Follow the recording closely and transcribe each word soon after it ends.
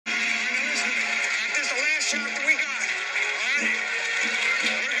shot that we got. All right?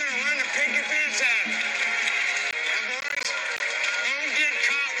 We're going to run the picket fence out. Now, boys, don't get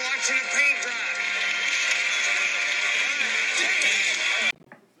caught watching a paint dry.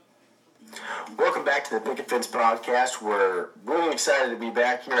 Welcome back to the Picket Fence Podcast. We're really excited to be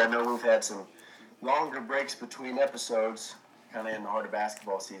back here. I know we've had some longer breaks between episodes, kind of in the heart of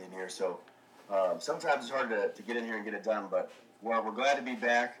basketball season here, so sometimes it's hard to get in here and get it done, but we're glad to be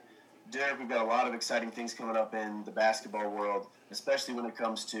back. Derik, we've got a lot of exciting things coming up in the basketball world, especially when it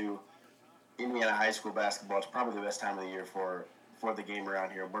comes to Indiana high school basketball. It's probably the best time of the year for the game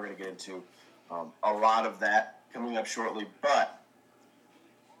around here. We're going to get into a lot of that coming up shortly, but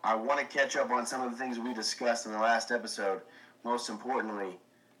I want to catch up on some of the things we discussed in the last episode. Most importantly,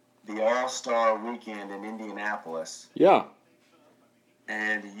 the All-Star Weekend in Indianapolis. Yeah.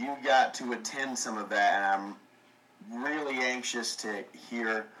 And you got to attend some of that, and I'm really anxious to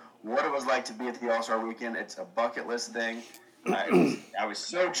hear what it was like to be at the All-Star Weekend. It's a bucket list thing. I was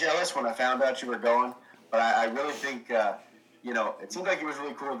so jealous when I found out you were going, but I really think, it seemed like it was a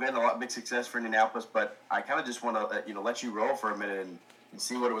really cool event, a lot big success for Indianapolis, but I kind of just want to, let you roll for a minute and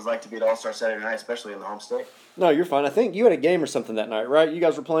see what it was like to be at All-Star Saturday night, especially in the home state. No, you're fine. I think you had a game or something that night, right? You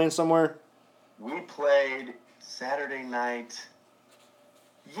guys were playing somewhere? We played Saturday night.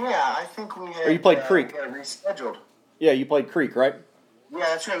 Yeah, I think we had. Or you played Creek. We had rescheduled. Yeah, you played Creek, right? Yeah,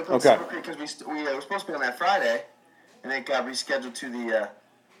 that's right. We played Silver Creek because we were supposed to be on that Friday, and it got rescheduled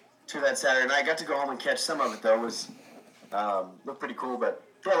to that Saturday night. I got to go home and catch some of it though. It was looked pretty cool, but.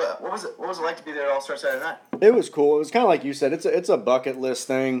 Yeah, what was it like to be there at All-Star Saturday night? It was cool. It was kind of like you said. It's a bucket list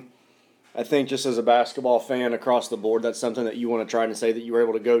thing. I think just as a basketball fan across the board, that's something that you want to try and say that you were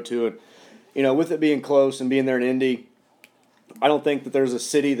able to go to. And, with it being close and being there in Indy, I don't think that there's a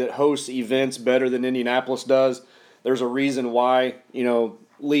city that hosts events better than Indianapolis does. There's a reason why,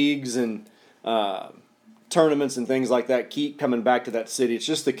 leagues and tournaments and things like that keep coming back to that city. It's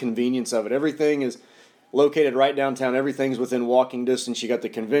just the convenience of it. Everything is located right downtown. Everything's within walking distance. You got the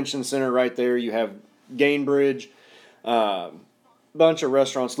convention center right there. You have Gainbridge, bunch of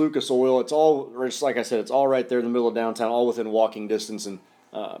restaurants, Lucas Oil. It's all, just like I said, it's all right there in the middle of downtown, all within walking distance, and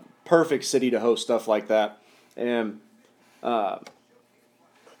perfect city to host stuff like that. And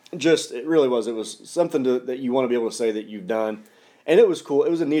it really was. It was something that you want to be able to say that you've done. And it was cool.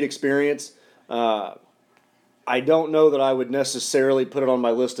 It was a neat experience. I don't know that I would necessarily put it on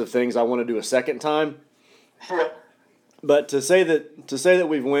my list of things I want to do a second time. But to say that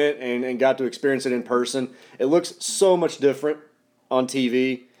we've went and got to experience it in person, it looks so much different on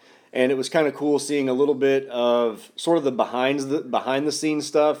TV, and it was kind of cool seeing a little bit of sort of the behind the scenes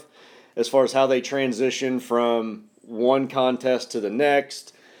stuff as far as how they transition from one contest to the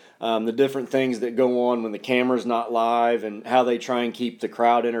next, the different things that go on when the camera's not live, and how they try and keep the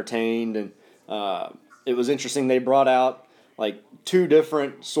crowd entertained. And it was interesting. They brought out like two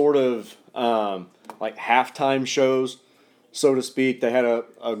different sort of like halftime shows, so to speak. They had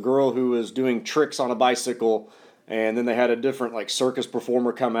a girl who was doing tricks on a bicycle, and then they had a different like circus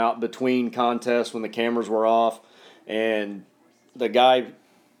performer come out between contests when the cameras were off, and the guy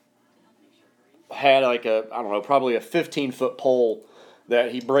had like probably a 15-foot pole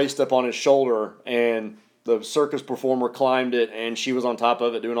that he braced up on his shoulder, and the circus performer climbed it, and she was on top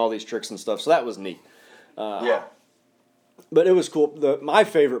of it doing all these tricks and stuff. So that was neat. Yeah. But it was cool. My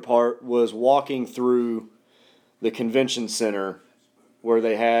favorite part was walking through the convention center where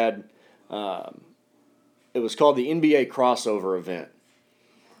they had, it was called the NBA crossover event.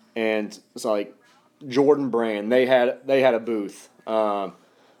 And it's like Jordan Brand, they had a booth.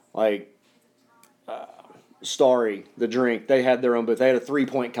 Starry, the drink, they had their own booth. They had a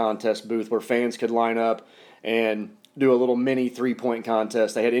 3-point contest booth where fans could line up and do a little mini 3-point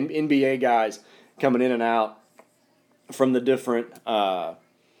contest. They had NBA guys coming in and out from the different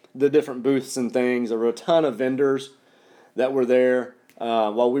booths and things. There were a ton of vendors that were there.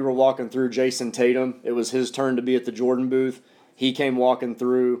 While we were walking through, Jason Tatum, it was his turn to be at the Jordan booth. He came walking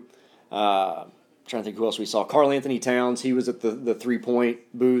through. Trying to think who else we saw. Karl Anthony Towns, he was at the 3-point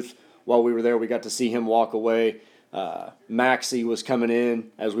booth. While we were there, we got to see him walk away. Maxey was coming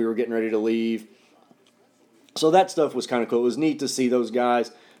in as we were getting ready to leave. So that stuff was kind of cool. It was neat to see those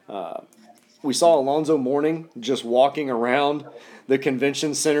guys. We saw Alonzo Mourning just walking around the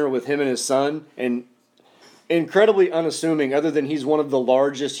convention center with him and his son, and incredibly unassuming, other than he's one of the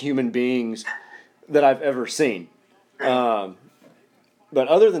largest human beings that I've ever seen. But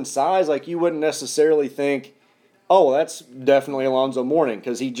other than size, like, you wouldn't necessarily think, oh, well, that's definitely Alonzo Mourning,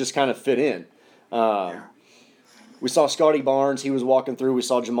 because he just kind of fit in. We saw Scotty Barnes. He was walking through. We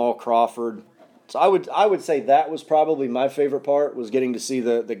saw Jamal Crawford. So I would say that was probably my favorite part, was getting to see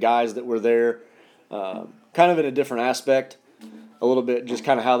the guys that were there. kind of in a different aspect, a little bit, just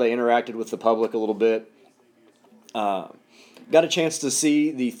kind of how they interacted with the public a little bit. Got a chance to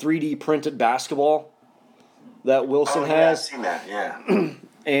see the 3D printed basketball that Wilson has. I've seen that, yeah.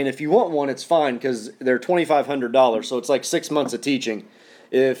 And if you want one, it's fine because they're $2,500, so it's like 6 months of teaching.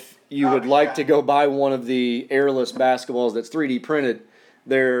 If you would like to go buy one of the airless basketballs that's 3D printed,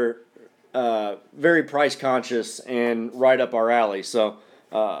 they're very price conscious and right up our alley. So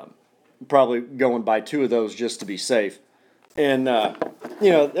probably go and buy 2 of those just to be safe. And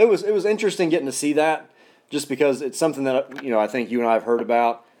it was interesting getting to see that, just because it's something that I think you and I have heard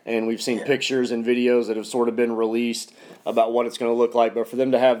about, and we've seen pictures and videos that have sort of been released about what it's going to look like. But for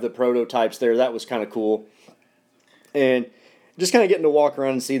them to have the prototypes there, that was kind of cool. And just kind of getting to walk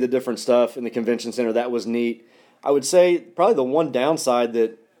around and see the different stuff in the convention center, that was neat. I would say probably the one downside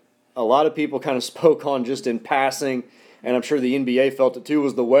that a lot of people kind of spoke on just in passing, and I'm sure the NBA felt it too,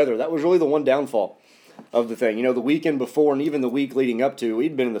 was the weather. That was really the one downfall of the thing. The weekend before and even the week leading up to,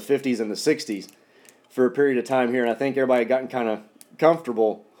 we'd been in the 50s and the 60s for a period of time here, and I think everybody had gotten kind of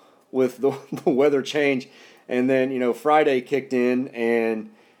comfortable with the weather change. And then, Friday kicked in and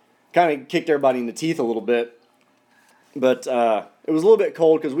kind of kicked everybody in the teeth a little bit. But it was a little bit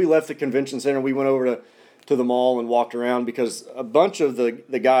cold because we left the convention center. We went over to the mall and walked around because a bunch of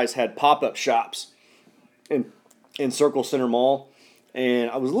the guys had pop-up shops in Circle Center Mall. And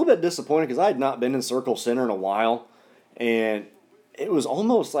I was a little bit disappointed because I had not been in Circle Center in a while. And it was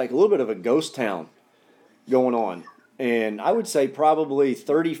almost like a little bit of a ghost town going on. And I would say probably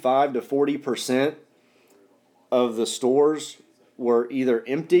 35 to 40% of the stores were either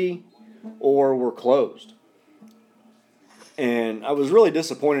empty or were closed. And I was really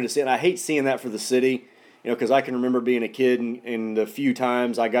disappointed to see it. And I hate seeing that for the city, because I can remember being a kid and the few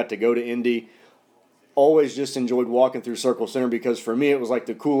times I got to go to Indy, always just enjoyed walking through Circle Center, because for me it was like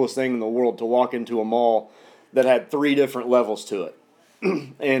the coolest thing in the world to walk into a mall that had 3 different levels to it.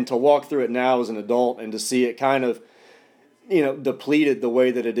 And to walk through it now as an adult and to see it kind of, depleted the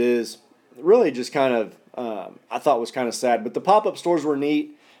way that it is, really just kind of, I thought was kind of sad. But the pop-up stores were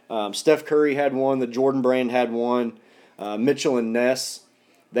neat. Steph Curry had one. The Jordan brand had one. Mitchell and Ness,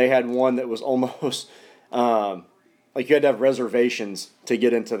 they had one that was almost like you had to have reservations to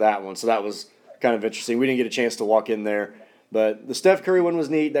get into that one. So that was kind of interesting. We didn't get a chance to walk in there. But the Steph Curry one was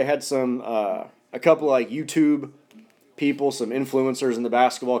neat. They had some a couple of like YouTube people, some influencers in the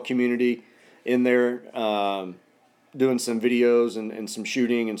basketball community in there doing some videos and some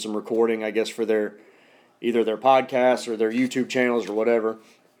shooting and some recording, I guess, for either their podcasts or their YouTube channels or whatever.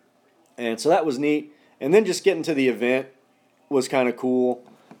 And so that was neat. And then just getting to the event was kind of cool.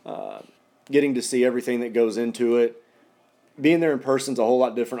 Getting to see everything that goes into it. Being there in person is a whole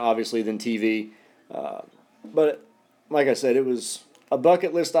lot different, obviously, than TV. But like I said, it was a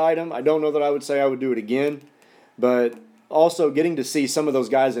bucket list item. I don't know that I would say I would do it again. But also getting to see some of those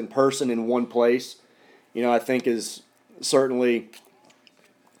guys in person in one place, I think was certainly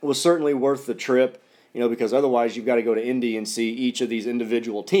worth the trip, because otherwise you've got to go to Indy and see each of these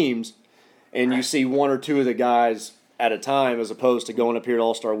individual teams, and you see 1 or 2 of the guys at a time, as opposed to going up here to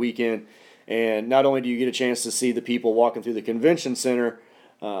All-Star Weekend. And not only do you get a chance to see the people walking through the convention center,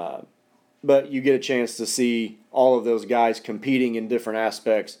 but you get a chance to see all of those guys competing in different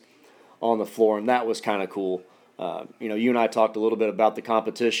aspects on the floor, and that was kind of cool. You and I talked a little bit about the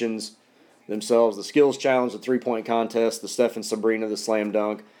competitions themselves, the skills challenge, the 3-point contest, the Steph and Sabrina, the slam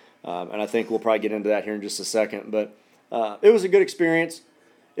dunk, and I think we'll probably get into that here in just a second. But it was a good experience.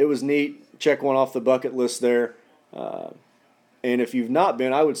 It was neat. Check one off the bucket list there. And if you've not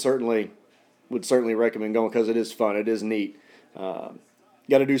been, I would certainly recommend going, because it is fun. It is neat. Got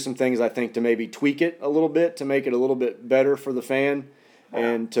to do some things, I think, to maybe tweak it a little bit to make it a little bit better for the fan,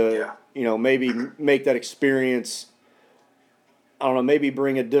 and to maybe make that experience, I don't know, maybe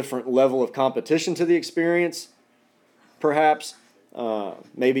bring a different level of competition to the experience, perhaps.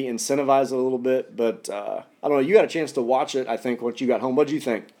 Maybe incentivize it a little bit. But I don't know. You got a chance to watch it, I think, once you got home. What did you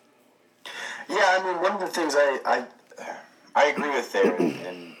think? Yeah, I mean, one of the things I agree with there,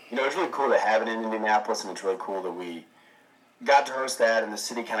 and it's really cool to have it in Indianapolis, and it's really cool that we got to host that, and the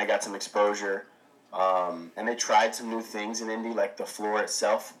city kind of got some exposure. And they tried some new things in Indy, like the floor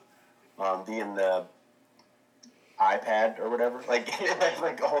itself being the iPad or whatever,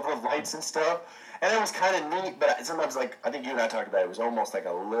 like all the lights and stuff. And it was kind of neat, but sometimes, like, I think you and I talked about it, was almost like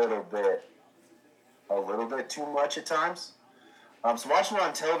a little bit too much at times. So watching it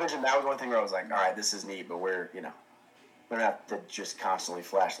on television, that was one thing where I was like, all right, this is neat, but we don't have to just constantly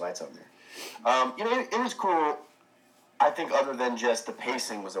flash lights on there. It was cool. I think other than just the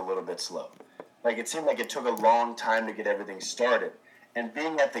pacing was a little bit slow. Like, it seemed like it took a long time to get everything started. And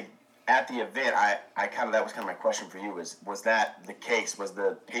being at at the event, that was kind of my question for you, was that the case? Was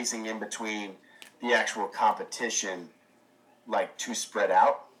the pacing in between the actual competition like too spread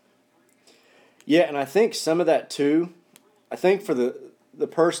out? Yeah, and I think some of that too, I think for the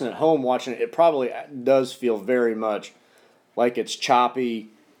person at home watching it, it probably does feel very much like it's choppy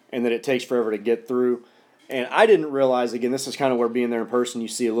and that it takes forever to get through. And I didn't realize, again, this is kind of where being there in person, you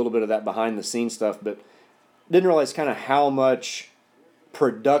see a little bit of that behind the scenes stuff, but didn't realize kind of how much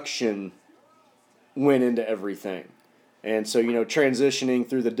production went into everything. And so, transitioning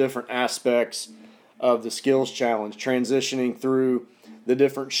through the different aspects of the skills challenge, transitioning through the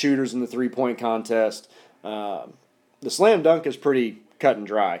different shooters in the three-point contest. The slam dunk is pretty cut and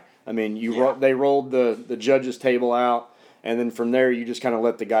dry. I mean, they rolled the judges' table out, and then from there you just kind of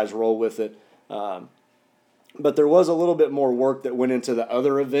let the guys roll with it. But there was a little bit more work that went into the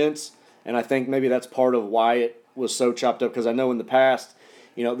other events, and I think maybe that's part of why it was so chopped up, because I know in the past,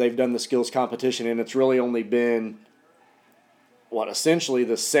 they've done the skills competition, and it's really only been, essentially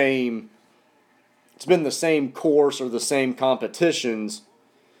the same. It's been the same course or the same competitions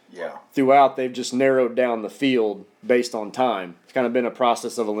throughout. They've just narrowed down the field based on time. It's kind of been a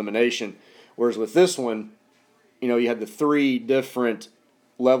process of elimination. Whereas with this one, you had the 3 different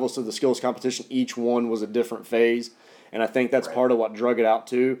levels of the skills competition. Each one was a different phase. And I think that's part of what drug it out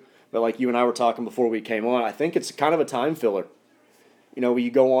too. But like you and I were talking before we came on, I think it's kind of a time filler.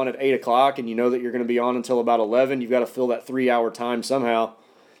 You go on at 8 o'clock and you know that you're going to be on until about 11. You've got to fill that 3-hour time somehow.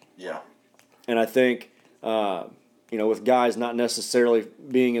 Yeah. And I think, with guys not necessarily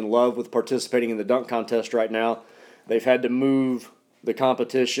being in love with participating in the dunk contest right now, they've had to move the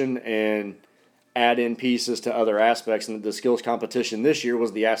competition and add in pieces to other aspects. And the skills competition this year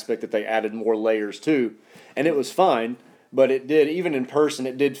was the aspect that they added more layers to. And it was fine, but it did, even in person,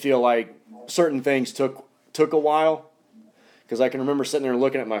 it did feel like certain things took a while. Because I can remember sitting there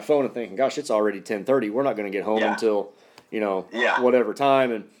looking at my phone and thinking, gosh, it's already 10:30. We're not going to get home until, whatever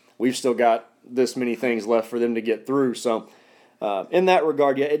time. And we've still got this many things left for them to get through. So in that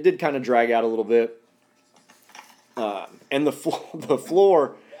regard, it did kind of drag out a little bit. And the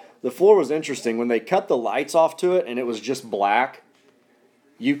floor was interesting. When they cut the lights off to it and it was just black,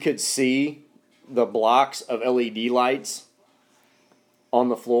 you could see the blocks of LED lights on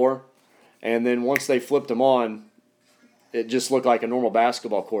the floor. And then once they flipped them on, it just looked like a normal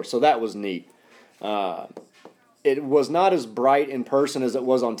basketball court. So that was neat. It was not as bright in person as it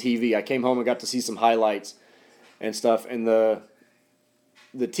was on TV. I came home and got to see some highlights and stuff. And the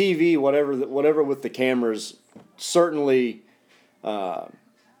TV, whatever with the cameras, certainly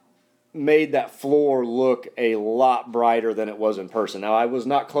made that floor look a lot brighter than it was in person. Now, I was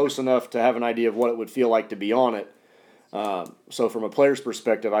not close enough to have an idea of what it would feel like to be on it. So from a player's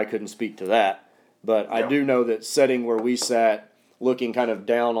perspective, I couldn't speak to that. But I do know that setting where we sat, looking kind of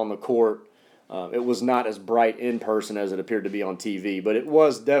down on the court, it was not as bright in person as it appeared to be on TV. But it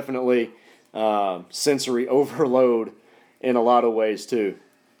was definitely sensory overload in a lot of ways, too.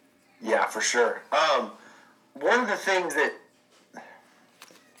 Yeah, for sure. One of the things that,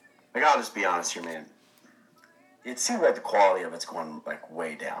 I'll just be honest here, man. It seems like the quality of it's going,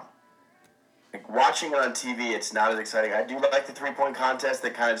 way down. Watching it on TV, it's not as exciting. I do like the three-point contest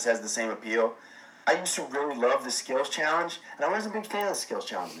that kind of just has the same appeal. I used to really love the skills challenge, and I wasn't a big fan of the skills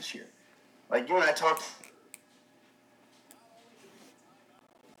challenge this year. You and I talked.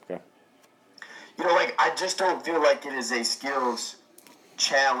 Okay. I just don't feel like it is a skills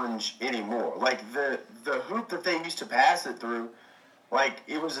challenge anymore. The hoop that they used to pass it through,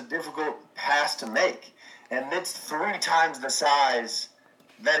 it was a difficult pass to make. And it's 3 times the size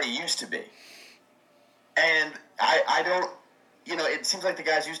that it used to be. And I don't, it seems like the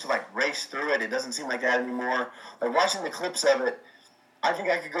guys used to race through it. It doesn't seem like that anymore. Watching the clips of it, I think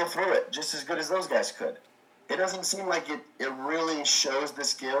I could go through it just as good as those guys could. It doesn't seem like it really shows the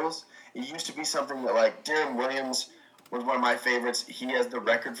skills. It used to be something that Darren Williams was one of my favorites. He has the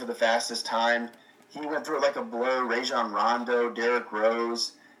record for the fastest time. He went through it like a blur. Rajon Rondo, Derrick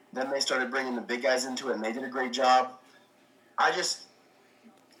Rose. Then they started bringing the big guys into it, and they did a great job.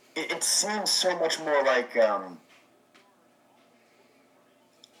 It seems so much more like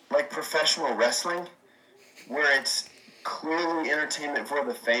professional wrestling, where it's clearly entertainment for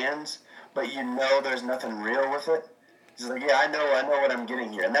the fans, but there's nothing real with it. It's I know what I'm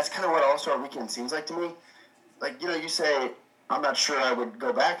getting here. And that's kind of what All-Star Weekend seems like to me. You say, I'm not sure I would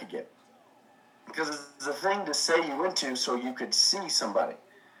go back again. Because it's a thing to say you went to so you could see somebody.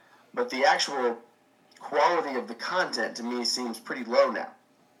 But the actual quality of the content to me seems pretty low now.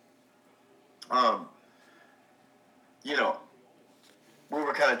 We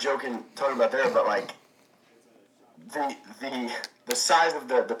were kind of talking about there, but the the size of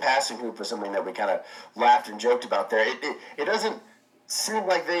the passing hoop was something that we kind of laughed and joked about there. It doesn't seem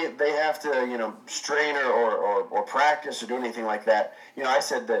like they have to, strain or practice or do anything like that. I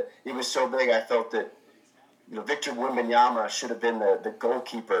said that it was so big, I felt that, Victor Wembanyama should have been the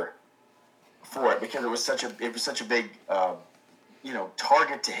goalkeeper for it because it was such a big,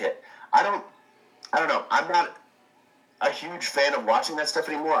 target to hit. I don't know. I'm not a huge fan of watching that stuff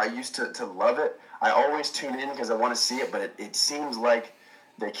anymore. I used to love it. I always tune in because I want to see it, but it seems like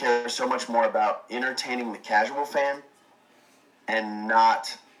they care so much more about entertaining the casual fan and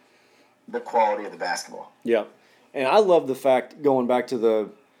not the quality of the basketball. Yeah. And I love the fact, going back to the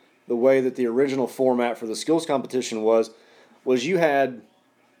way that the original format for the skills competition was you had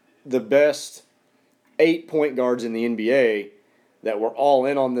the best 8 point guards in the NBA that were all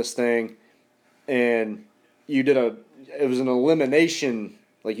in on this thing, and it was an elimination,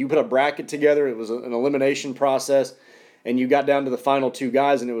 like you put a bracket together, it was an elimination process, and you got down to the final 2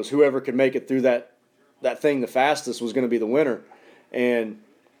 guys, and it was whoever could make it through that thing the fastest was going to be the winner. And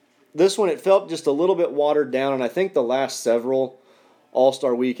this one, it felt just a little bit watered down, and I think the last several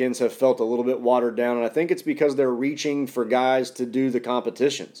All-Star weekends have felt a little bit watered down, and I think it's because they're reaching for guys to do the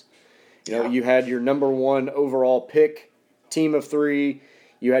competitions. You had your number 1 overall pick team of 3.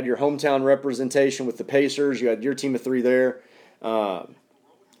 You had your hometown representation with the Pacers. You had your team of 3 there. And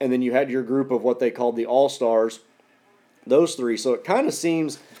then you had your group of what they called the All-Stars, those 3. So it kind of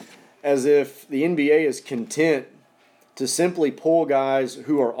seems as if the NBA is content to simply pull guys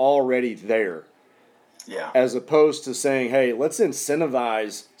who are already there. Yeah. As opposed to saying, hey, let's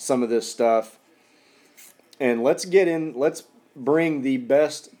incentivize some of this stuff and let's bring the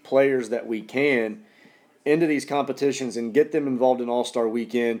best players that we can into these competitions and get them involved in All-Star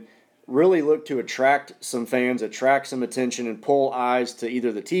Weekend, really look to attract some fans, attract some attention, and pull eyes to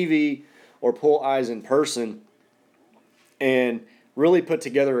either the TV or pull eyes in person and really put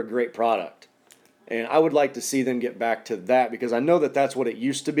together a great product. And I would like to see them get back to that because I know that that's what it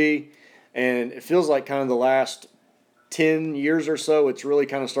used to be. And it feels like kind of the last 10 years or so, it's really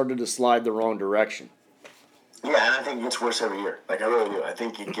kind of started to slide the wrong direction. Yeah, and I think it gets worse every year. Like, I really do. I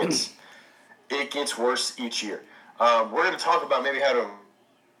think it gets worse each year. We're going to talk about maybe how to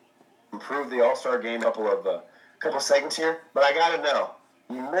improve the All-Star game, a couple of segments here. But I got to know,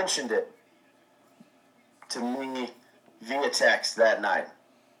 you mentioned it to me via text that night.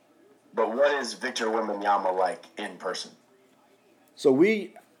 But what is Victor Wembanyama like in person? So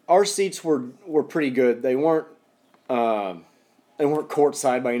our seats were pretty good. They weren't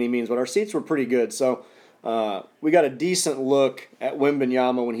courtside by any means, but our seats were pretty good. So we got a decent look at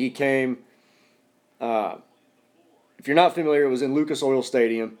Wembanyama when he came. If you're not familiar, it was in Lucas Oil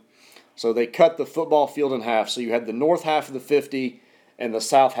Stadium. So they cut the football field in half. So you had the north half of the 50 and the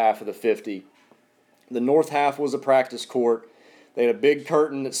south half of the 50. The north half was a practice court. They had a big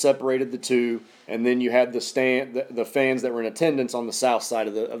curtain that separated the two, and then you had the fans that were in attendance on the south side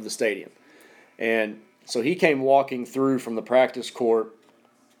of the stadium. And so he came walking through from the practice court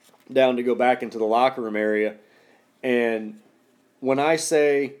down to go back into the locker room area. And when I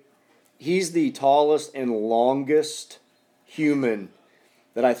say he's the tallest and longest human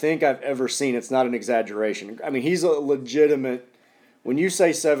that I think I've ever seen, it's not an exaggeration. I mean, he's a legitimate, when you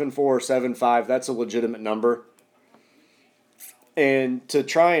say 7'4", 7'5", that's a legitimate number. And to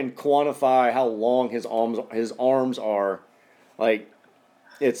try and quantify how long his arms are, like,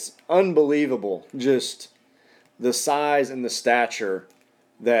 it's unbelievable, just the size and the stature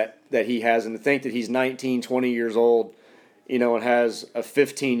that he has. And to think that he's 19, 20 years old, and has a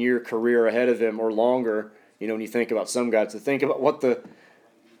 15-year career ahead of him or longer, when you think about some guys, to think about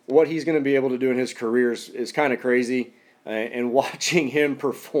what he's going to be able to do in his career is kind of crazy. And watching him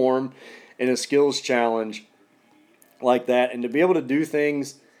perform in a skills challenge like that, and to be able to do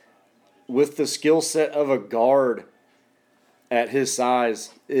things with the skill set of a guard at his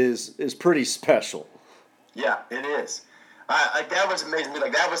size is pretty special. Yeah, it is. That was amazing.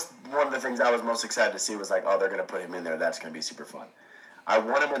 Like, that was one of the things I was most excited to see was like, oh, they're going to put him in there. That's going to be super fun. I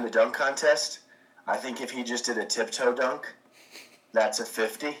want him in the dunk contest. I think if he just did a tiptoe dunk, that's a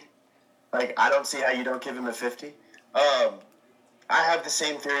 50. Like, I don't see how you don't give him a 50. I have the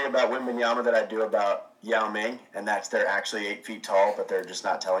same theory about Wembanyama that I do about Yao Ming, and that's they're actually 8 feet tall, but they're just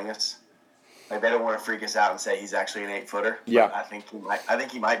not telling us. Like, they don't want to freak us out and say he's actually an 8-footer. Yeah, I think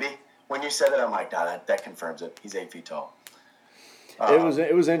he might be. When you said that, I'm like, nah, that confirms it. He's 8 feet tall.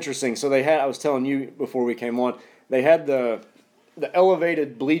 It was interesting. So they had, I was telling you before we came on, they had the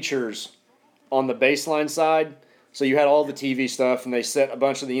elevated bleachers on the baseline side. So you had all the TV stuff, and they set a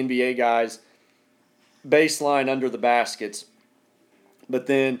bunch of the NBA guys baseline under the baskets. But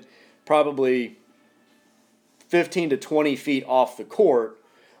then probably 15 to 20 feet off the court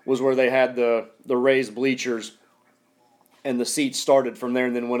was where they had the raised bleachers, and the seats started from there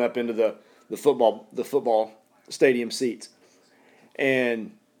and then went up into the football stadium seats.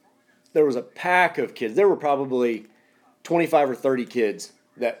 And there was a pack of kids. There were probably 25 or 30 kids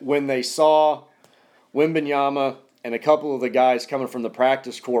that when they saw Wembanyama and a couple of the guys coming from the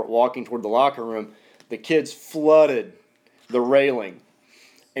practice court walking toward the locker room, the kids flooded the railing.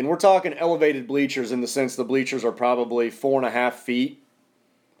 And we're talking elevated bleachers in the sense the bleachers are probably 4.5 feet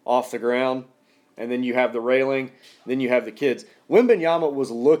off the ground. And then you have the railing, then you have the kids. Wembanyama was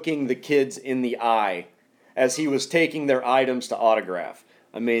looking the kids in the eye as he was taking their items to autograph.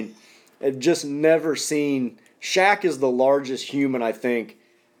 I mean, I've just never seen. Shaq is the largest human, I think,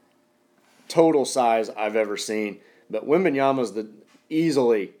 total size I've ever seen. But Wembanyama's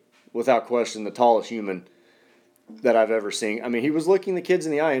easily, without question, the tallest human that I've ever seen. I mean, he was looking the kids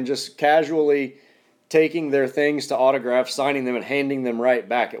in the eye and just casually taking their things to autograph, signing them, and handing them right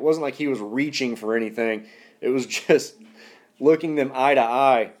back. It wasn't like he was reaching for anything. It was just looking them eye to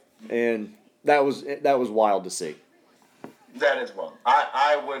eye, and that was wild to see. That is wild.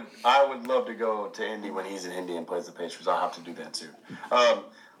 I would love to go to Indy when he's in Indy and plays the Pacers. I'll have to do that soon.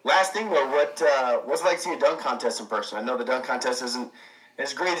 Last thing though, what's it like to see a dunk contest in person? I know the dunk contest isn't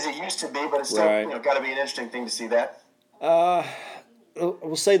as great as it used to be, but it's still got to be an interesting thing to see that. I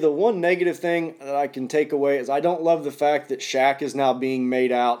will say the one negative thing that I can take away is I don't love the fact that Shaq is now being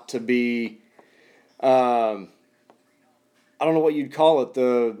made out to be, I don't know what you'd call it,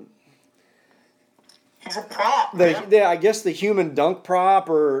 he's a prop. I guess the human dunk prop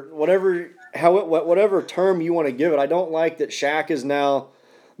or whatever term you want to give it. I don't like that Shaq is now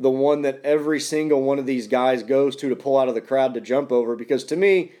the one that every single one of these guys goes to pull out of the crowd to jump over, because to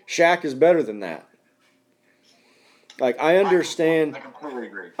me, Shaq is better than that. Like, I understand. I completely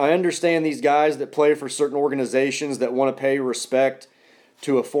agree. I understand these guys that play for certain organizations that want to pay respect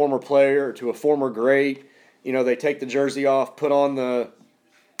to a former player or to a former great. You know, they take the jersey off, put on the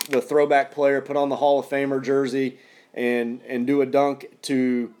throwback player, put on the Hall of Famer jersey, and do a dunk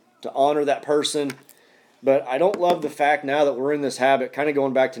to honor that person. But I don't love the fact now that we're in this habit, kind of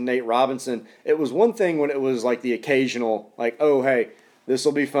going back to Nate Robinson. It was one thing when it was like the occasional, like, oh, hey, this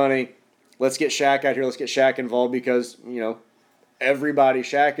will be funny. Let's get Shaq out here. Let's get Shaq involved because,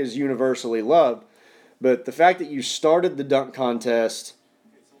 Shaq is universally loved. But the fact that you started the dunk contest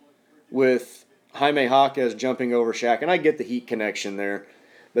with Jaime Jaquez jumping over Shaq, and I get the Heat connection there,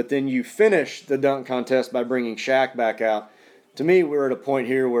 but then you finish the dunk contest by bringing Shaq back out. To me, we're at a point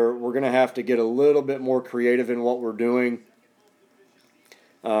here where we're going to have to get a little bit more creative in what we're doing.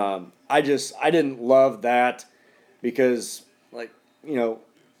 I didn't love that because, I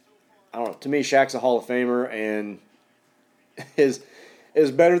don't know. To me, Shaq's a Hall of Famer and is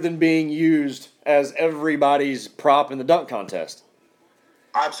better than being used as everybody's prop in the dunk contest.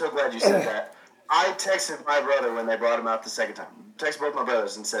 I'm so glad you said that. I texted my brother when they brought him out the second time. Texted both my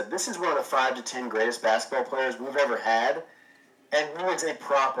brothers and said, this is one of the 5 to 10 greatest basketball players we've ever had, and he is a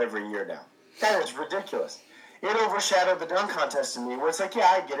prop every year now. That is ridiculous. It overshadowed the dunk contest to me, where it's like, yeah,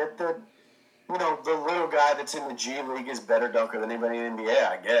 I get it. The little guy that's in the G League is better dunker than anybody in the NBA,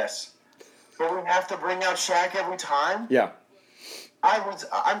 I guess. But we have to bring out Shaq every time? Yeah.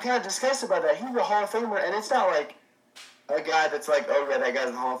 I'm kind of disgusted by that. He's a Hall of Famer, and it's not like a guy that's like, oh, yeah, that guy's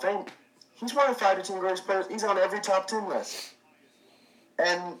in the Hall of Fame. He's one of the 5 to 10 greatest players. He's on every top 10 list.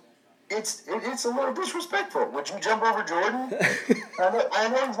 And it's a little disrespectful. Would you jump over Jordan? I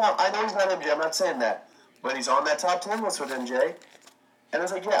know he's not MJ. I'm not saying that. But he's on that top 10 list with MJ. And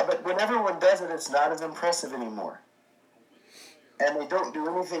it's like, yeah, but when everyone does it, it's not as impressive anymore. And they don't do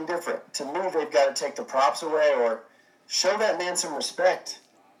anything different. To me, they've got to take the props away or show that man some respect.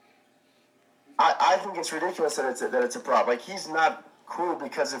 I think it's ridiculous that it's a prop. Like, he's not cool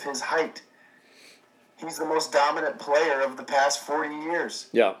because of his height. He's the most dominant player of the past 40 years.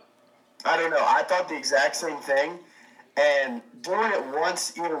 Yeah. I don't know. I thought the exact same thing. And doing it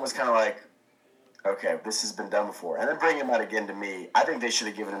once even was kind of like, okay, this has been done before. And then bringing him out again, to me, I think they should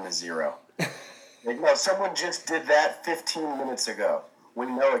have given him a 0. No, someone just did that 15 minutes ago. We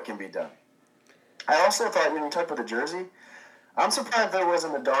know it can be done. I also thought, when you talked about the jersey, I'm surprised there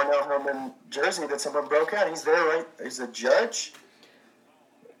wasn't a Darnell Hillman jersey that someone broke out. He's there, right? He's a judge.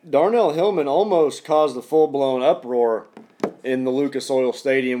 Darnell Hillman almost caused a full-blown uproar in the Lucas Oil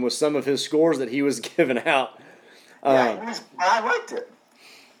Stadium with some of his scores that he was giving out. I liked it.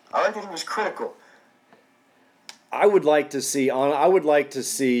 I liked that he was critical. I would like to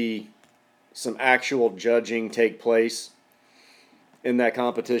see some actual judging take place in that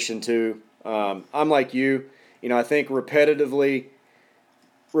competition too. I'm like you. I think repetitively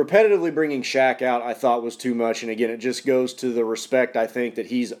repetitively bringing Shaq out, I thought was too much. And again, it just goes to the respect I think that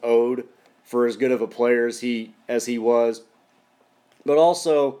he's owed for as good of a player as he was. But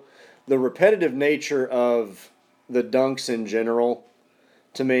also the repetitive nature of the dunks in general,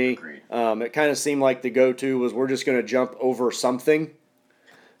 to me, it kind of seemed like the go-to was we're just going to jump over something.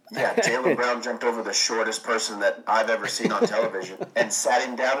 Yeah, Jaylen Brown jumped over the shortest person that I've ever seen on television and sat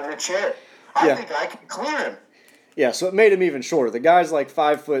him down in a chair. I think I can clear him. Yeah, so it made him even shorter. The guy's like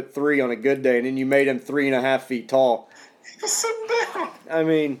 5'3" on a good day, and then you made him 3.5 feet tall. He's sitting down. I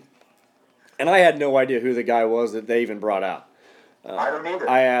mean, and I had no idea who the guy was that they even brought out. I don't either.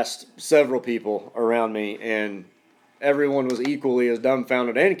 I asked several people around me, and everyone was equally as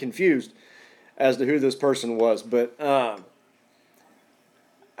dumbfounded and confused as to who this person was. But I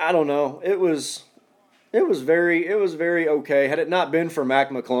don't know. It was very okay. Had it not been for Mac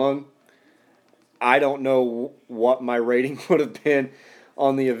McClung, I don't know what my rating would have been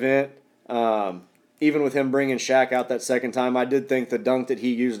on the event. Even with him bringing Shaq out that second time, I did think the dunk that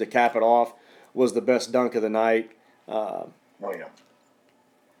he used to cap it off was the best dunk of the night. Oh yeah.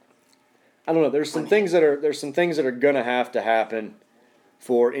 I don't know. There's some things that are gonna have to happen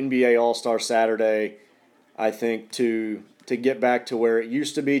for NBA All-Star Saturday, I think, to get back to where it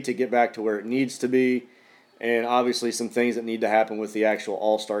used to be, to get back to where it needs to be, and obviously some things that need to happen with the actual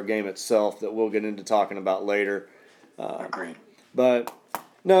All-Star game itself that we'll get into talking about later. Agreed. But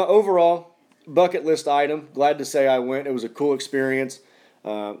no, overall, bucket list item. Glad to say I went. It was a cool experience.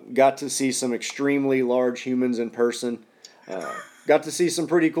 Got to see some extremely large humans in person. Got to see some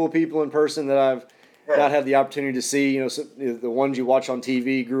pretty cool people in person that I've not had the opportunity to see. The ones you watch on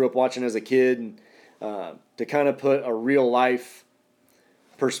TV, grew up watching as a kid, and to kind of put a real life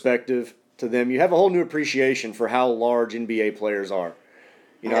perspective to them, you have a whole new appreciation for how large NBA players are.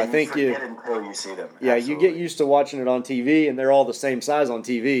 I think you forget until you see them. Yeah, Absolutely. you get used to watching it on TV, and they're all the same size on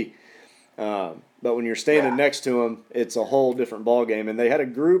TV. But when you're standing next to them, it's a whole different ballgame. And they had a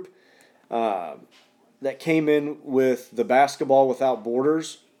group that came in with the Basketball Without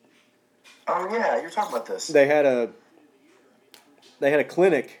Borders. Oh yeah, you're talking about this. They had a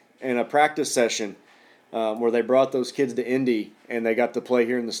clinic and a practice session where they brought those kids to Indy, and they got to play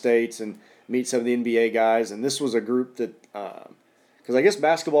here in the States and meet some of the NBA guys. And this was a group that, because I guess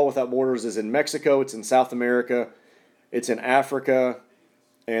Basketball Without Borders is in Mexico, it's in South America, it's in Africa,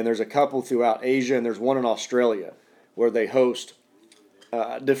 and there's a couple throughout Asia, and there's one in Australia where they host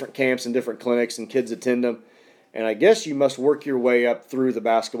different camps and different clinics, and kids attend them. And I guess you must work your way up through the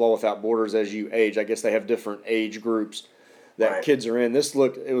Basketball Without Borders as you age. I guess they have different age groups that kids are in.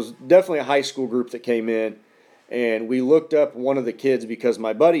 It was definitely a high school group that came in, and we looked up one of the kids because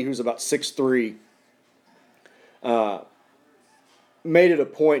my buddy, who's about 6'3", made it a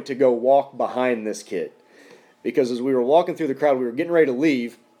point to go walk behind this kid. Because as we were walking through the crowd, we were getting ready to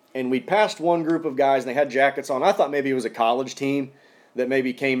leave, and we passed one group of guys, and they had jackets on. I thought maybe it was a college team that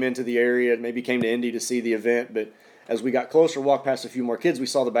maybe came into the area, maybe came to Indy to see the event. But as we got closer, walked past a few more kids, we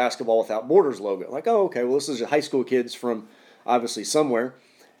saw the Basketball Without Borders logo. Like, oh, okay, well, this is high school kids from obviously somewhere.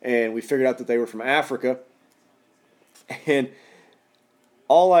 And we figured out that they were from Africa. And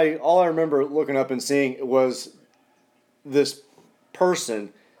all I remember looking up and seeing was this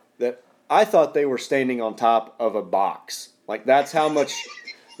person that I thought they were standing on top of a box. Like, that's how much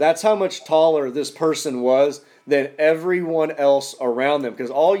taller this person was than everyone else around them,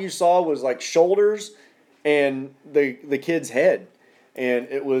 because all you saw was like shoulders and the kid's head, and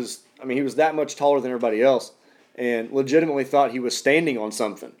he was that much taller than everybody else, and legitimately thought he was standing on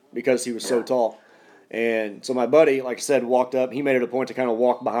something because he was so tall. And so my buddy, like I said, walked up. He made it a point to kind of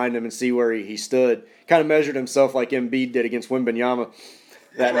walk behind him and see where he stood. Kind of measured himself like Embiid did against Wembanyama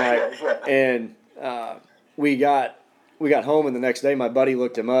that night. And we got home, and the next day my buddy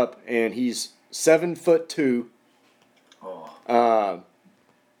looked him up, and he's 7'2",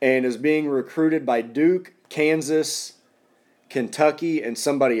 and is being recruited by Duke, Kansas, Kentucky, and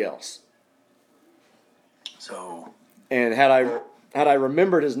somebody else. So, and had I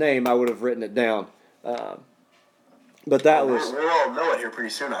remembered his name, I would have written it down. But that was, we'll all know it here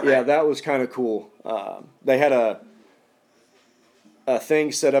pretty soon, I think. Yeah, that was kind of cool. They had a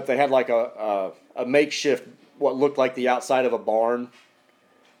thing set up. They had like a makeshift, what looked like the outside of a barn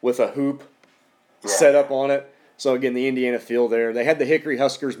with a hoop set up on it. So again, the Indiana feel there. They had the Hickory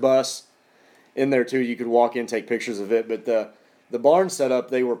Huskers bus in there too. You could walk in, take pictures of it. But the barn set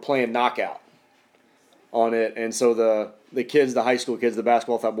up, they were playing knockout on it. And so the kids, the high school kids, the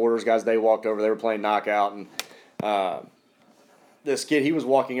Basketball Without Borders guys, they walked over. They were playing knockout. And this kid, he was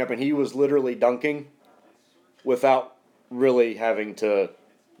walking up, and he was literally dunking without really having to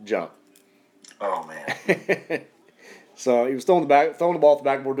jump. Oh, man. So he was throwing the ball at the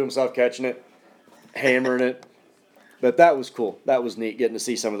backboard to himself, catching it, hammering it. But that was cool. That was neat getting to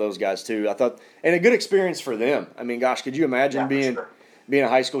see some of those guys too. I thought, and a good experience for them. I mean, gosh, could you imagine being a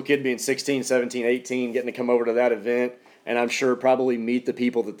high school kid, being 16, 17, 18, getting to come over to that event, and I'm sure probably meet the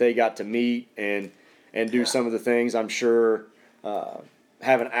people that they got to meet and do some of the things. I'm sure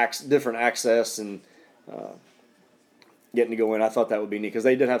having different access and getting to go in. I thought that would be neat because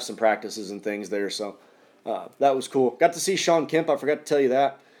they did have some practices and things there. So that was cool. Got to see Sean Kemp. I forgot to tell you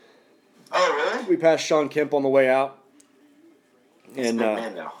that. Oh, really? We passed Sean Kemp on the way out. He's a big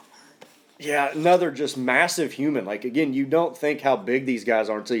man now. Yeah, another just massive human. Like, again, you don't think how big these guys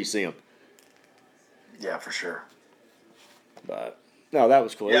are until you see them. Yeah, for sure. But, no, that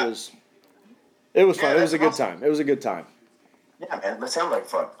was cool. Yeah. It was fun. Yeah, it was a good awesome. time. It was a good time. Yeah, man, that sounds like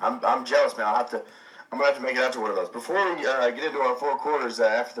fun. I'm jealous, man. I'm gonna have to make it out to one of those. Before we get into our four quarters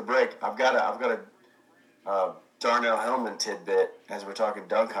after the break, I've got a Darnell Hellman tidbit as we're talking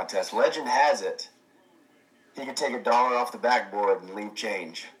dunk contest. Legend has it he could take $1 off the backboard and leave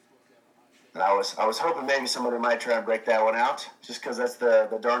change. And I was hoping maybe somebody might try and break that one out, just because that's the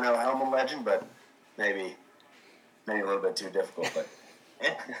Darnell Hellman legend, but maybe a little bit too difficult. But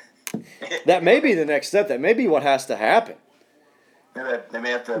that may be the next step. That may be what has to happen. They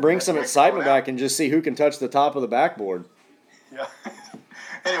may have to bring some excitement back and just see who can touch the top of the backboard. Yeah.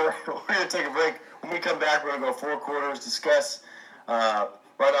 Anyway, we're going to take a break. When we come back, we're going to go four quarters, discuss right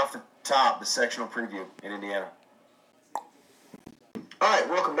off the top the sectional preview in Indiana. All right,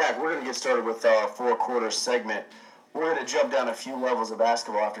 welcome back. We're going to get started with our four quarters segment. We're going to jump down a few levels of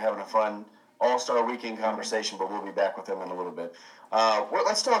basketball after having a fun All-Star Weekend conversation, but we'll be back with them in a little bit.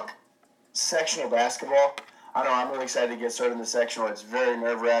 Let's talk sectional basketball. I know I'm really excited to get started in the sectional. It's very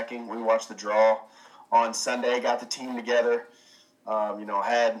nerve-wracking. We watched the draw on Sunday, got the team together,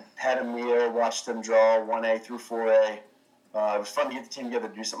 had a meal, watched them draw 1A through 4A. It was fun to get the team together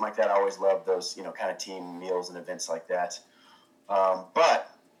to do something like that. I always love those, kind of team meals and events like that. But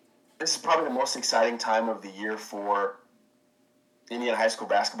this is probably the most exciting time of the year for Indiana high school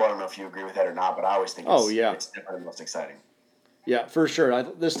basketball. I don't know if you agree with that or not, but I always think it's definitely the most exciting. Yeah, for sure.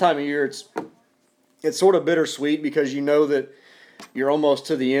 This time of year, it's sort of bittersweet because you know that you're almost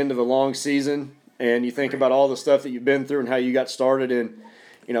to the end of a long season, and you think about all the stuff that you've been through and how you got started in,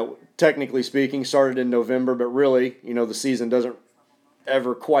 technically speaking, started in November, but really, the season doesn't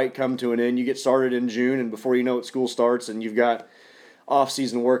ever quite come to an end. You get started in June, and before you know it, school starts, and you've got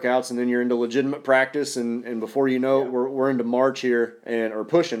off-season workouts, and then you're into legitimate practice, and before you know it, we're into March here, or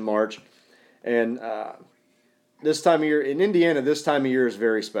pushing March, and this time of year in Indiana, this time of year is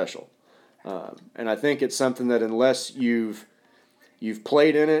very special. And I think it's something that unless you've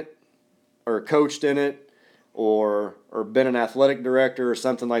played in it or coached in it or been an athletic director or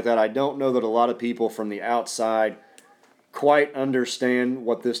something like that, I don't know that a lot of people from the outside quite understand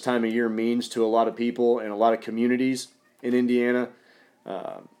what this time of year means to a lot of people and a lot of communities in Indiana.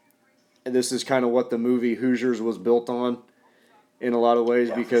 And this is kind of what the movie Hoosiers was built on in a lot of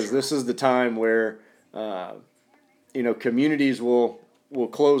ways, because this is the time where communities will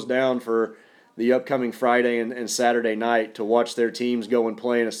close down for the upcoming Friday and Saturday night to watch their teams go and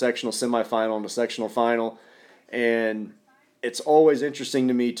play in a sectional semifinal and a sectional final. And it's always interesting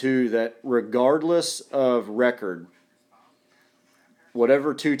to me, too, that regardless of record,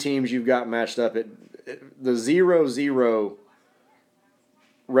 whatever two teams you've got matched up, the 0-0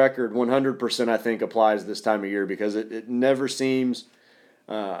 record 100% I think applies this time of year, because it never seems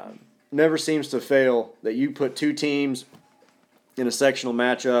to fail that you put two teams in a sectional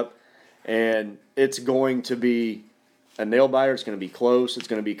matchup, and it's going to be a nail-biter. It's going to be close. It's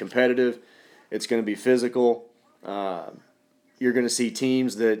going to be competitive. It's going to be physical. You're going to see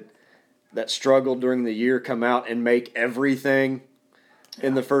teams that struggled during the year come out and make everything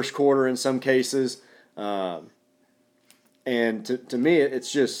in the first quarter in some cases. And to me,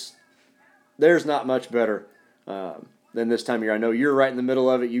 it's just there's not much better than this time of year. I know you're right in the middle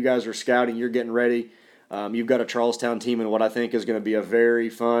of it. You guys are scouting. You're getting ready. You've got a Charlestown team in what I think is going to be a very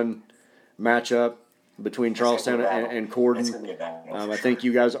fun matchup between Charlestown and Corden. I think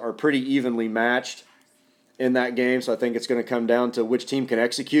you guys are pretty evenly matched in that game, so I think it's going to come down to which team can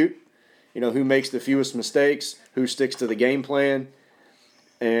execute, who makes the fewest mistakes, who sticks to the game plan.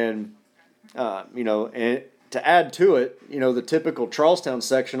 And, and to add to it, the typical Charlestown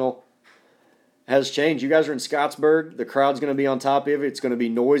sectional has changed. You guys are in Scottsburg. The crowd's going to be on top of it. It's going to be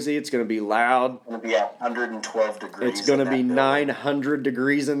noisy. It's going to be loud. It's going to be at 112 degrees. It's going to be 900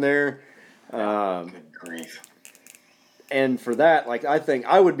 degrees in there. Good grief. And for that, I think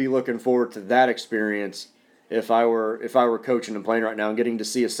I would be looking forward to that experience if I were coaching and playing right now, and getting to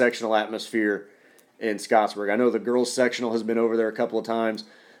see a sectional atmosphere in Scottsburg. I know the girls sectional has been over there a couple of times.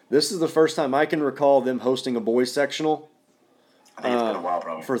 This is the first time I can recall them hosting a boys sectional. I think it's been a while,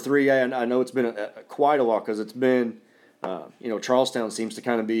 probably. For 3A, and I know it's been quite a while because it's been, Charlestown seems to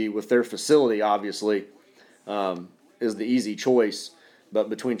kind of be, with their facility, obviously, is the easy choice. But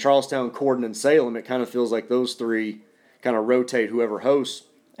between Charlestown, Corden, and Salem, it kind of feels like those three kind of rotate whoever hosts.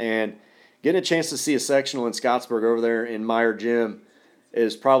 And getting a chance to see a sectional in Scottsburg over there in Meyer Gym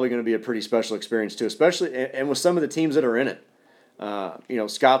is probably going to be a pretty special experience too, especially and with some of the teams that are in it.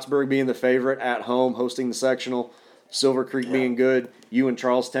 Scottsburg being the favorite at home, hosting the sectional, Silver Creek being good, you and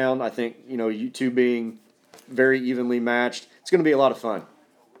Charlestown, I think, you two being very evenly matched. It's going to be a lot of fun.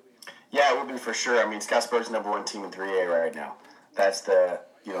 Yeah, it will be for sure. I mean, Scottsburg's number one team in 3A right now. That's the,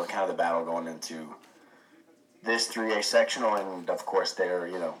 kind of the battle going into this 3A sectional, and of course they're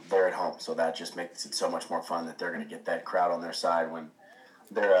at home, so that just makes it so much more fun that they're going to get that crowd on their side when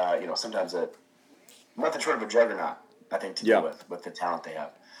they're sometimes nothing short of a juggernaut, I think, to deal with the talent they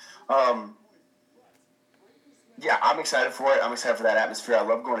have. I'm excited for it. I'm excited for that atmosphere. I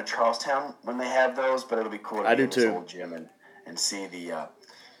love going to Charlestown when they have those, but it'll be cool to be in this old gym and see the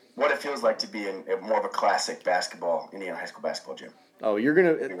what it feels like to be in more of a classic Indiana high school basketball gym. Oh,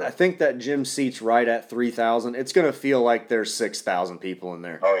 I think that gym seats right at 3,000. It's going to feel like there's 6,000 people in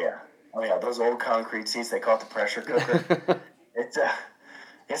there. Oh, yeah. Those old concrete seats, they call it the pressure cooker. It's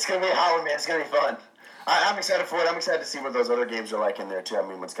going to be a holler, man. It's going to be fun. I'm excited for it. I'm excited to see what those other games are like in there, too. I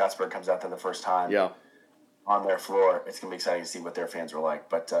mean, when Scottsburg comes out there the first time on their floor, it's going to be exciting to see what their fans are like.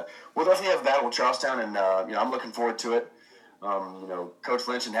 But we'll definitely have a battle with Charlestown, and, I'm looking forward to it. Coach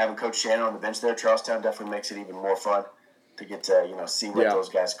Lynch and having Coach Shannon on the bench there, Charlestown definitely makes it even more fun to get to, see what those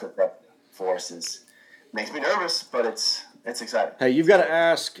guys cook up for us. Makes me nervous, but it's exciting. Hey, you got to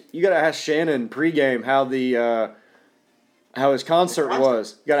ask Shannon pregame how his concert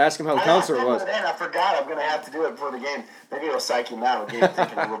was. You got to ask him how the concert was. I forgot. I'm going to have to do it before the game. Maybe it'll psych him out. Maybe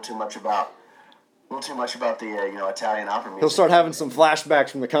thinking a little too much about the Italian opera music. He'll start having some flashbacks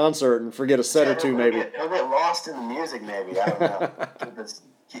from the concert and forget a set or two. Maybe he'll get lost in the music. Maybe I don't know.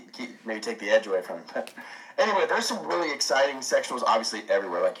 Maybe take the edge away from him. But anyway, there's some really exciting sectionals, obviously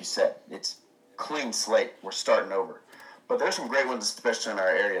everywhere. Like you said, it's clean slate. We're starting over. But there's some great ones, especially in our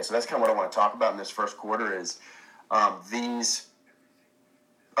area. So that's kind of what I want to talk about in this first quarter is these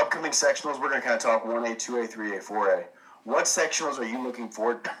upcoming sectionals. We're going to kind of talk 1A, 2A, 3A, 4A. What sectionals are you looking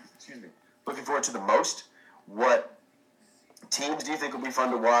forward to the most? What teams do you think will be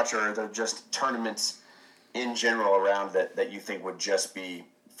fun to watch, or are there just tournaments in general around that you think would just be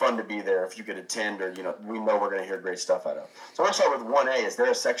fun to be there if you could attend, or we know we're going to hear great stuff out of? So let's start with 1A. Is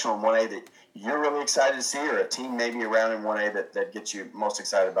there a sectional in 1A that you're really excited to see, or a team maybe around in 1A that gets you most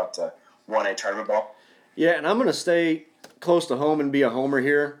excited about 1A tournament ball? Yeah, and I'm going to stay close to home and be a homer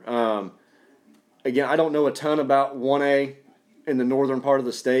here. Again, I don't know a ton about 1A in the northern part of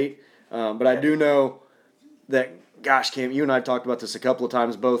the state, but I do know that, gosh, Cam, you and I have talked about this a couple of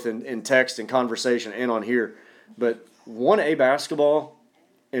times, both in text and conversation and on here, but 1A basketball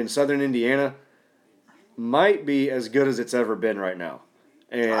in southern Indiana might be as good as it's ever been right now.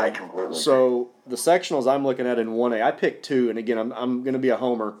 And so the sectionals I'm looking at in 1A, I picked two, and again, I'm going to be a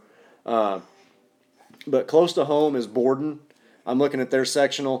homer. But close to home is Borden. I'm looking at their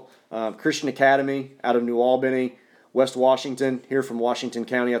sectional. Christian Academy out of New Albany, West Washington, here from Washington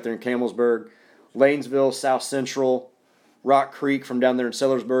County out there in Campbellsburg, Lanesville, South Central, Rock Creek from down there in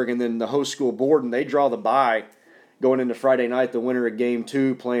Sellersburg, and then the host school Borden. They draw the bye going into Friday night, the winner of Game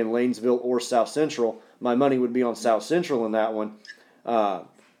 2 playing Lanesville or South Central. My money would be on South Central in that one.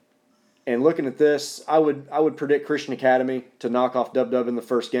 And looking at this, I would predict Christian Academy to knock off Dub in the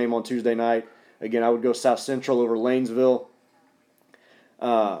first game on Tuesday night. Again, I would go South Central over Lanesville.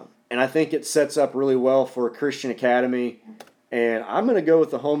 And I think it sets up really well for Christian Academy. And I'm going to go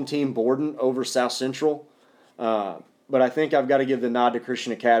with the home team Borden over South Central. But I think I've got to give the nod to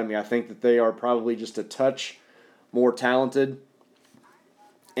Christian Academy. I think that they are probably just a touch more talented.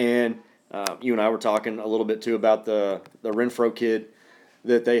 And you and I were talking a little bit, too, about the Renfro kid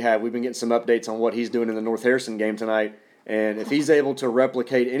that they have. We've been getting some updates on what he's doing in the North Harrison game tonight. And if he's able to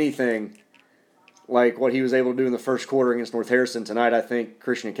replicate anything like what he was able to do in the first quarter against North Harrison tonight, I think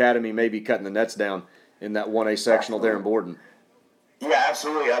Christian Academy may be cutting the nets down in that 1A sectional there in Borden. Yeah,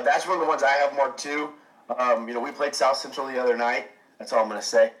 absolutely. That's one of the ones I have marked too. We played South Central the other night. That's all I'm going to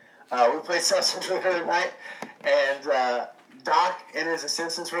say. We played South Central the other night, and Doc and his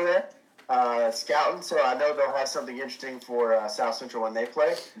assistants were there scouting, so I know they'll have something interesting for South Central when they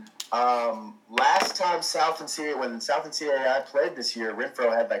play. Last time when South and CAI played this year,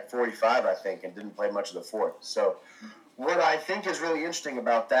 Renfro had like 45, I think, and didn't play much of the fourth. So what I think is really interesting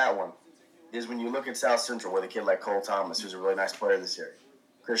about that one is when you look at South Central with a kid like Cole Thomas, who's a really nice player this year,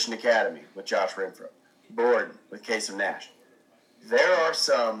 Christian Academy with Josh Renfro, Borden with Kasem Nash. There are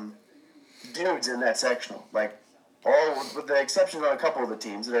some dudes in that sectional, like all with the exception of a couple of the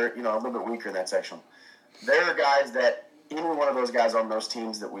teams that are a little bit weaker in that sectional. There are guys that any one of those guys on those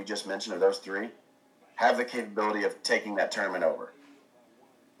teams that we just mentioned, or those three, have the capability of taking that tournament over.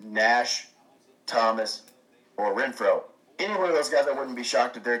 Nash, Thomas, or Renfro. Any one of those guys, I wouldn't be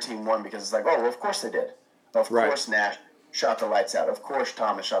shocked if their team won because it's like, oh, well, of course they did. Of course Nash shot the lights out. Of course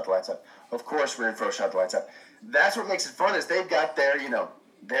Thomas shot the lights out. Of course Renfro shot the lights out. That's what makes it fun is they've got their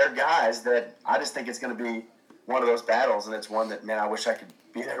guys that I just think it's going to be one of those battles, and it's one that, man, I wish I could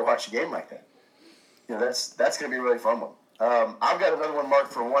be there to watch a game like that. That's going to be a really fun one. I've got another one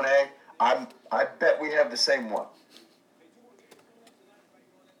marked for 1A. I bet we have the same one.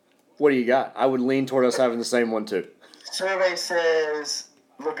 What do you got? I would lean toward us having the same one, too. Survey says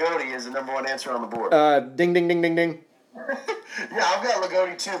Lagodi is the number one answer on the board. Ding, ding, ding, ding, ding. Yeah, I've got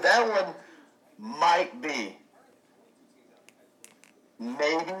Lagodi, too. That one might be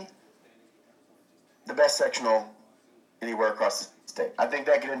maybe the best sectional anywhere across the state. I think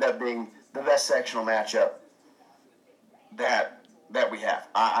that could end up being the best sectional matchup that we have.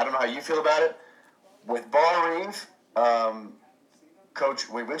 I don't know how you feel about it. With Bar Reeve, Coach,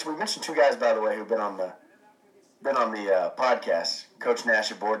 we mentioned two guys, by the way, who've been on the podcast. Coach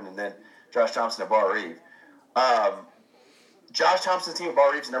Nash at Borden, and then Josh Thompson at Bar Reeve. Josh Thompson's team at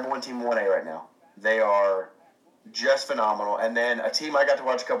Bar Reeve's number one team in 1A right now. They are just phenomenal. And then a team I got to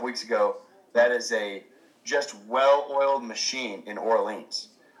watch a couple weeks ago that is a just well-oiled machine in Orleans.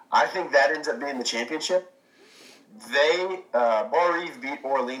 I think that ends up being the championship. Bar Reeve beat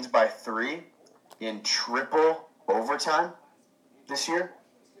Orleans by 3 in triple overtime this year,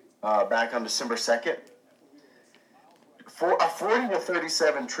 back on December 2nd. For a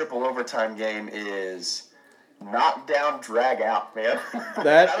 40-37 triple overtime game is knock down, drag out, man.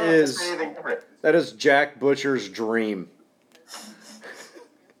 That is Jack Butcher's dream.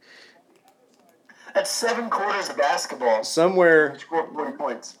 That's 7 quarters of basketball. Somewhere, score 40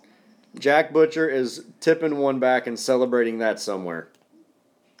 points. Jack Butcher is tipping one back and celebrating that somewhere.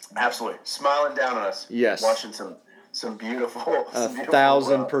 Absolutely, smiling down on us. Yes, watching some beautiful,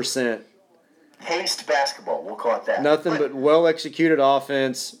 1,000%. Paced basketball. We'll call it that. Nothing but well executed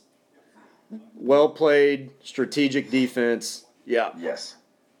offense, well played strategic defense. Yeah. Yes.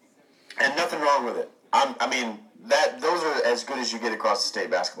 And nothing wrong with it. Those are as good as you get across the state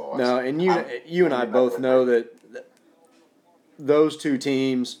basketball. No, and you and I both know that those two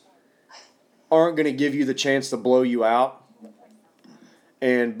teams aren't going to give you the chance to blow you out.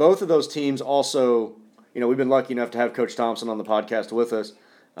 And both of those teams also, we've been lucky enough to have Coach Thompson on the podcast with us.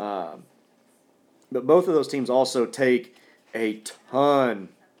 But both of those teams also take a ton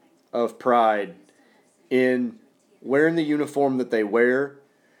of pride in wearing the uniform that they wear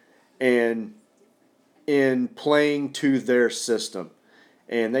and in playing to their system.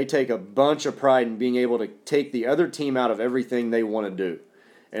 And they take a bunch of pride in being able to take the other team out of everything they want to do.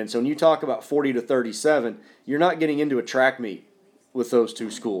 And so when you talk about 40-37, you're not getting into a track meet with those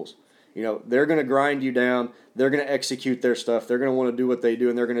two schools. They're going to grind you down. They're going to execute their stuff. They're going to want to do what they do,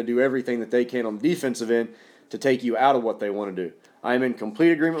 and they're going to do everything that they can on the defensive end to take you out of what they want to do. I am in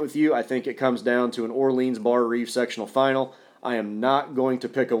complete agreement with you. I think it comes down to an Orleans Bar Reeve sectional final. I am not going to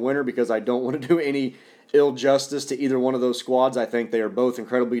pick a winner because I don't want to do any ill justice to either one of those squads. I think they are both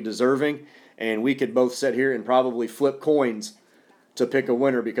incredibly deserving, and we could both sit here and probably flip coins to pick a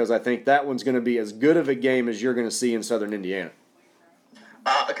winner because I think that one's going to be as good of a game as you're going to see in Southern Indiana.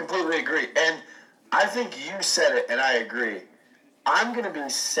 I completely agree. And I think you said it, and I agree. I'm going to be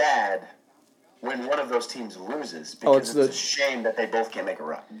sad when one of those teams loses because it's a shame that they both can't make a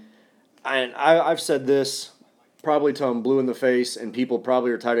run. And I've said this probably till I'm blue in the face, and people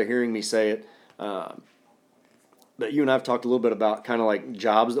probably are tired of hearing me say it. But you and I have talked a little bit about kind of like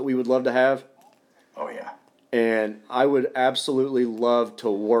jobs that we would love to have. Oh, yeah. And I would absolutely love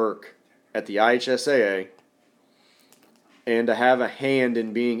to work at the IHSAA and to have a hand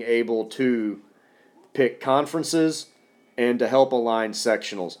in being able to pick conferences and to help align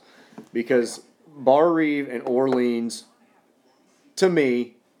sectionals. Because Bar Reeve and Orleans, to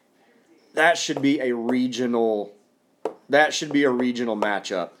me, that should be a regional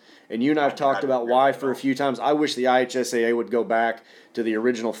matchup. And you and I have talked about why for a few times. I wish the IHSAA would go back to the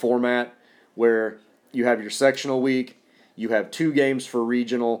original format where you have your sectional week, you have 2 games for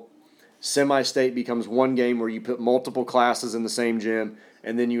regional, semi-state becomes 1 game where you put multiple classes in the same gym,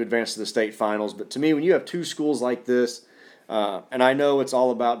 and then you advance to the state finals. But to me, when you have 2 schools like this, and I know it's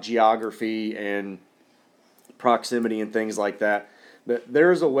all about geography and proximity and things like that, That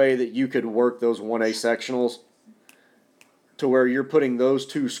there's a way that you could work those 1A sectionals to where you're putting those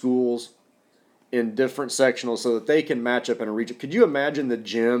two schools in different sectionals so that they can match up in a region. Could you imagine the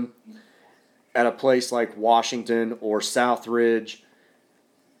gym at a place like Washington or Southridge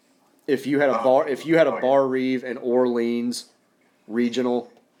if you had a Bar Reeve and Orleans regional?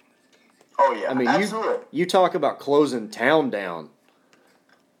 Oh yeah, I mean, absolutely. you talk about closing town down.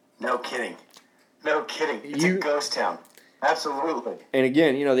 No kidding. It's a ghost town. Absolutely. And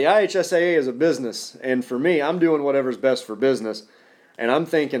again, the IHSAA is a business, and for me, I'm doing whatever's best for business. And I'm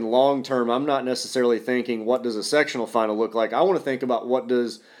thinking long term. I'm not necessarily thinking what does a sectional final look like. I want to think about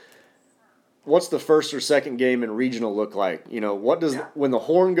what's the first or second game in regional look like. When the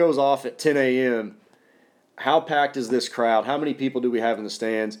horn goes off at 10 a.m., how packed is this crowd? How many people do we have in the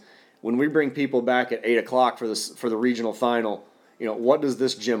stands? When we bring people back at 8 o'clock for the regional final, what does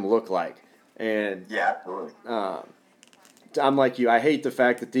this gym look like? And yeah, absolutely. I'm like you. I hate the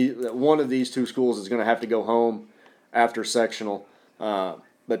fact that one of these two schools is going to have to go home after sectional.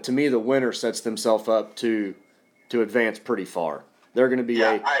 But to me, the winner sets themselves up to advance pretty far. They're going to be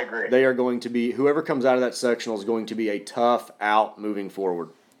I agree. They are going to be, whoever comes out of that sectional is going to be a tough out moving forward.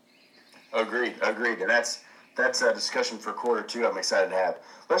 Agreed. And that's a discussion for quarter two I'm excited to have.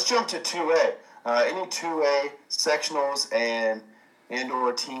 Let's jump to 2A. Any 2A sectionals and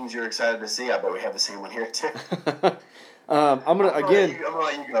or teams you're excited to see? I bet we have the same one here too. I'm gonna let you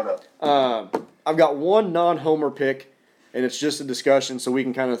go though. I've got one non-homer pick, and it's just a discussion, so we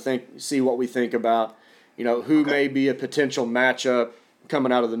can kind of see what we think about, who may be a potential matchup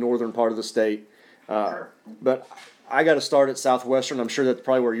coming out of the northern part of the state. Sure. But I got to start at Southwestern. I'm sure that's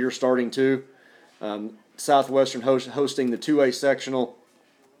probably where you're starting too. Southwestern hosting the 2A sectional,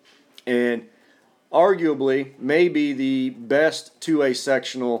 and arguably maybe the best 2A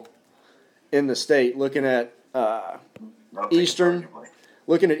sectional in the state. Looking at Eastern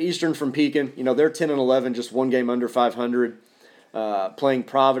from Pekin, they're 10-11, just one game under 500. Playing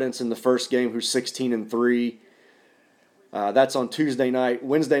Providence in the first game, who's 16-3. That's on Tuesday night.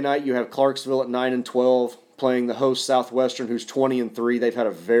 Wednesday night, you have Clarksville at 9-12, playing the host Southwestern, who's 20-3. They've had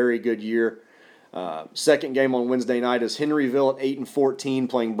a very good year. Second game on Wednesday night is Henryville at 8-14,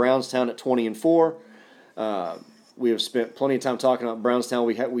 playing Brownstown at 20-4. We have spent plenty of time talking about Brownstown.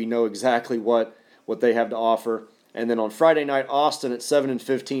 We know exactly what they have to offer. And then on Friday night, Austin at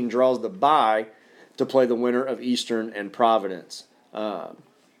 7-15 draws the bye to play the winner of Eastern and Providence.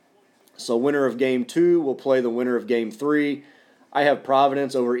 So winner of Game 2 will play the winner of Game 3. I have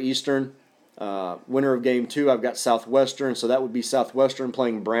Providence over Eastern. Winner of Game 2, I've got Southwestern, so that would be Southwestern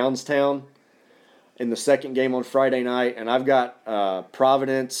playing Brownstown in the second game on Friday night. And I've got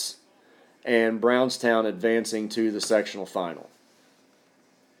Providence and Brownstown advancing to the sectional final.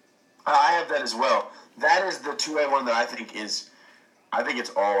 I have that as well. That is the 2A one that I think it's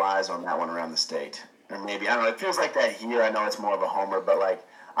all eyes on that one around the state. Or maybe, I don't know, it feels like that here. I know it's more of a homer, but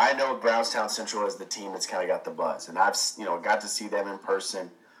I know Brownstown Central is the team that's kind of got the buzz. And I've, got to see them in person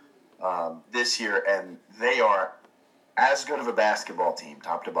this year, and they are as good of a basketball team,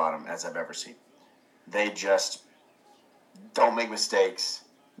 top to bottom, as I've ever seen. They just don't make mistakes.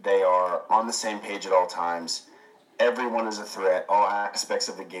 They are on the same page at all times. Everyone is a threat. All aspects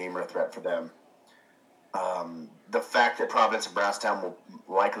of the game are a threat for them. The fact that Providence and Brownstown will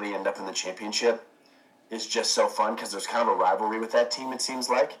likely end up in the championship is just so fun because there's kind of a rivalry with that team, it seems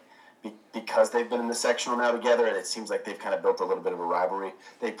like. Because they've been in the sectional now together, and it seems like they've kind of built a little bit of a rivalry.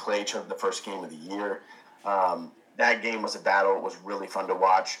 They play each other the first game of the year. That game was a battle. It was really fun to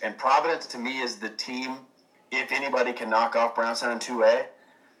watch. And Providence, to me, is the team, if anybody can knock off Brownstown in 2A,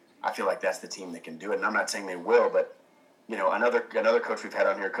 I feel like that's the team that can do it. And I'm not saying they will, but, another coach we've had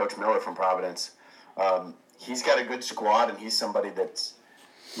on here, Coach Miller from Providence, he's got a good squad, and he's somebody that's,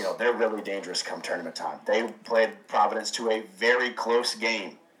 they're really dangerous come tournament time. They played Providence to a very close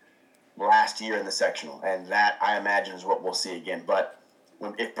game last year in the sectional, and that, I imagine, is what we'll see again. But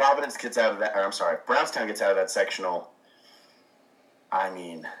if Providence gets out of that, if Brownstown gets out of that sectional, I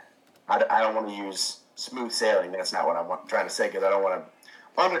don't want to use smooth sailing. That's not what I'm trying to say, because I don't want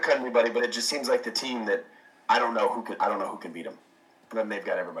to undercut anybody, but it just seems like the team that I don't know who can beat them. But then they've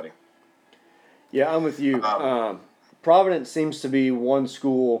got everybody. Yeah, I'm with you. Providence seems to be one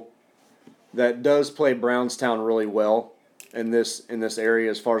school that does play Brownstown really well in this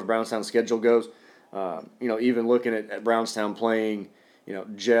area as far as Brownstown's schedule goes. Even looking at Brownstown playing,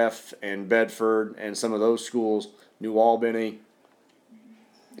 Jeff and Bedford and some of those schools, New Albany.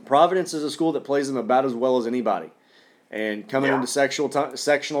 Providence is a school that plays them about as well as anybody. And coming into sectional time,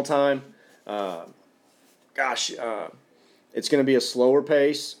 it's going to be a slower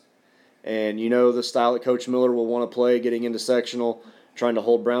pace. And you know the style that Coach Miller will want to play getting into sectional, trying to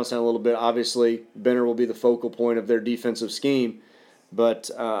hold Brownstown a little bit. Obviously, Benner will be the focal point of their defensive scheme. But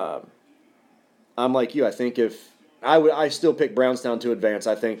I'm like you. I think if I still pick Brownstown to advance.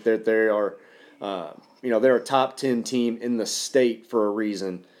 I think that they are, they're a top 10 team in the state for a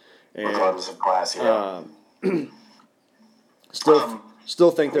reason. And, regardless of class, yeah.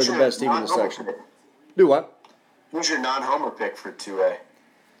 Still think they're the best team in the section. Do what? Who's your non-homer pick for 2A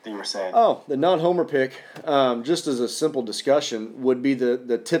that you were saying? Oh, the non-homer pick, just as a simple discussion, would be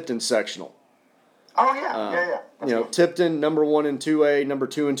the Tipton sectional. Oh, yeah. That's cool. Tipton, number 1 in 2A, number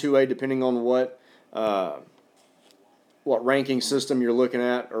 2 in 2A, depending on what ranking system you're looking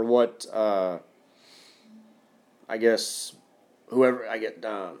at, or what,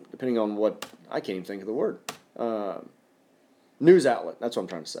 depending on what, I can't even think of the word, news outlet, that's what I'm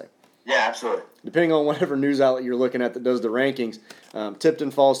trying to say. Yeah, absolutely. Depending on whatever news outlet you're looking at that does the rankings,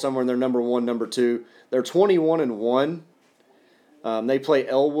 Tipton falls somewhere in their number 1, number 2. They're 21-1. They play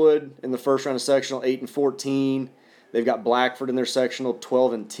Elwood in the first round of sectional, 8-14. They've got Blackford in their sectional,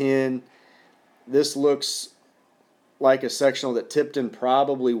 12-10. This looks like a sectional that Tipton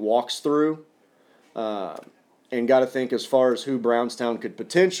probably walks through. And got to think as far as who Brownstown could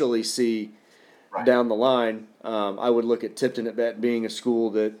potentially see down the line. I would look at Tipton at being a school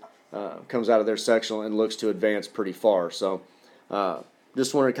that comes out of their sectional and looks to advance pretty far. So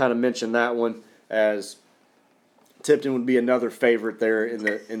just wanted to kind of mention that one, as Tipton would be another favorite there in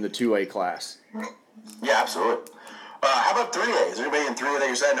the 2A class. Yeah, absolutely. How about 3A? Is there anybody in 3A that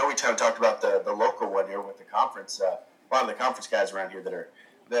you said? I know we kind of talked about the local one here with the conference. A lot of the conference guys around here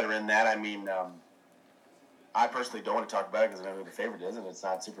that are in that. I mean, I personally don't want to talk about it because I know who the favorite is, and it's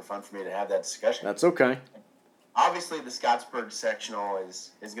not super fun for me to have that discussion. That's okay. Obviously, the Scottsburg sectional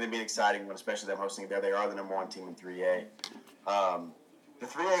is going to be an exciting one, especially them hosting it there. They are the number 1 team in 3A. The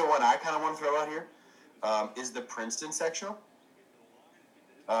 3A one I kind of want to throw out here is the Princeton sectional.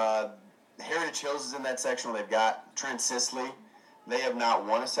 Heritage Hills is in that sectional. They've got Trent Sisley. They have not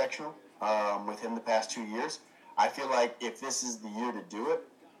won a sectional within the past 2 years. I feel like if this is the year to do it,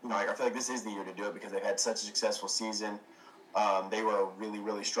 I feel like this is the year to do it because they've had such a successful season. They were a really,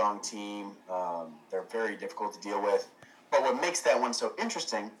 really strong team. They're very difficult to deal with. But what makes that one so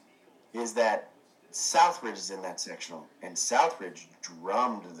interesting is that Southridge is in that sectional, and Southridge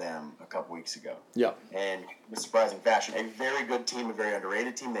drummed them a couple weeks ago. Yeah. And in surprising fashion, a very good team, a very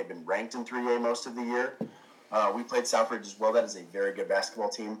underrated team. They've been ranked in 3A most of the year. We played Southridge as well. That is a very good basketball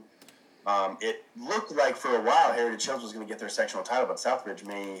team. It looked like for a while Heritage Hills was going to get their sectional title, but Southridge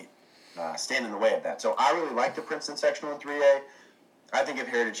may stand in the way of that. So I really like the Princeton sectional in 3A. I think if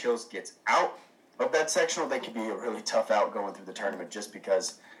Heritage Hills gets out of that sectional, they could be a really tough out going through the tournament just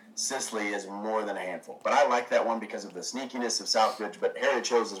because Sisley is more than a handful. But I like that one because of the sneakiness of Southridge, but Heritage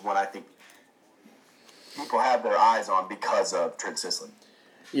Hills is one I think people have their eyes on because of Trent Sisley.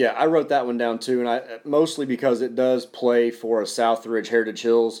 Yeah, I wrote that one down too, and mostly because it does play for a Southridge Heritage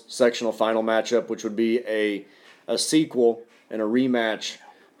Hills sectional final matchup, which would be a sequel and a rematch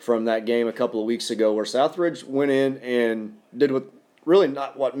from that game a couple of weeks ago where Southridge went in and did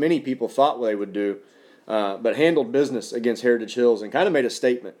not what many people thought they would do, but handled business against Heritage Hills and kind of made a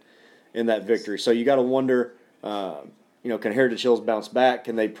statement in that victory. So you got to wonder, can Heritage Hills bounce back?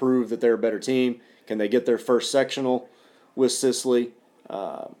 Can they prove that they're a better team? Can they get their first sectional with Sisley?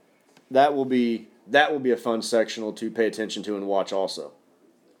 That will be a fun sectional to pay attention to and watch also.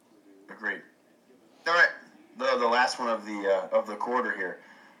 Agreed. All right, the last one of the quarter here.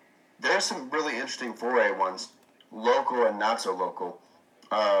 There's some really interesting 4A ones, local and not so local.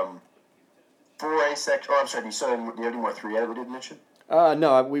 4A section. Oh, I'm sorry. Do you have any more 3A that we didn't mention?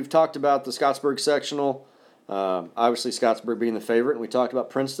 No, we've talked about the Scottsburg sectional. Obviously, Scottsburg being the favorite, and we talked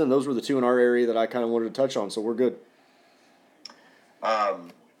about Princeton. Those were the two in our area that I kind of wanted to touch on, so we're good.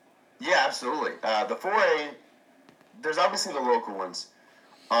 Yeah, absolutely. The 4A, there's obviously the local ones,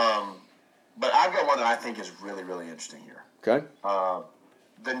 but I've got one that I think is really, really interesting here. Okay.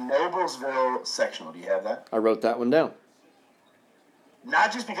 The Noblesville sectional. Do you have that? I wrote that one down.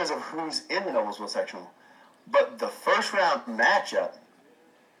 Not just because of who's in the Noblesville sectional, but the first round matchup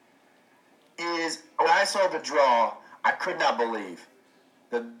is, when I saw the draw, I could not believe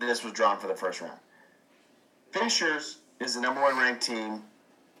that this was drawn for the first round. Fishers is the number 1 ranked team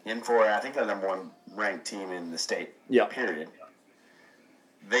in 4A. I think they're the number 1 ranked team in the state, period.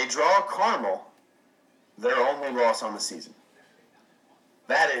 They draw Carmel, their only loss on the season.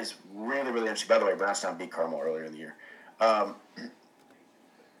 That is really, really interesting. By the way, Brownstown beat Carmel earlier in the year.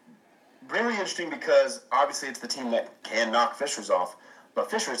 Really interesting because obviously it's the team that can knock Fishers off,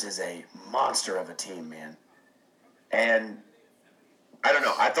 but Fishers is a monster of a team, man. And I don't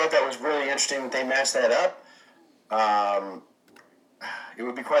know. I thought that was really interesting that they matched that up. It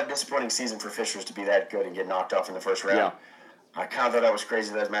would be quite a disappointing season for Fishers to be that good and get knocked off in the first round. Yeah. I kind of thought that was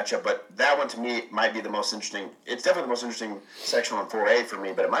crazy, that matchup, but that one to me might be the most interesting. It's definitely the most interesting sectional in 4A for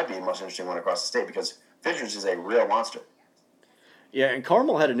me, but it might be the most interesting one across the state because Fishers is a real monster. Yeah, and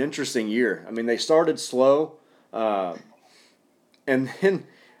Carmel had an interesting year. I mean, they started slow, and then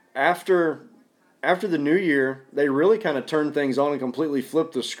after the new year, they really kind of turned things on and completely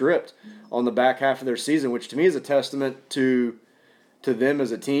flipped the script on the back half of their season, which to me is a testament to them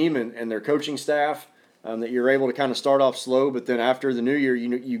as a team and their coaching staff, that you're able to kind of start off slow, but then after the new year,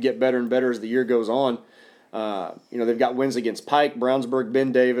 you get better and better as the year goes on. They've got wins against Pike, Brownsburg,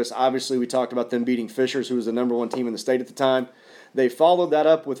 Ben Davis. Obviously, we talked about them beating Fishers, who was the number one team in the state at the time. They followed that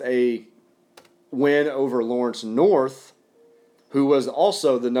up with a win over Lawrence North, who was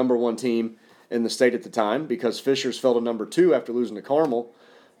also the number one team in the state at the time because Fishers fell to number 2 after losing to Carmel.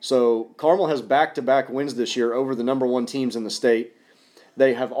 So Carmel has back-to-back wins this year over the number one teams in the state.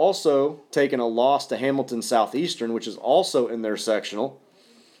 They have also taken a loss to Hamilton Southeastern, which is also in their sectional.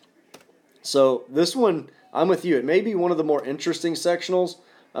 So this one, I'm with you. It may be one of the more interesting sectionals.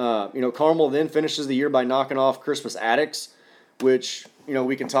 Carmel then finishes the year by knocking off Crispus Attucks, which,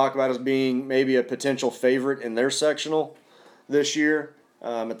 we can talk about as being maybe a potential favorite in their sectional this year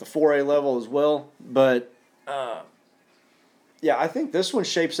at the 4A level as well. But, I think this one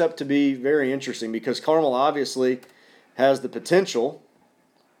shapes up to be very interesting because Carmel obviously has the potential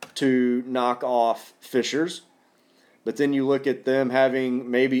to knock off Fishers. But then you look at them having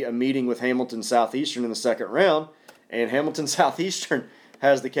maybe a meeting with Hamilton Southeastern in the second round, and Hamilton Southeastern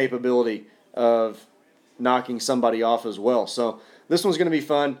has the capability of knocking somebody off as well. So this one's going to be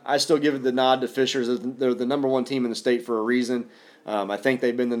fun. I still give it the nod to Fishers. They're the number one team in the state for a reason. I think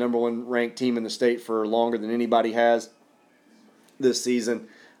they've been the number one ranked team in the state for longer than anybody has this season.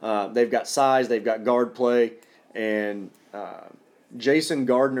 They've got size, they've got guard play, and Jason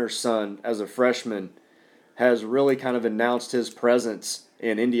Gardner's son, as a freshman, has really kind of announced his presence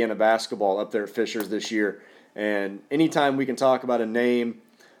in Indiana basketball up there at Fishers this year. And anytime we can talk about a name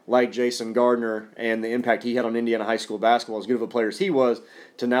like Jason Gardner and the impact he had on Indiana high school basketball, as good of a player as he was,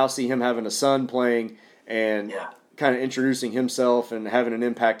 to now see him having a son playing and kind of introducing himself and having an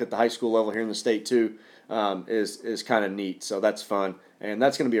impact at the high school level here in the state too, is kind of neat. So that's fun. And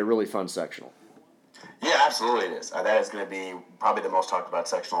that's going to be a really fun sectional. Yeah, absolutely it is. That is going to be probably the most talked about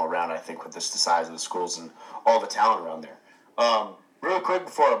sectional around, I think, with just the size of the schools and all the talent around there. Real quick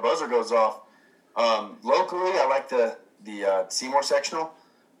before our buzzer goes off, locally, I like the Seymour sectional.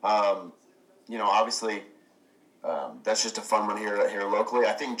 Obviously, that's just a fun one here locally.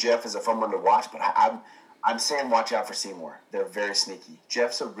 I think Jeff is a fun one to watch, but I'm saying watch out for Seymour. They're very sneaky.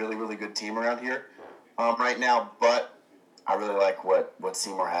 Jeff's a really, really good team around here right now, but I really like what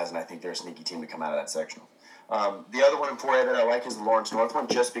Seymour has, and I think they're a sneaky team to come out of that sectional. The other one in 4A that I like is the Lawrence North one,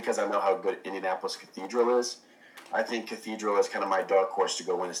 just because I know how good Indianapolis Cathedral is. I think Cathedral is kind of my dark horse to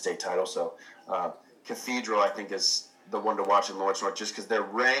go win a state title. So Cathedral, I think, is the one to watch in Lawrence North, just because they're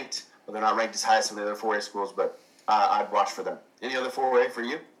ranked, but they're not ranked as high as some of the other 4A schools, but I'd watch for them. Any other 4A for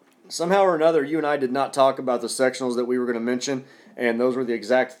you? Somehow or another, you and I did not talk about the sectionals that we were going to mention, and those were the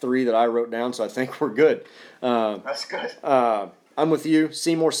exact 3 that I wrote down, so I think we're good. That's good. I'm with you.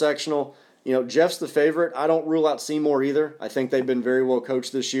 Seymour sectional. Jeff's the favorite. I don't rule out Seymour either. I think they've been very well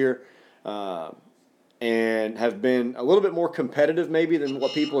coached this year and have been a little bit more competitive maybe than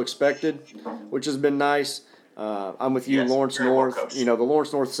what people expected, which has been nice. I'm with you, Yes, Lawrence very well North. coached. The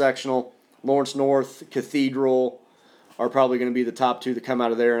Lawrence North sectional, Lawrence North, Cathedral are probably going to be the top 2 that come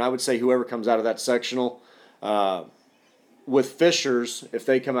out of there. And I would say whoever comes out of that sectional, with Fishers, if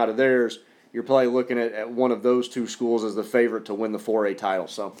they come out of theirs, you're probably looking at one of those 2 schools as the favorite to win the 4A title.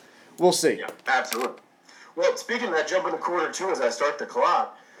 So we'll see. Yeah, absolutely. Well, speaking of that, jump into quarter 2 as I start the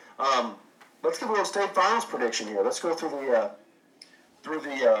clock. Let's give a little state finals prediction here. Let's go through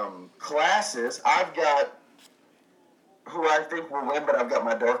the classes. I've got who I think will win, but I've got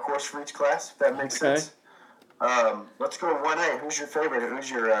my dark horse for each class. If that makes sense. Let's go 1A. Who's your favorite?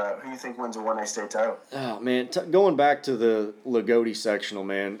 Who you think wins a 1A state title? Oh man, going back to the Lagodi sectional,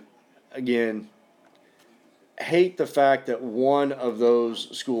 man. Again, hate the fact that one of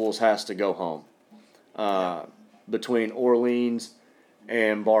those schools has to go home between Orleans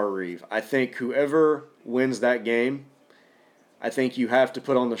and Bar Reeve. I think whoever wins that game, I think you have to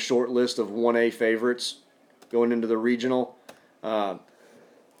put on the short list of 1A favorites going into the regional. But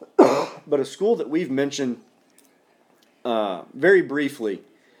a school that we've mentioned very briefly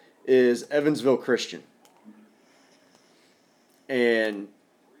is Evansville Christian. And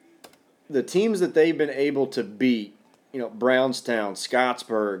the teams that they've been able to beat Brownstown,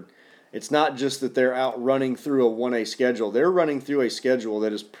 Scottsburg. It's not just that they're out running through a 1A schedule. They're running through a schedule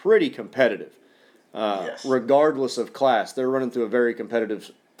that is pretty competitive, Yes. regardless of class. They're running through a very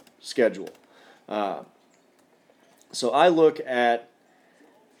competitive schedule. So I look at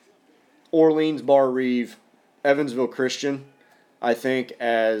Orleans, Bar Reeve, Evansville Christian, I think,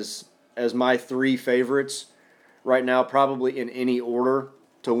 as my three favorites right now, probably in any order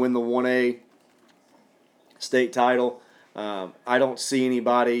to win the 1A state title. I don't see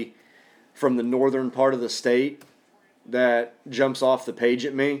anybody from the northern part of the state that jumps off the page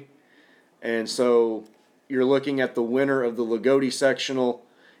at me. And so you're looking at the winner of the Lagodi sectional,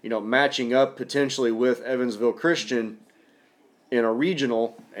 matching up potentially with Evansville Christian in a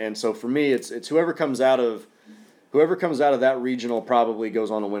regional. And so for me, it's whoever comes out of that regional probably goes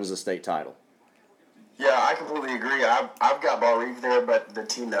on and wins the state title. Yeah, I completely agree. I've got Bar Reeve there, but the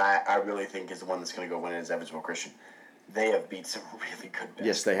team that I really think is the one that's going to go win is Evansville Christian. They have beat some really good best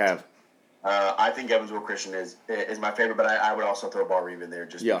Yes, they have. I think Evansville Christian is my favorite, but I would also throw Bar Reeve in there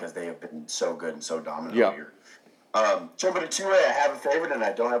just because they have been so good and so dominant all year. Jumping to 2A, I have a favorite and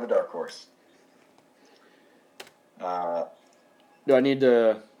I don't have a dark horse. Do I need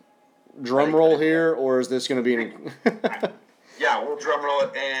to drum roll here, or is this going to be Yeah, we'll drum roll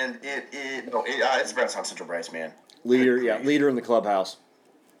it, and it's Brownstown Central Bryce, man. leader in the clubhouse.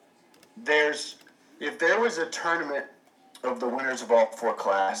 If there was a tournament of the winners of all four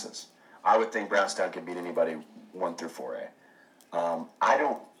classes, I would think Brownstown could beat anybody 1 through 4A. I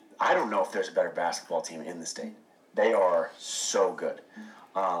don't know if there's a better basketball team in the state. They are so good.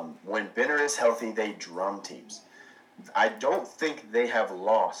 When Benner is healthy, they drum teams. I don't think they have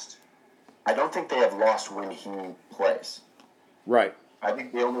lost when he plays. Right. I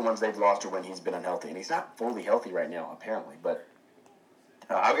think the only ones they've lost are when he's been unhealthy. And he's not fully healthy right now, apparently. But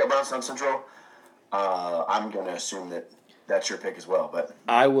I've got Brownstown Central. I'm going to assume that's your pick as well. But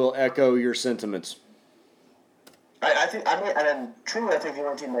I will echo your sentiments. I think the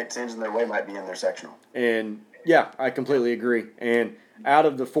only team that stands in their way might be in their sectional. And, yeah, I completely agree. And out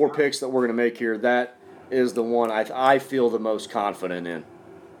of the 4 picks that we're going to make here, that is the one I feel the most confident in.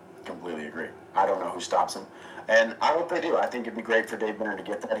 Completely agree. I don't know who stops him. And I hope they do. I think it'd be great for Dave Benner to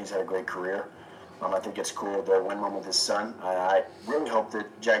get that. He's had a great career. I think it's cool to win one with his son. I really hope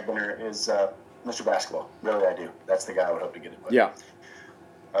that Jack Benner is Mr. Basketball. Really, I do. That's the guy I would hope to get it with. Yeah.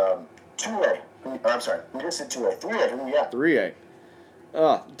 2A. I'm sorry. We just said 2A. 3A. Who we got? 3A.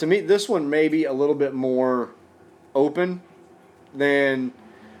 To me, this one may be a little bit more open than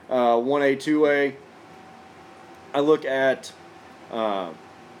 1A, 2A. I look at,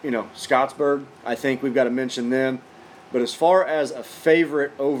 Scottsburg. I think we've got to mention them. But as far as a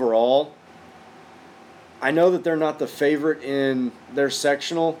favorite overall, I know that they're not the favorite in their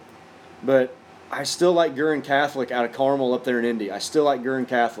sectional, but I still like Guerin Catholic out of Carmel up there in Indy. I still like Guerin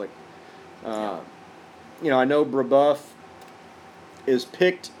Catholic. I know Brebeuf is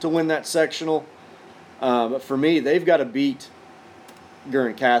picked to win that sectional, but for me, they've got to beat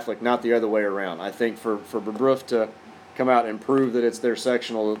Guerin Catholic, not the other way around. I think for Brebeuf to come out and prove that it's their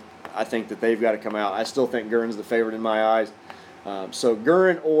sectional, I think that they've got to come out. I still think Guerin's the favorite in my eyes. So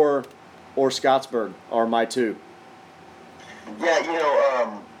Guerin or Scottsburg are my 2.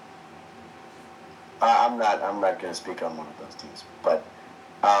 Yeah, I'm not going to speak on one of those teams, but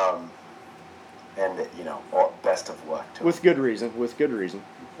best of luck to them. With good reason. Good reason.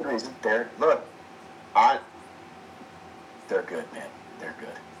 They're good, man. They're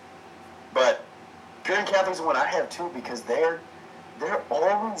good. But Guerin Catholic's the one I have too because they're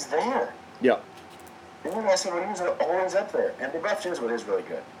always there. Yeah. They're always up there, and the Buff Jesuit is really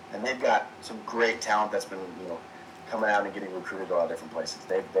good, and they've got some great talent that's been coming out and getting recruited to a lot of different places.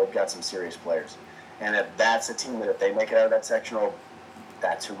 They've got some serious players, and if that's a team that if they make it out of that sectional,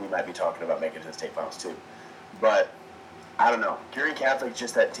 that's who we might be talking about making it to the state finals too. But I don't know. Guerin Catholic's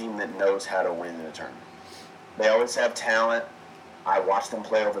just that team that knows how to win in a tournament. They always have talent. I watched them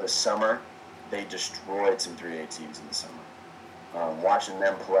play over the summer. They destroyed some 3A teams in the summer. Watching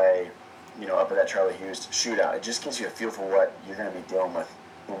them play, up at that Charlie Hughes shootout, it just gives you a feel for what you're going to be dealing with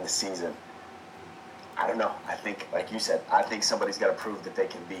in the season. I don't know. I think, like you said, somebody's got to prove that they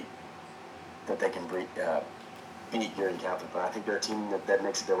can beat Guerin Catholic. But I think they're a team that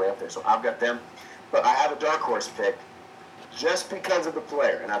makes it their way up there. So I've got them. But I have a dark horse pick just because of the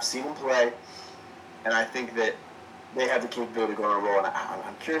player. And I've seen him play, and I think that they have the capability to go on a roll. And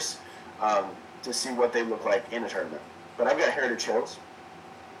I'm curious to see what they look like in a tournament. But I've got Heritage Hills.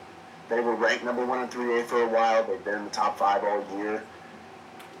 They were ranked number 1 in 3A for a while. They've been in the top 5 all year.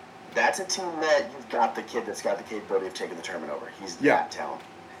 That's a team that you've got the kid that's got the capability of taking the tournament over. He's that talented.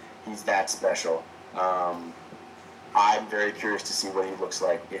 He's that special. I'm very curious to see what he looks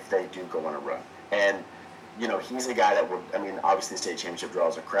like if they do go on a run. And, he's a guy that would, obviously the state championship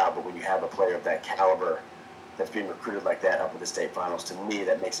draws a crowd, but when you have a player of that caliber that's being recruited like that up at the state finals, to me,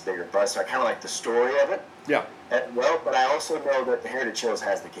 that makes a bigger buzz. So I kind of like the story of it. Yeah. But I also know that the Heritage Hills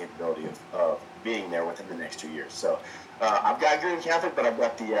has the capability of being there within the next 2 years. So I've got Green Catholic, but I've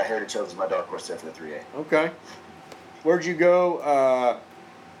got the Heritage Hills as my dark horse there for the 3A. Okay. Where'd you go?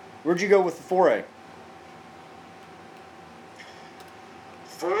 Where'd you go with the 4A?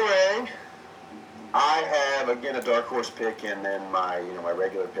 4A, I have again a dark horse pick, and then my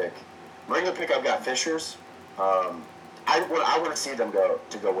regular pick. My regular pick, I've got Fishers. I want to see them go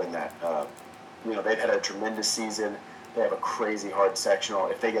win that. They've had a tremendous season. They have a crazy hard sectional.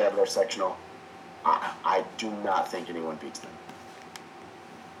 If they get out of their sectional, I do not think anyone beats them.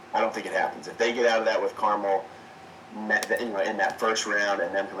 I don't think it happens. If they get out of that with Carmel, in that first round,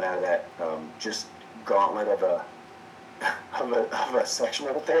 and them coming out of that just gauntlet of a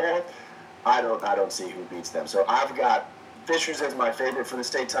sectional that they have, I don't see who beats them. So I've got Fishers as my favorite for the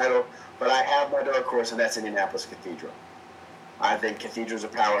state title, but I have my dark horse, and that's Indianapolis Cathedral. I think Cathedral's a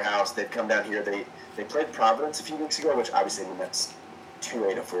powerhouse. They've come down here. They played Providence a few weeks ago, which obviously that's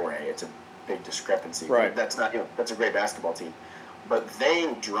 2A to 4A. It's a big discrepancy. Right. That's not that's a great basketball team, but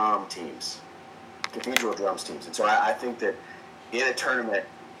they drum teams. Cathedral drums teams, and so I think that in a tournament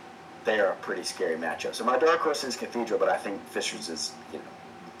they are a pretty scary matchup. So my dark horse is Cathedral, but I think Fishers is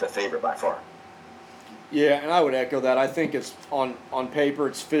the favorite by far. Yeah, and I would echo that. I think it's on paper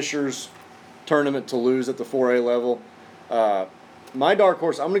it's Fishers' tournament to lose at the 4A level. My dark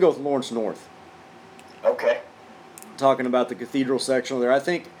horse, I'm going to go with Lawrence North. Okay. Talking about the Cathedral sectional there, I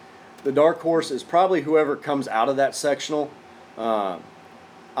think the dark horse is probably whoever comes out of that sectional.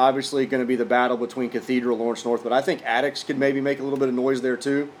 Obviously going to be the battle between Cathedral and Lawrence North, but I think Attucks could maybe make a little bit of noise there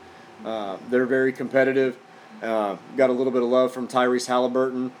too. They're very competitive. Got a little bit of love from Tyrese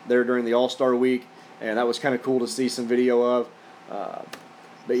Halliburton there during the All-Star week, and that was kind of cool to see some video of.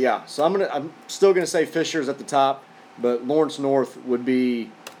 But yeah, so I'm still gonna say Fishers at the top, but Lawrence North would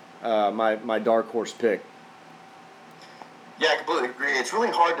be my dark horse pick. Yeah, I completely agree. It's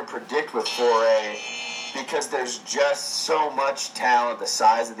really hard to predict with 4A because there's just so much talent, the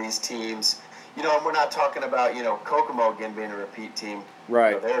size of these teams. And we're not talking about, Kokomo again being a repeat team.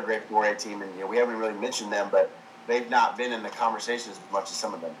 Right. They're a great 4A team, and we haven't really mentioned them, but they've not been in the conversations as much as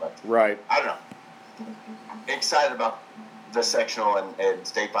some of them. But right. I don't know. Excited about the sectional and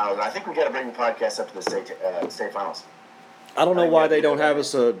state finals. And I think we got to bring the podcast up to the state finals. I don't know why they don't have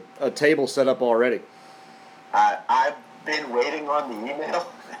us a table set up already. I've been waiting on the email.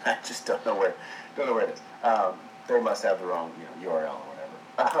 I just don't know where it is. They must have the wrong URL or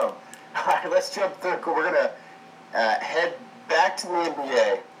whatever. All right, let's jump through. We're gonna head back to the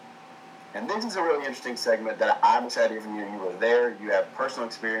NBA, and this is a really interesting segment that I'm excited to hear from you. You were there. You have personal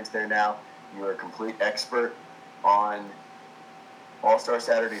experience there now. You are a complete expert on All-Star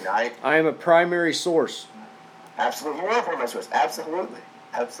Saturday Night. I am a primary source. Absolutely, you are a primary source. Absolutely.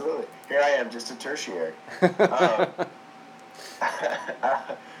 Here I am, just a tertiary.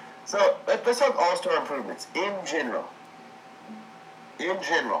 So let's talk All-Star improvements in general.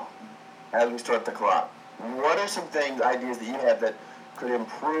 As we start the clock, what are some ideas that you have that could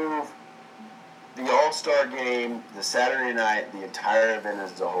improve the All-Star game, the Saturday night, the entire event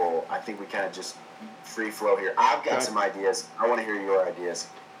as a whole? I think we kind of just free flow here. I've got some ideas. I want to hear your ideas.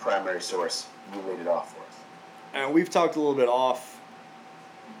 Primary source, you lead it off for us. And we've talked a little bit off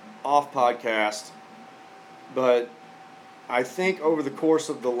podcast, but I think over the course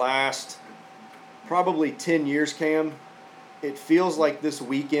of the last probably 10 years, Cam, it feels like this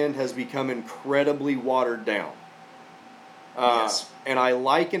weekend has become incredibly watered down. Yes. And I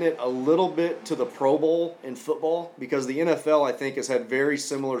liken it a little bit to the Pro Bowl in football because the NFL, I think, has had very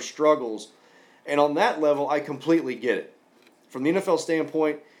similar struggles. And on that level, I completely get it. From the NFL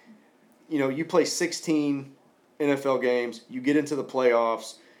standpoint, you play 16 NFL games, you get into the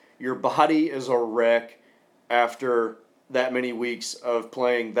playoffs, your body is a wreck after that many weeks of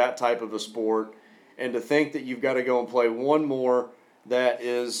playing that type of a sport. And to think that you've got to go and play one more that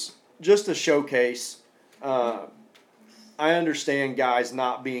is just a showcase. I understand guys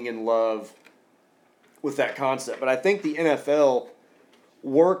not being in love with that concept, but I think the NFL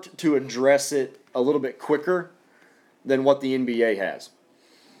worked to address it a little bit quicker than what the NBA has.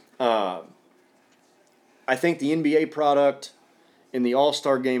 I think the NBA product in the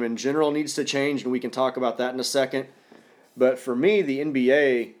All-Star game in general needs to change, and we can talk about that in a second. But for me, the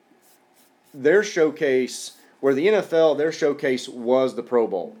NBA, their showcase, where the NFL, their showcase was the Pro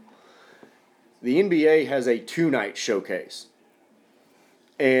Bowl. The NBA has a 2-night showcase.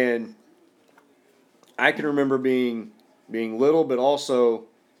 And I can remember being little, but also,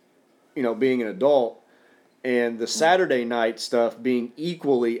 being an adult, and the Saturday night stuff being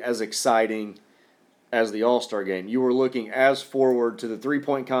equally as exciting as the All-Star game. You were looking as forward to the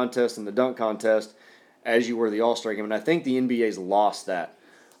three-point contest and the dunk contest as you were the All-Star game, and I think the NBA's lost that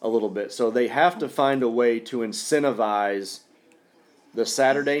a little bit. So they have to find a way to incentivize the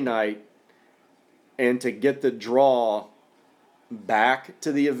Saturday night and to get the draw back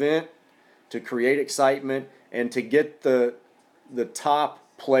to the event, to create excitement, and to get the top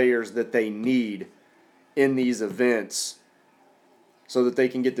players that they need in these events so that they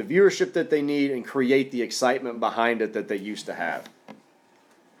can get the viewership that they need and create the excitement behind it that they used to have.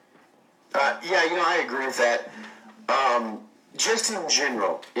 Yeah, I agree with that. Just in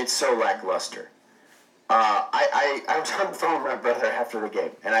general, it's so lackluster. I was on the phone with my brother after the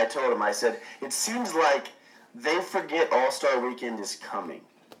game, and I told him, I said, it seems like they forget All-Star Weekend is coming.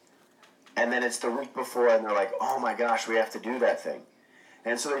 And then it's the week before, and they're like, oh my gosh, we have to do that thing.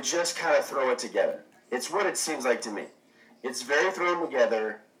 And so they just kind of throw it together. It's what it seems like to me. It's very thrown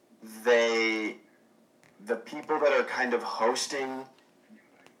together. The people that are kind of hosting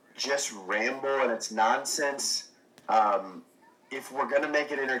just ramble, and it's nonsense. If we're going to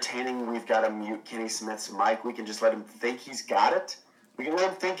make it entertaining, we've got to mute Kenny Smith's mic. We can just let him think he's got it. We can let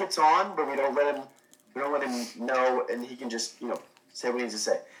him think it's on, but we don't let him know, and he can just, say what he needs to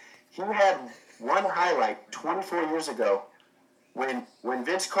say. He had one highlight 24 years ago when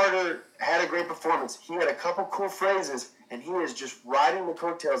Vince Carter had a great performance. He had a couple cool phrases, and he is just riding the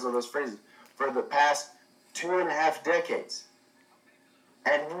coattails of those phrases for the past 2.5 decades.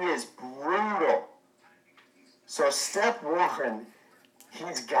 And he is brutal. So step one,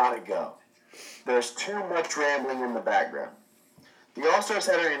 he's got to go. There's too much rambling in the background. The All-Star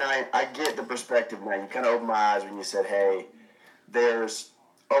Saturday night, I get the perspective now. You kind of opened my eyes when you said, hey, there's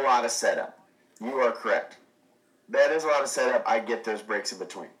a lot of setup. You are correct. That is a lot of setup. I get those breaks in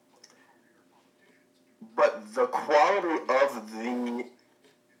between. But the quality of the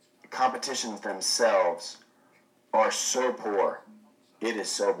competitions themselves are so poor. It is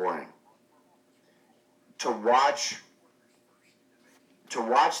so boring. To watch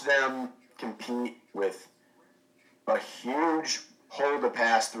them compete with a huge hole to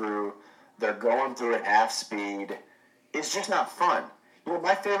pass through, they're going through at half speed, it's just not fun.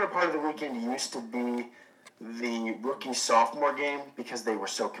 My favorite part of the weekend used to be the rookie-sophomore game because they were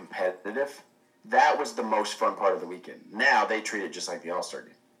so competitive. That was the most fun part of the weekend. Now they treat it just like the All-Star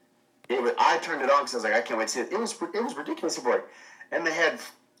game. I turned it on because I was like, I can't wait to see it. It was ridiculously boring. And they had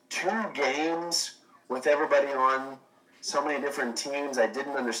 2 games with everybody on so many different teams. I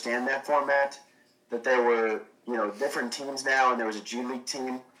didn't understand that format, that there were, different teams now, and there was a G League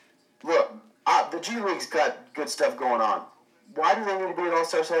team. Look, the G League's got good stuff going on. Why do they need to be at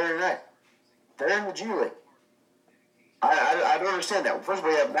All-Star Saturday night? They're in the G League. I don't understand that. First of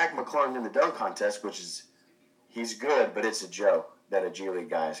all, you have Mac McClung in the dunk contest, he's good, but it's a joke that a G League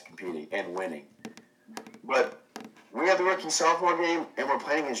guy is competing and winning. But we have the rookie-sophomore game, and we're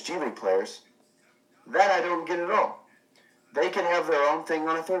playing against G League players. That I don't get at all. They can have their own thing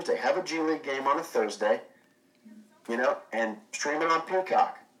on a Thursday. Have a G League game on a Thursday, and stream it on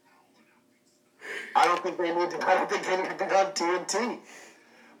Peacock. I don't think they need to be on TNT.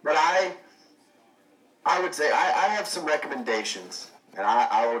 But I would say I have some recommendations, and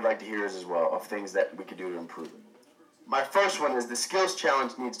I would like to hear yours as well, of things that we could do to improve it. My first one is the skills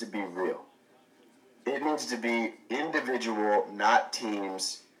challenge needs to be real. It needs to be individual, not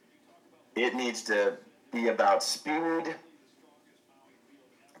teams. It needs to be about speed.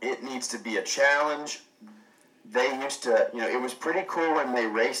 It needs to be a challenge. They used to, it was pretty cool when they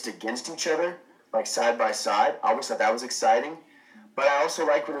raced against each other, like side by side. I always thought that was exciting. But I also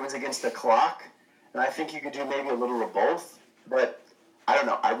liked when it was against the clock. And I think you could do maybe a little of both. But I don't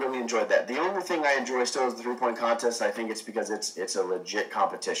know. I really enjoyed that. The only thing I enjoy still is the three-point contest. I think it's because it's a legit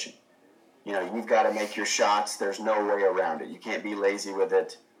competition. You've got to make your shots. There's no way around it. You can't be lazy with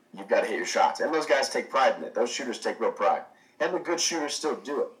it. You've got to hit your shots. And those guys take pride in it. Those shooters take real pride. And the good shooters still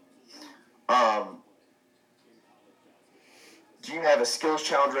do it. Do you have a skills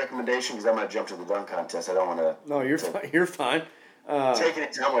challenge recommendation? Because I'm going to jump to the dunk contest. I don't want to... No, you're fine. You're fine. Take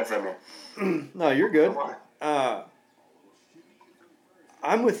any time away from you. No, you're good. I'm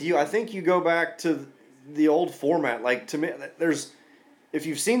with you. I think you go back to the old format. Like, to me, if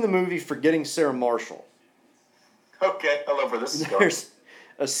you've seen the movie Forgetting Sarah Marshall. Okay, I love where this is going. There's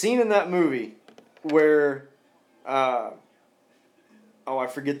a scene in that movie where, I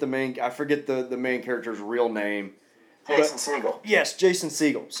forget the main character's real name. Jason Segel. Yes, Jason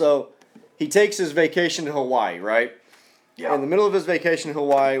Segel. So he takes his vacation to Hawaii, right? Yeah. In the middle of his vacation in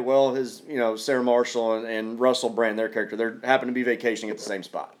Hawaii, well, his, Sarah Marshall and Russell Brand, their character, they happen to be vacationing at the same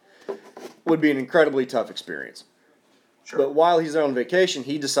spot. Would be an incredibly tough experience. Sure. But while he's there on vacation,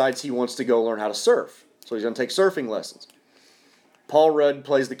 he decides he wants to go learn how to surf. So he's going to take surfing lessons. Paul Rudd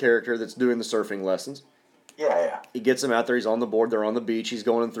plays the character that's doing the surfing lessons. Yeah. He gets him out there. He's on the board. They're on the beach. He's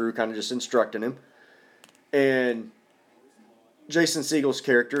going through, kind of just instructing him. And Jason Segel's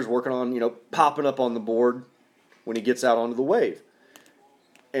character is working on, popping up on the board when he gets out onto the wave.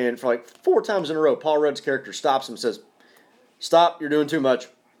 And for like 4 times in a row, Paul Rudd's character stops him and says, "Stop, you're doing too much.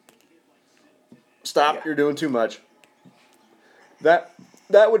 Stop, you're doing too much." That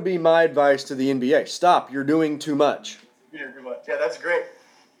would be my advice to the NBA. Stop, you're doing too much. Yeah, that's great.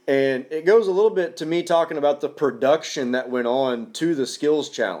 And it goes a little bit to me talking about the production that went on to the skills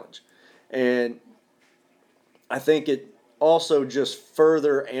challenge. And I think it also just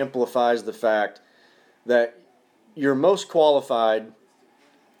further amplifies the fact that your most qualified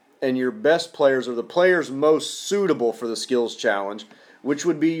and your best players are the players most suitable for the skills challenge, which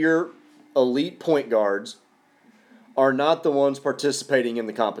would be your elite point guards, are not the ones participating in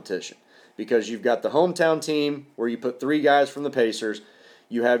the competition. Because you've got the hometown team where you put 3 guys from the Pacers.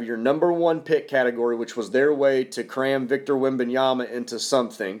 You have your number 1 pick category, which was their way to cram Victor Wembanyama into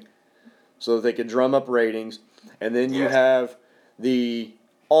something so that they could drum up ratings. And then you have the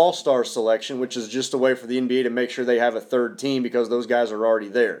all-star selection, which is just a way for the NBA to make sure they have a third team because those guys are already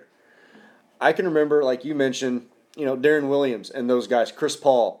there. I can remember, like you mentioned, Darren Williams and those guys, Chris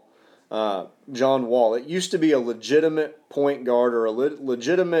Paul, John Wall. It used to be a legitimate point guard or a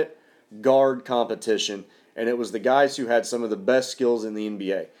legitimate guard competition, and it was the guys who had some of the best skills in the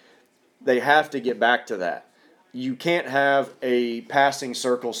NBA. They have to get back to that. You can't have a passing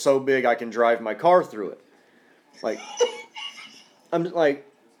circle so big I can drive my car through it.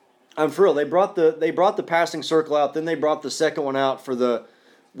 I'm for real. They brought the passing circle out, then they brought the second one out for the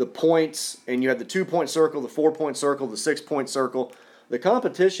points, and you had the 2-point circle, the 4-point circle, the 6-point circle. The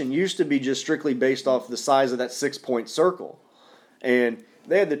competition used to be just strictly based off the size of that 6-point circle. And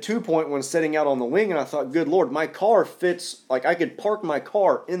they had the 2-point one sitting out on the wing, and I thought, good Lord, my car fits, I could park my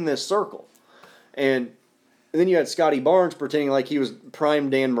car in this circle. And then you had Scotty Barnes pretending like he was prime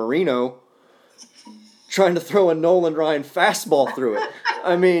Dan Marino, trying to throw a Nolan Ryan fastball through it.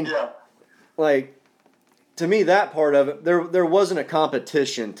 I mean, to me, that part of it, there wasn't a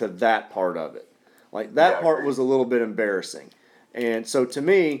competition to that part of it. That part was a little bit embarrassing. And so to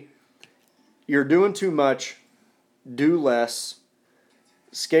me, you're doing too much, do less,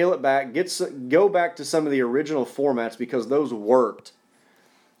 scale it back, go back to some of the original formats because those worked,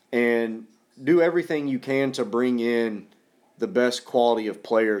 and do everything you can to bring in the best quality of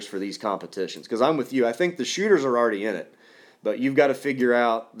players for these competitions. Because I'm with you. I think the shooters are already in it, but you've got to figure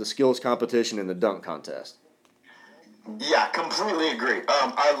out the skills competition and the dunk contest. Yeah, completely agree.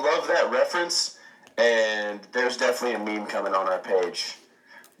 I love that reference, and there's definitely a meme coming on our page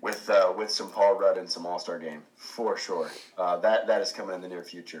with some Paul Rudd and some All-Star Game, for sure. That is coming in the near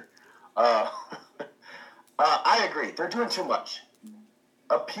future. I agree. They're doing too much.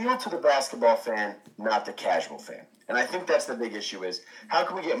 Appeal to the basketball fan, not the casual fan. And I think that's the big issue is, how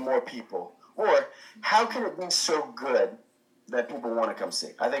can we get more people? Or how can it be so good that people want to come see?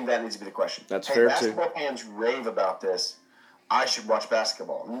 I think that needs to be the question. That's fair, too. Basketball fans rave about this. I should watch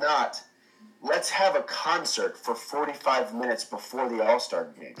basketball. Not, let's have a concert for 45 minutes before the All-Star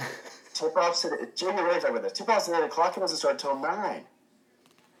game. Tip-offs at, Jamie Ray talked about this. Tip-offs at 8 o'clock, it doesn't start until 9.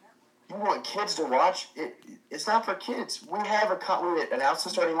 You want kids to watch? It's not for kids. We announce the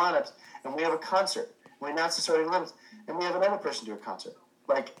starting lineups, and we have a concert. We announce the starting lineups, and we have another person do a concert.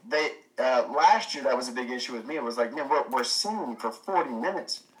 Last year, that was a big issue with me. It was we're singing for 40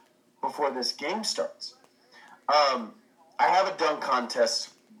 minutes before this game starts. I have a dunk contest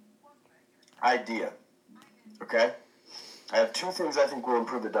idea, okay? I have 2 things I think will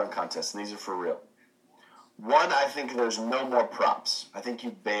improve the dunk contest, and these are for real. One, I think there's no more props. I think you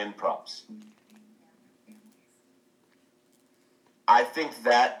ban props. I think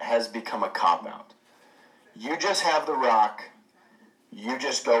that has become a cop-out. You just have the rock. You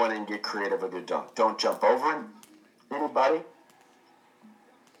just go in and get creative with your dunk. Don't jump over anybody.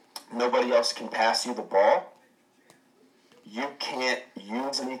 Nobody else can pass you the ball. You can't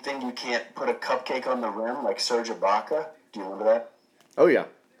use anything. You can't put a cupcake on the rim like Serge Ibaka. Do you remember that? Oh, yeah.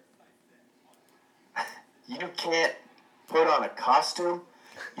 You can't put on a costume.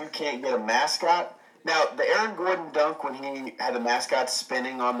 You can't get a mascot. Now, the Aaron Gordon dunk when he had the mascot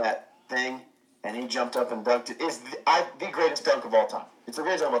spinning on that thing and he jumped up and dunked it is the greatest dunk of all time. It's the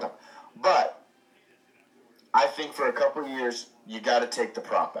greatest dunk of all time. But I think for a couple of years, you got to take the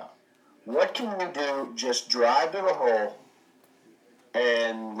prop out. What can you do? Just drive to the hole,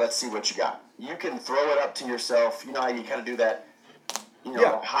 and let's see what you got. You can throw it up to yourself. You know how you kind of do that,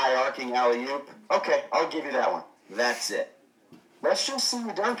 high arcing alley-oop? Okay, I'll give you that one. That's it. Let's just see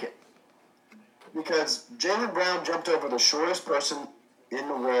you dunk it. Because Jaylen Brown jumped over the shortest person in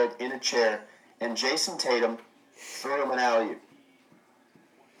the world in a chair, and Jason Tatum threw him an alley-oop.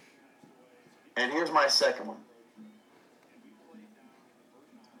 And here's my second one.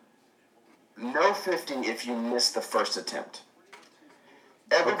 No 50 if you miss the first attempt.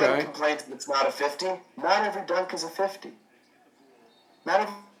 Everybody complains it's not a 50. Not every dunk is a 50. Not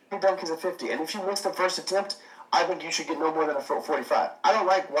every dunk is a 50. And if you miss the first attempt, I think you should get no more than a 45. I don't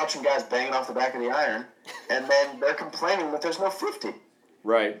like watching guys banging off the back of the iron, and then they're complaining that there's no 50.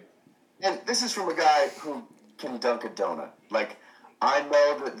 Right. And this is from a guy who can dunk a donut. Like, I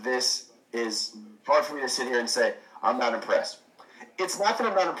know that this is hard for me to sit here and say, I'm not impressed. It's not that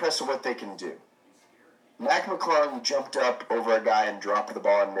I'm not impressed with what they can do. Mac McClung jumped up over a guy and dropped the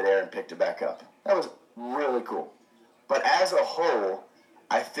ball in midair and picked it back up. That was really cool. But as a whole,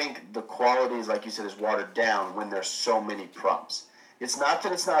 I think the quality is, like you said, is watered down when there's so many props. It's not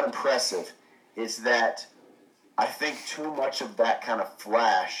that it's not impressive. It's that I think too much of that kind of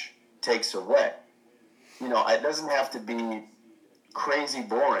flash takes away. It doesn't have to be crazy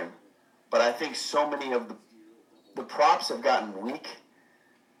boring, but I think so many of the props have gotten weak.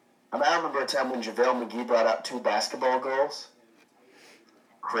 I remember a time when JaVale McGee brought out 2 basketball goals.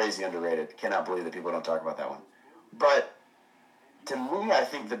 Crazy underrated. Cannot believe that people don't talk about that one. But to me, I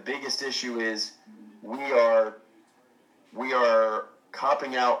think the biggest issue is we are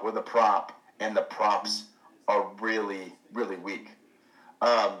copping out with a prop, and the props are really, really weak.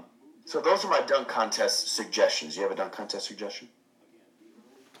 So those are my dunk contest suggestions. You have a dunk contest suggestion?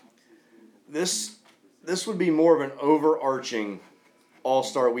 This would be more of an overarching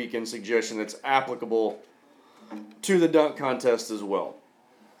All-Star Weekend suggestion that's applicable to the dunk contest as well.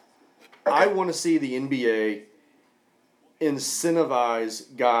 Okay. I want to see the NBA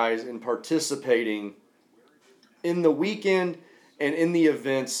incentivize guys in participating in the weekend and in the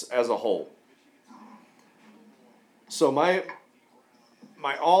events as a whole. So my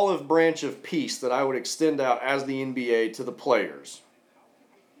olive branch of peace that I would extend out as the NBA to the players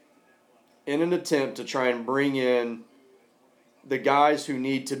in an attempt to try and bring in the guys who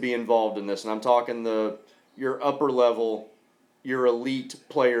need to be involved in this, and I'm talking your upper level, your elite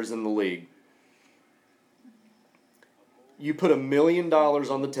players in the league. You put $1 million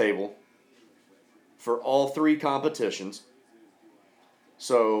on the table for all 3 competitions.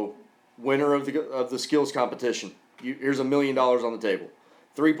 So, winner of the skills competition, here's $1 million on the table.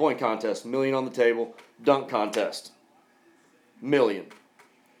 3-point contest, $1 million on the table. Dunk contest, $1 million.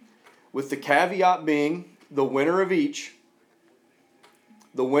 With the caveat being the winner of each,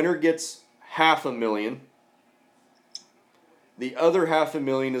 the winner gets $500,000. The other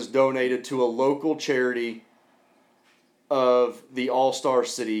 $500,000 is donated to a local charity of the all-star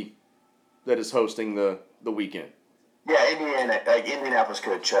city that is hosting the weekend. Yeah, Indianapolis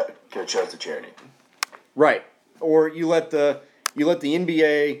could have chose the charity. Right. Or you let the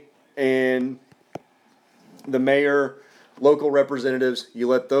NBA and the mayor, local representatives, you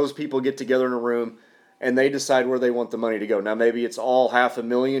let those people get together in a room and they decide where they want the money to go. Now maybe it's all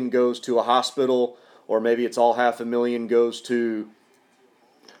 $500,000 goes to a hospital, or maybe it's all $500,000 goes to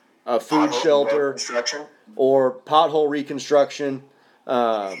a food shelter or pothole reconstruction.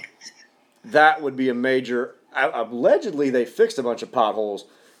 That would be a major. Allegedly, they fixed a bunch of potholes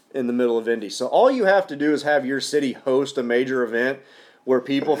in the middle of Indy. So all you have to do is have your city host a major event where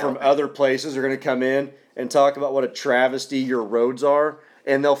people from other places are going to come in and talk about what a travesty your roads are,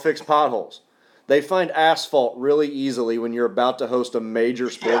 and they'll fix potholes. They find asphalt really easily when you're about to host a major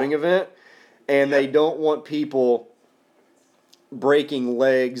sporting event, and they don't want people breaking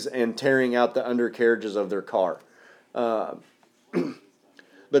legs and tearing out the undercarriages of their car. But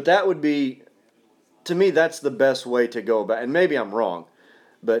that would be, to me, that's the best way to go about it. And maybe I'm wrong,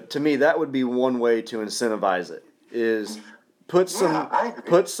 but to me, that would be one way to incentivize it, is put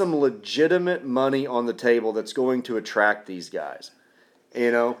some legitimate money on the table that's going to attract these guys,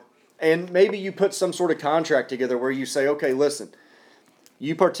 And maybe you put some sort of contract together where you say, okay, listen,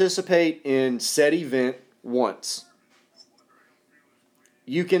 you participate in said event once.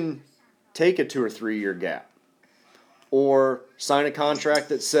 You can take a 2 or 3 year gap, or sign a contract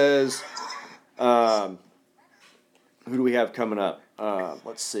that says, who do we have coming up?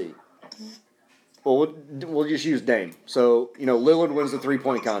 Let's see. Well, we'll just use Dame. So, Lillard wins the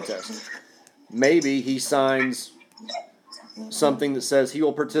 3-point contest. Maybe he signs something that says he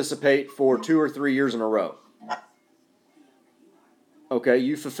will participate for 2 or 3 years in a row. Okay,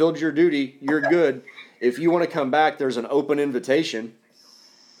 you fulfilled your duty. You're good. If you want to come back, there's an open invitation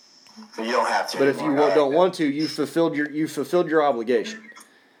So you don't have to. But if you don't want to, you fulfilled your obligation.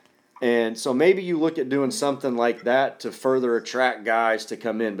 And so maybe you look at doing something like that to further attract guys to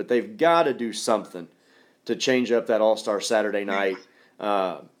come in. But they've got to do something to change up that All-Star Saturday night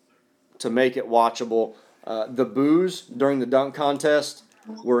to make it watchable. The boos during the dunk contest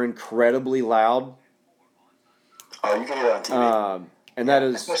were incredibly loud. Oh, you can hear it on TV. And that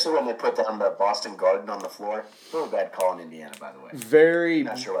is especially when they put down the Boston Garden on the floor. Really bad call in Indiana, by the way. Very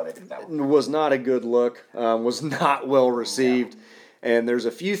not sure why they did that one. Was not a good look. Was not well received. Yeah. And there's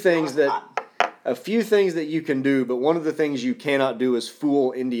a few things that you can do, but one of the things you cannot do is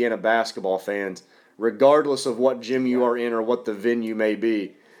fool Indiana basketball fans, regardless of what gym you are in or what the venue may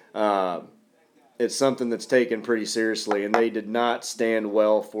be. It's something that's taken pretty seriously, and they did not stand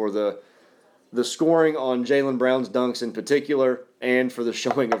well for the scoring on Jaylen Brown's dunks in particular, and for the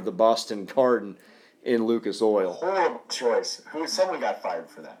showing of the Boston Garden in Lucas Oil. Horrible choice. Someone got fired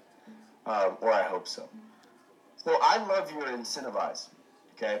for that, or I hope so. So I love your incentivize.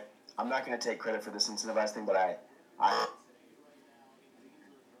 Okay, I'm not going to take credit for this incentivize thing, but I have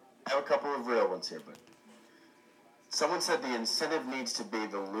a couple of real ones here. But someone said the incentive needs to be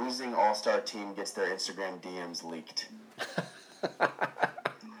the losing All-Star team gets their Instagram DMs leaked.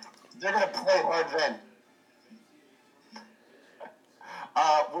 They're going to play hard then.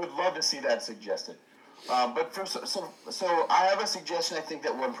 Would love to see that suggested. But so I have a suggestion I think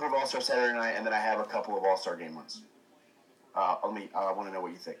that will improve All-Star Saturday night, and then I have a couple of All-Star game ones. I want to know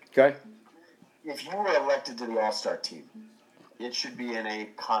what you think. Okay. If you were elected to the All-Star team, it should be in a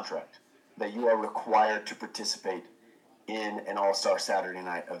contract that you are required to participate in an All-Star Saturday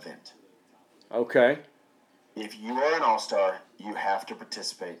night event. Okay. If you are an All-Star, you have to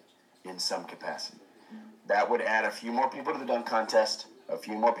participate in some capacity. That would add a few more people to the dunk contest, a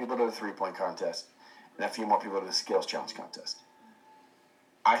few more people to the three-point contest, and a few more people to the skills challenge contest.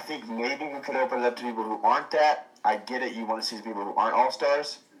 I think maybe we could open it up to people who aren't that. I get it. You want to see people who aren't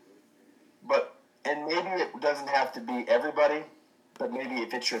All-Stars. And maybe it doesn't have to be everybody, but maybe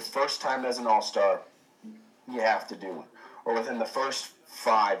if it's your first time as an All-Star, you have to do one. Or within the first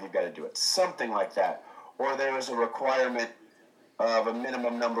 5, you've got to do it. Something like that. Or there is a requirement of a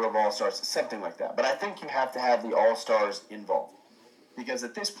minimum number of All-Stars, something like that. But I think you have to have the All-Stars involved. Because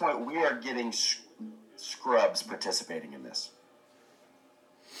at this point, we are getting scrubs participating in this.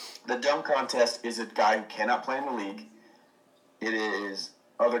 The dunk contest is a guy who cannot play in the league. It is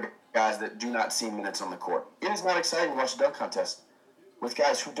other guys that do not see minutes on the court. It is not exciting to watch a dunk contest with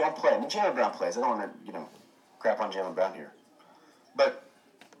guys who don't play. I mean, Jaylen Brown plays. I don't want to, crap on Jaylen Brown here. But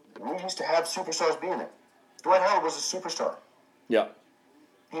we used to have superstars be in it. Dwight Howard was a superstar. Yeah.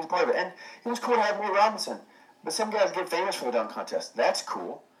 He was part of it. And it was cool to have Nate Robinson. But some guys get famous for the dunk contest. That's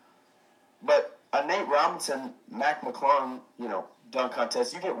cool. But a Nate Robinson, Mac McClung, dunk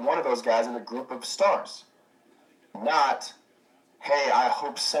contest, you get one of those guys in a group of stars. Not, hey, I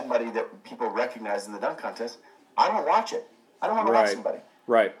hope somebody that people recognize in the dunk contest. I don't watch it. I don't want to watch somebody.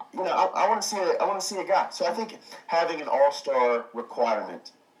 Right. I want to see a guy. So I think having an All-Star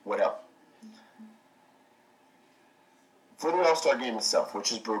requirement would help. For the All-Star game itself,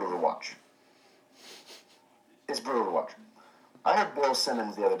 which is brutal to watch. It's brutal to watch. I heard Bill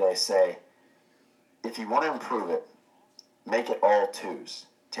Simmons the other day say, if you want to improve it, make it all twos.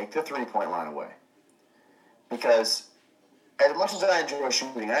 Take the three-point line away. Because as much as I enjoy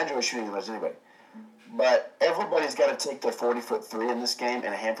shooting as much as anybody. But everybody's got to take their 40-foot three in this game,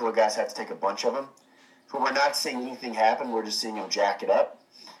 and a handful of guys have to take a bunch of them. So we're not seeing anything happen. We're just seeing them jack it up.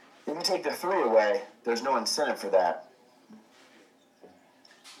 If you take the three away, there's no incentive for that.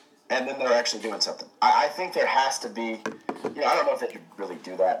 And then they're actually doing something. I think there has to be, I don't know if they could really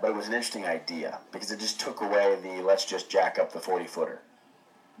do that, but it was an interesting idea because it just took away the let's just jack up the 40-footer.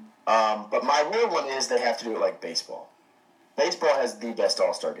 But my real one is they have to do it like baseball. Baseball has the best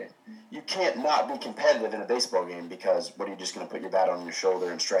All-Star game. You can't not be competitive in a baseball game because what are you just going to put your bat on your shoulder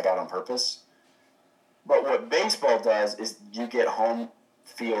and strike out on purpose? But what baseball does is you get home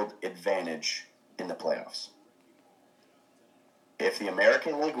field advantage in the playoffs. If the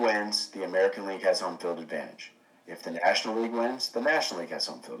American League wins, the American League has home field advantage. If the National League wins, the National League has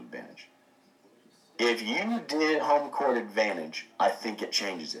home field advantage. If you did home court advantage, I think it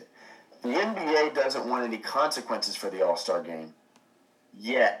changes it. The NBA doesn't want any consequences for the All-Star game,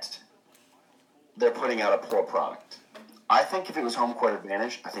 yet they're putting out a poor product. I think if it was home court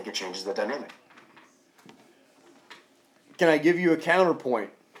advantage, I think it changes the dynamic. Can I give you a counterpoint?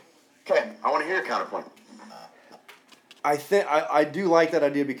 Okay, I want to hear your counterpoint. I think I do like that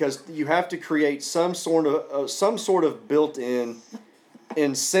idea because you have to create some sort of built-in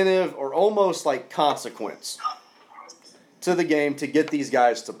incentive or almost like consequence. to the game to get these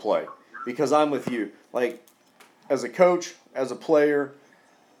guys to play. Because I'm with you. Like, as a coach, as a player,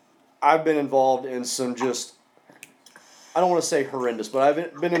 I've been involved in some just, I don't want to say horrendous, but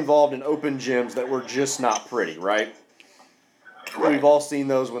I've been involved in open gyms that were just not pretty, right? We've all seen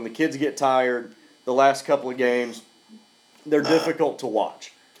those when the kids get tired, the last couple of games, they're difficult to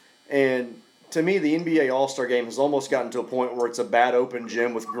watch. And to me, the NBA All-Star Game has almost gotten to a point where it's a bad open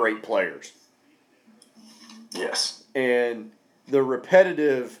gym with great players. Yes. And the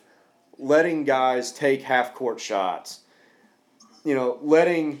repetitive letting guys take half-court shots,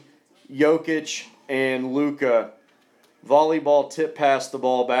 letting Jokic and Luka volleyball tip pass the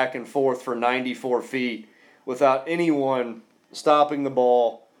ball back and forth for 94 feet without anyone stopping the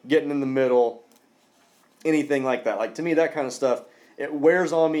ball, getting in the middle, anything like that. Like, to me, that kind of stuff, it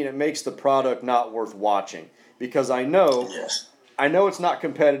wears on me and it makes the product not worth watching because I know it's not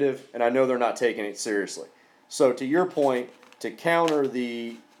competitive and I know they're not taking it seriously. So to your point, to counter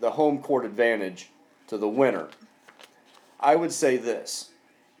the home court advantage to the winner, I would say this.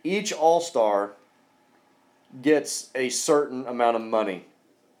 Each All-Star gets a certain amount of money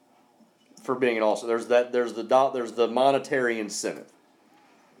for being an All-Star. There's the monetary incentive.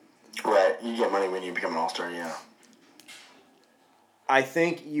 Right, you get money when you become an All-Star, yeah. I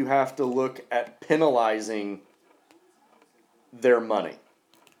think you have to look at penalizing their money.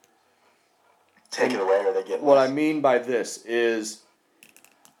 Take it away or they get less. What I mean by this is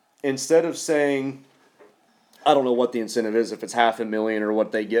instead of saying, I don't know what the incentive is, if it's $500,000 or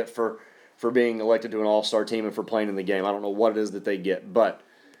what they get for being elected to an All-Star team and for playing in the game. I don't know what it is that they get. But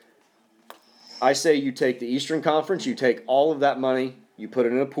I say you take the Eastern Conference, you take all of that money, you put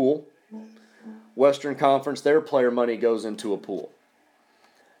it in a pool. Western Conference, their player money goes into a pool.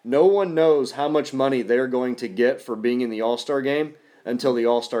 No one knows how much money they're going to get for being in the All-Star game until the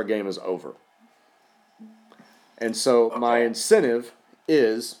All-Star game is over. And so my incentive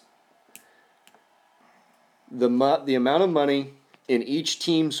is the amount of money in each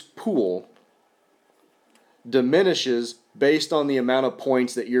team's pool diminishes based on the amount of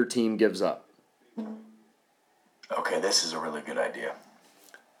points that your team gives up. Okay, this is a really good idea.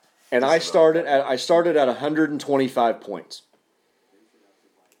 And I started at 125 points.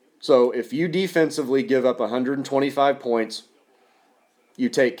 So if you defensively give up 125 points, you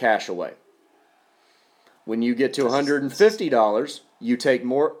take cash away. When you get to $150, you take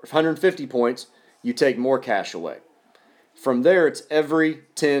more 150 points, you take more cash away. From there, it's every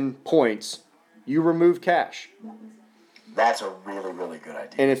 10 points, you remove cash. That's a really, really good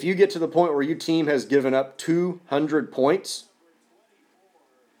idea. And if you get to the point where your team has given up 200 points,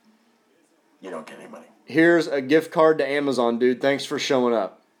 you don't get any money. Here's a gift card to Amazon, dude. Thanks for showing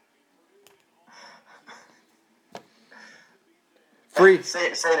up. Free. Say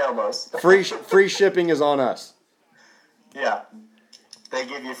it almost. Free shipping is on us. Yeah. They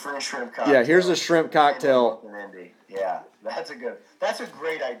give you free shrimp cocktail. Yeah, here's a shrimp cocktail. Yeah, that's a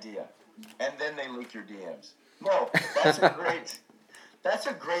great idea. And then they leak your DMs. No, that's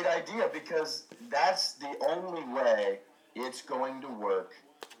a great idea because that's the only way it's going to work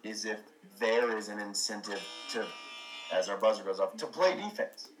is if there is an incentive to, as our buzzer goes off, to play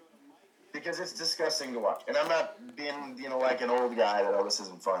defense. Because it's disgusting to watch. And I'm not being, like an old guy that, this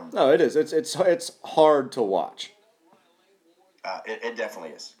isn't fun. No, it is. It's hard to watch. It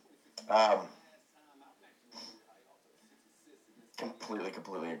definitely is. Completely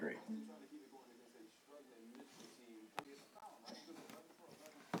agree.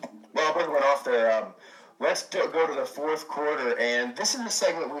 Well, we went off there. Let's go to the fourth quarter, and this is the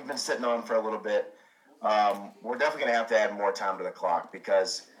segment we've been sitting on for a little bit. We're definitely going to have to add more time to the clock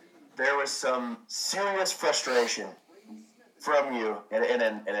because there was some serious frustration from you in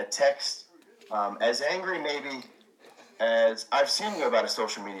a text, as angry maybe as I've seen you about a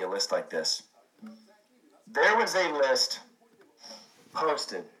social media list like this. There was a list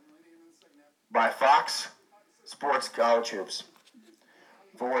posted by Fox Sports College Hoops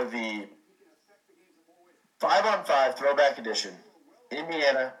for the 5-on-5 throwback edition,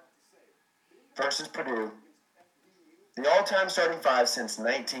 Indiana versus Purdue, the all-time starting five since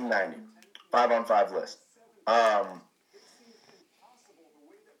 1990, 5-on-5 list.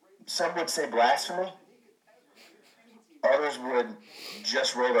 Some would say blasphemy. Others would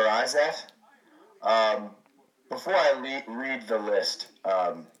just roll their eyes at. Before I read the list,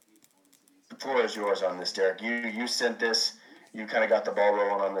 the floor is yours on this, Derik. You sent this. You kind of got the ball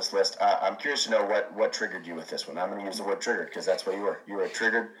rolling on this list. I'm curious to know what triggered you with this one. I'm going to use the word triggered because that's what you were. You were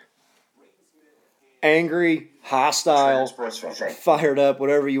triggered. Angry, hostile, fired up,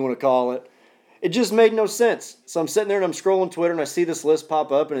 whatever you want to call it. It just made no sense. So I'm sitting there and I'm scrolling Twitter and I see this list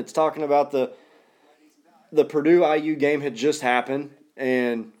pop up and it's talking about the the Purdue IU game had just happened,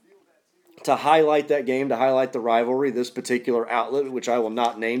 and to highlight that game, to highlight the rivalry, this particular outlet, which I will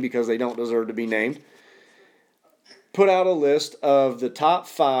not name because they don't deserve to be named, put out a list of the top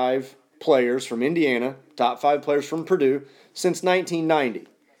 5 players from Indiana, top 5 players from Purdue since 1990.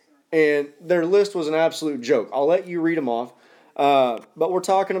 And their list was an absolute joke. I'll let you read them off. But we're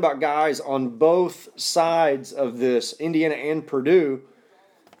talking about guys on both sides of this, Indiana and Purdue,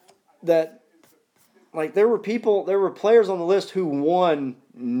 that, like, there were players on the list who won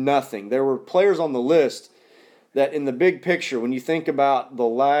nothing. There were players on the list that in the big picture, when you think about the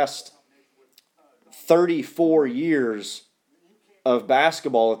last 34 years of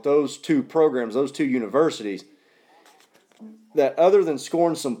basketball at those 2 programs, those 2 universities, that other than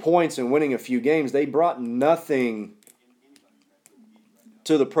scoring some points and winning a few games, they brought nothing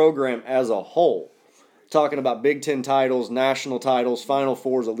to the program as a whole. Talking about Big Ten titles, national titles, Final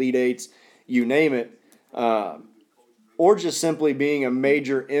Fours, Elite Eights, you name it, or just simply being a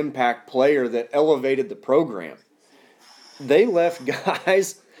major impact player that elevated the program. They left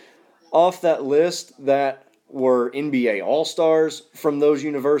guys off that list that were NBA All-Stars from those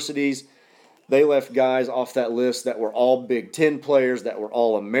universities. They left guys off that list that were all Big Ten players, that were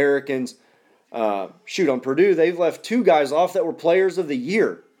all Americans. On Purdue, they've left 2 guys off that were players of the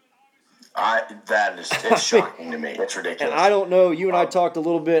year. It's shocking to me. It's ridiculous. And I don't know, you and I talked a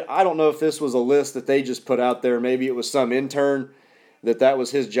little bit. I don't know if this was a list that they just put out there. Maybe it was some intern that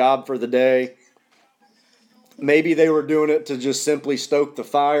was his job for the day. Maybe they were doing it to just simply stoke the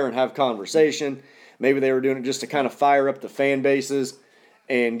fire and have conversation. Maybe they were doing it just to kind of fire up the fan bases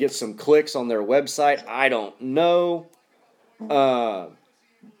and get some clicks on their website. I don't know.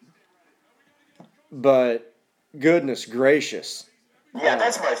 But goodness gracious. Yeah,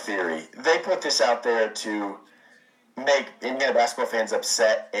 that's my theory. They put this out there to make Indiana basketball fans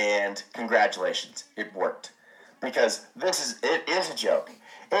upset, and congratulations, it worked. Because it is a joke.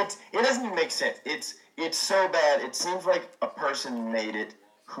 It doesn't even make sense. It's so bad. It seems like a person made it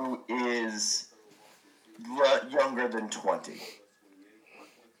who is younger than 20.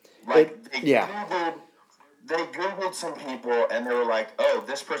 Like, they Googled some people, and they were like, oh,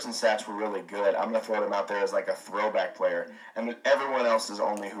 this person's stats were really good. I'm going to throw them out there as like a throwback player. And then everyone else is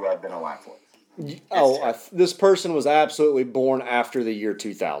only who I've been alive for. This person was absolutely born after the year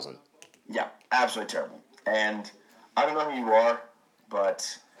 2000. Yeah, absolutely terrible. And I don't know who you are, but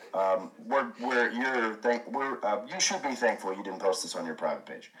you should be thankful you didn't post this on your private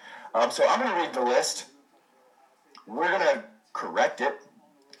page. So I'm going to read the list. We're going to correct it.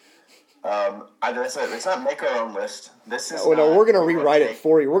 Let's not make our own list. This is. We're going to rewrite it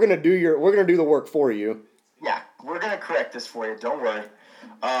for you. We're going to do the work for you. Yeah, we're going to correct this for you. Don't worry.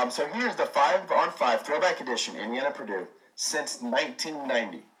 So here's the 5-on-5 throwback edition, Indiana Purdue, since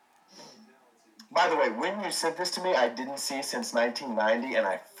 1990. By the way, when you sent this to me, I didn't see since 1990, and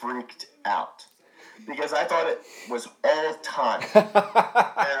I freaked out because I thought it was all time.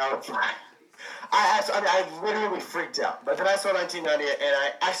 I literally freaked out. But then I saw 1990, and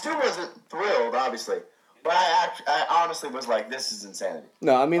I still wasn't thrilled, obviously. But I honestly was like, this is insanity.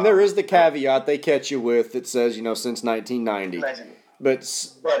 No, I mean, there is the caveat they catch you with that says, since 1990. But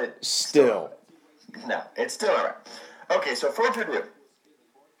it's still. No, it's still all right. Okay, so for Purdue,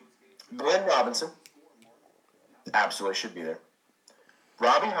 Glenn Robinson absolutely should be there.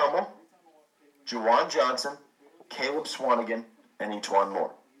 Robbie Hummel, Juwan Johnson, Caleb Swanigan, and Etuan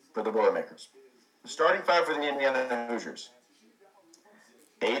Moore for the Boilermakers. The starting 5 for the Indiana Hoosiers: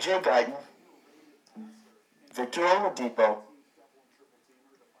 A.J. Guyton, Victor Oladipo,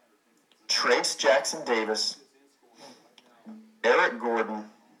 Trace Jackson Davis, Eric Gordon,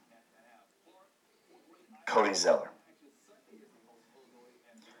 Cody Zeller.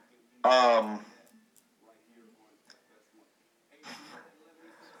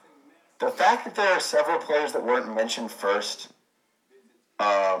 The fact that there are several players that weren't mentioned first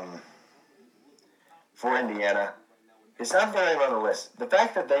for Indiana, it's not very on the list. The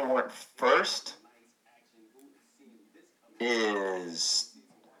fact that they weren't first is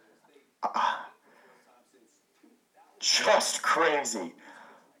just crazy.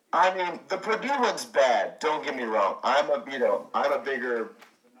 I mean, the Purdue one's bad. Don't get me wrong. I'm a bigger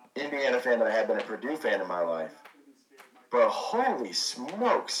Indiana fan than I have been a Purdue fan in my life. But holy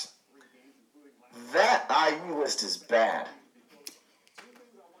smokes, that IU list is bad.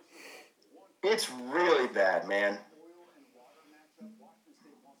 It's really bad, man.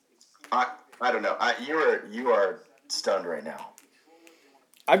 I don't know. You are stunned right now.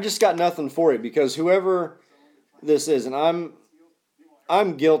 I've just got nothing for you because whoever this is, and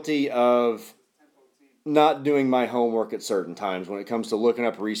I'm guilty of not doing my homework at certain times when it comes to looking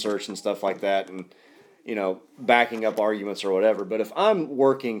up research and stuff like that. And backing up arguments or whatever. But if I'm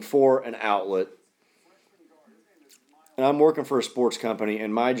working for an outlet and I'm working for a sports company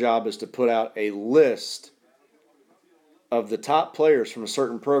and my job is to put out a list of the top players from a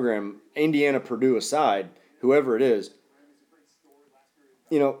certain program, Indiana, Purdue aside, whoever it is,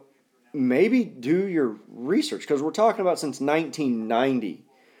 maybe do your research, because we're talking about since 1990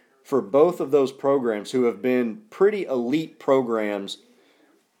 for both of those programs who have been pretty elite programs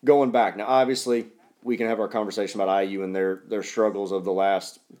going back. Now, obviously, we can have our conversation about IU and their struggles of the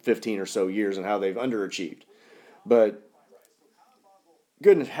last 15 or so years and how they've underachieved. But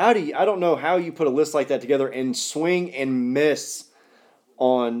goodness, I don't know how you put a list like that together and swing and miss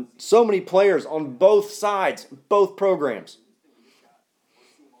on so many players on both sides, both programs.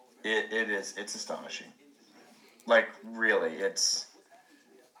 It's astonishing. Like, really, it's...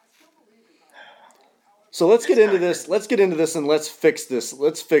 So let's get into this. Let's get into this and let's fix this.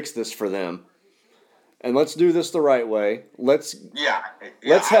 Let's fix this for them. And let's do this the right way. Let's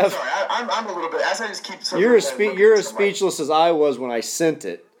have. Sorry, I'm a little bit. As I just keep. You're as speechless as I was when I sent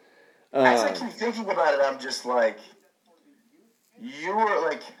it. As I keep thinking about it, I'm just like, you were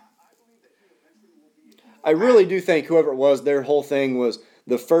like. I really do think whoever it was, their whole thing was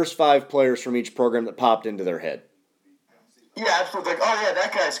the first 5 players from each program that popped into their head. Yeah, absolutely. Like, oh yeah,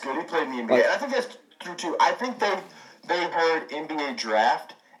 that guy's good. He played in the NBA. And I think that's true too. I think they heard NBA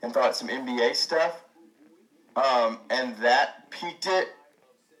draft and thought some NBA stuff. And that piqued it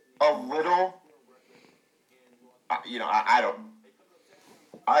a little. I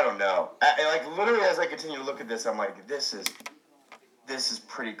don't know. Like, literally, as I continue to look at this, I'm like, this is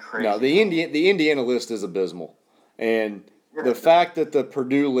pretty crazy. No, the Indiana list is abysmal, and the fact that the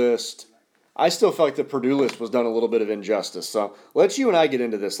Purdue list, I still feel like the Purdue list was done a little bit of injustice. So let's you and I get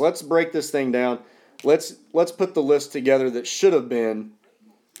into this. Let's break this thing down. Let's put the list together that should have been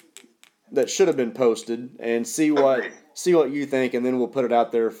posted and see what you think, and then we'll put it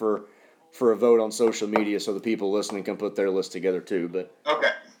out there for a vote on social media so the people listening can put their list together too. But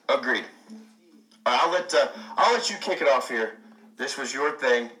okay, agreed. I'll let you kick it off here. This was your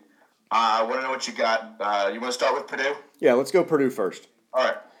thing. I want to know what you got. You want to start with Purdue? Yeah, let's go Purdue first. All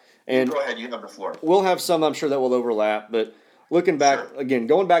right. And go ahead. You have the floor. We'll have some, I'm sure, that will overlap. But looking back, again,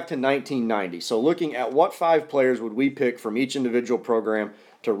 going back to 1990. So looking at what 5 players would we pick from each individual program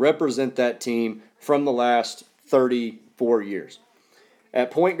to represent that team from the last 34 years.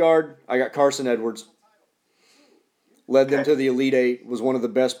 At point guard, I got Carson Edwards. Led them to the Elite Eight, was one of the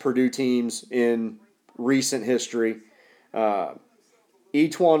best Purdue teams in recent history.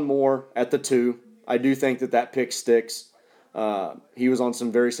 Each-one Moore at the 2. I do think that pick sticks. He was on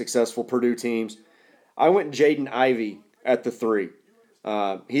some very successful Purdue teams. I went Jaden Ivey at the 3.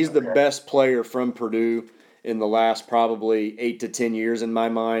 He's the best player from Purdue in the last probably 8 to 10 years in my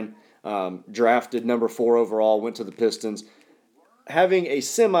mind. Drafted number 4 overall, went to the Pistons. Having a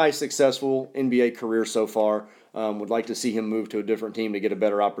semi-successful NBA career so far. Would like to see him move to a different team to get a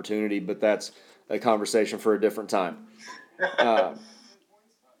better opportunity, but that's a conversation for a different time.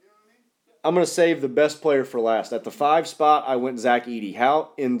 I'm going to save the best player for last. At the 5 spot, I went Zach Edey.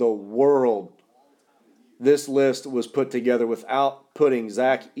 How in the world this list was put together without putting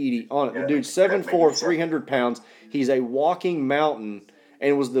Zach Edey on it? The dude's 7'4", 300 pounds. He's a walking mountain,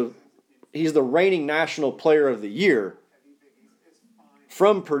 and he's the reigning National Player of the Year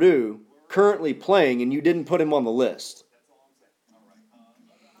from Purdue, currently playing, and you didn't put him on the list.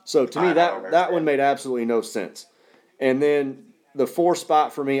 So to me, that one made absolutely no sense. And then the 4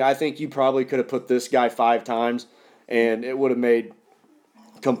 spot for me, I think you probably could have put this guy 5 times, and it would have made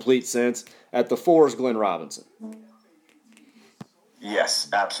complete sense. At the 4 is Glenn Robinson. Yes,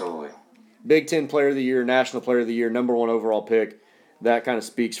 absolutely. Big Ten Player of the Year, National Player of the Year, number 1 overall pick. That kind of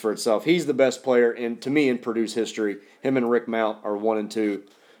speaks for itself. He's the best player, to me, in Purdue's history. Him and Rick Mount are 1 and 2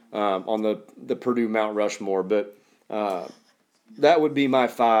 on the Purdue Mount Rushmore. But that would be my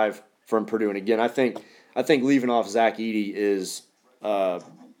 5 from Purdue. And again, I think leaving off Zach Edey is a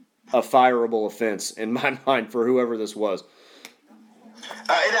fireable offense in my mind for whoever this was.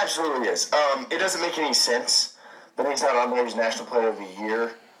 It absolutely is. It doesn't make any sense that he's not on there as National Player of the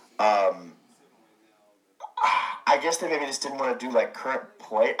Year. I guess they maybe just didn't want to do like current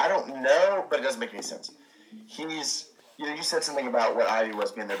play. I don't know, but it doesn't make any sense. He's, you said something about what Ivy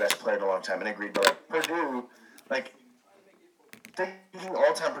was being their best player in a long time, and I agreed. But like Purdue, like thinking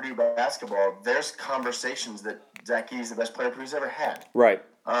all-time Purdue basketball, there's conversations that Zach Edey's the best player Purdue's ever had. Right.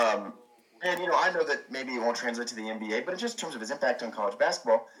 And I know that maybe it won't translate to the NBA, but just in terms of his impact on college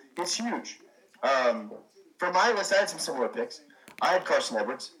basketball, it's huge. For my list, I had some similar picks. I had Carson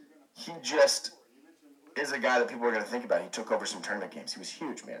Edwards. He just is a guy that people are going to think about. He took over some tournament games. He was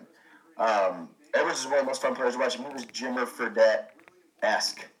huge, man. Edwards is one of the most fun players to watch. He was Jimmer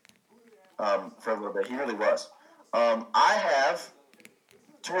Fredette-esque for a little bit. He really was. I have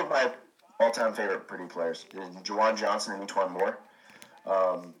two of my all-time favorite Purdue players, Juwan Johnson and E'Twaun Moore.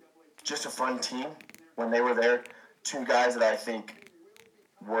 Just a fun team when they were there. Two guys that I think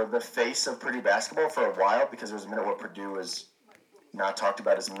were the face of Purdue basketball for a while because there was a minute where Purdue was not talked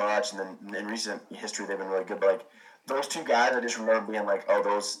about as much, and then in recent history they've been really good. But like those two guys, I just remember being like, oh,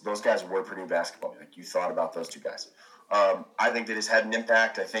 those guys were Purdue basketball. Like you thought about those two guys. I think they just had an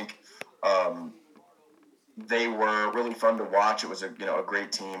impact. I think they were really fun to watch. It was a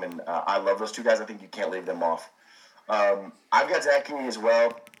great team, and I love those two guys. I think you can't leave them off. I've got Zach Keeney as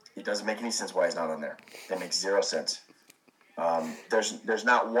well. It doesn't make any sense why he's not on there. It makes zero sense. There's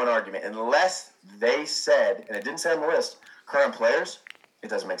not one argument. Unless they said, and it didn't say on the list, current players, it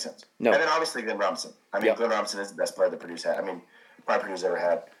doesn't make sense. No. And then obviously Glenn Robinson. Glenn Robinson is the best player that Purdue's had. Probably Purdue's ever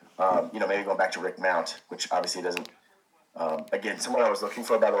had. Maybe going back to Rick Mount, which obviously doesn't. Again, someone I was looking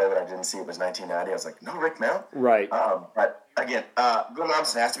for, by the way, but I didn't see it was 1990. I was like, no, Rick Mount? Right. But again, Glenn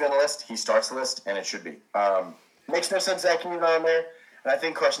Robinson has to be on the list. He starts the list, and it should be. Makes no sense Zach Keeney on there. And I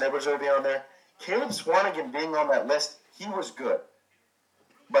think Carson Edwards will be on there. Caleb Swanigan being on that list, he was good,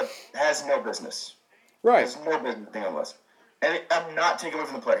 but has no business. Right. Has no business being on the list. And I'm not taking away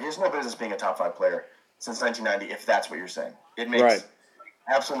from the player. He has no business being a top 5 player since 1990, if that's what you're saying. It makes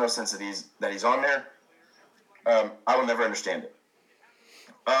absolutely no sense that he's on there. I will never understand it.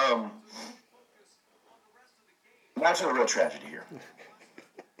 Now to the real tragedy here.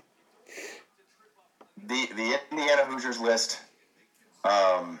 The Indiana Hoosiers list,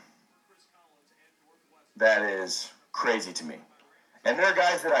 that is crazy to me. And there are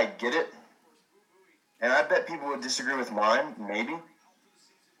guys that I get it, and I bet people would disagree with mine, maybe,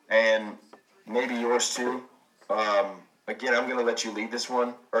 and maybe yours too. Again, I'm going to let you lead this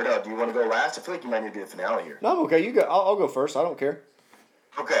one. Or no, do you want to go last? I feel like you might need to be the finale here. No, I'm okay. You go. I'll go first. I don't care.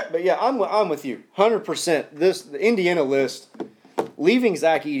 Okay. But yeah, I'm with you 100%. The Indiana list, leaving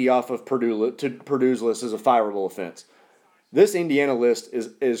Zach Edey off of Purdue's list is a fireable offense. This Indiana list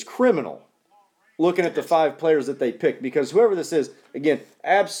is criminal. Looking at the 5 players that they picked, because whoever this is, again,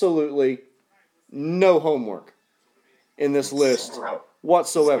 absolutely no homework in this list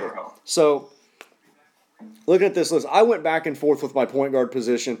whatsoever. So, looking at this list, I went back and forth with my point guard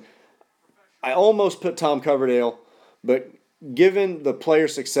position. I almost put Tom Coverdale, but given the player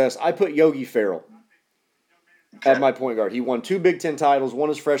success, I put Yogi Ferrell at my point guard. He won 2 Big Ten titles, one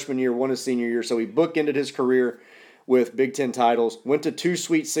his freshman year, one his senior year, so he bookended his career with Big Ten titles, went to 2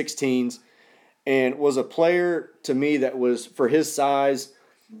 Sweet 16s, and was a player to me that was, for his size,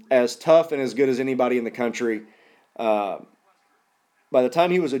 as tough and as good as anybody in the country. By the time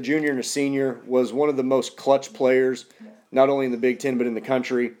he was a junior and a senior, was one of the most clutch players, not only in the Big Ten but in the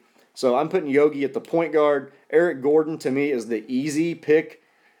country. So I'm putting Yogi at the point guard. Eric Gordon, to me, is the easy pick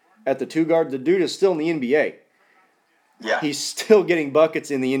at the 2 guard. The dude is still in the NBA. Yeah. He's still getting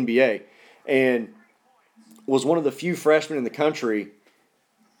buckets in the NBA. And was one of the few freshmen in the country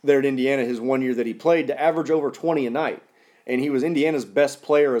there at Indiana his 1 year that he played to average over 20 a night. And he was Indiana's best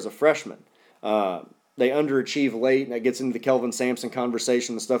player as a freshman. They underachieved late, and that gets into the Kelvin Sampson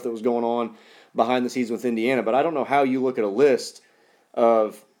conversation, the stuff that was going on behind the scenes with Indiana. But I don't know how you look at a list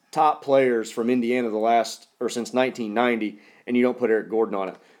of top players from Indiana since 1990, and you don't put Eric Gordon on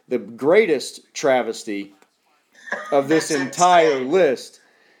it. The greatest travesty of this entire list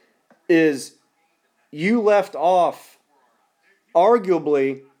is you left off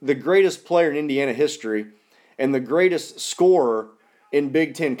arguably the greatest player in Indiana history and the greatest scorer in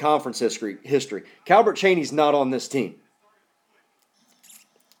Big Ten Conference history. Calbert Chaney's not on this team.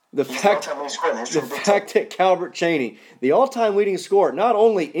 The fact that Calbert Chaney, the all-time leading scorer, not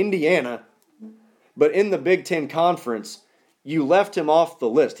only Indiana, but in the Big Ten Conference, you left him off the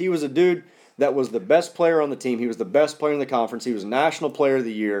list. He was a dude that was the best player on the team. He was the best player in the conference. He was National Player of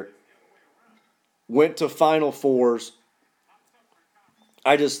the Year. Went to Final Fours.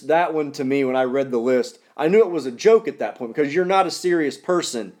 That one to me, when I read the list, I knew it was a joke at that point because you're not a serious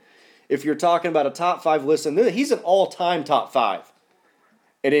person if you're talking about a top 5 list. And he's an all-time top 5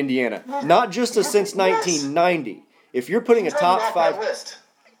 at Indiana, not just since 1990. If you're putting a top 5 list,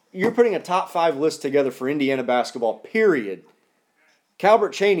 you're putting a top 5 list together for Indiana basketball, period.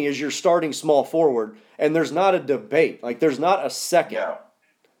 Calbert Chaney is your starting small forward, and there's not a debate. Like, there's not a second.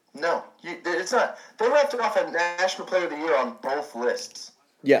 No, it's not. They left off a National Player of the Year on both lists.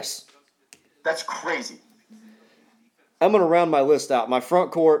 Yes. That's crazy. I'm going to round my list out. My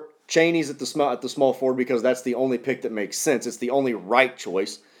front court, Chaney's at the small forward because that's the only pick that makes sense. It's the only right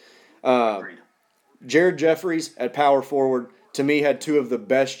choice. Jared Jeffries at power forward, to me, had two of the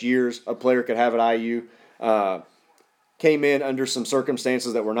best years a player could have at IU. Came in under some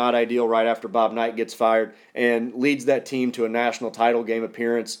circumstances that were not ideal right after Bob Knight gets fired, and leads that team to a national title game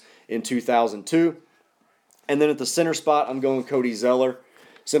appearance in 2002. And then at the center spot, I'm going Cody Zeller,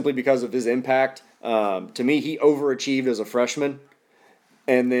 simply because of his impact. To me, he overachieved as a freshman,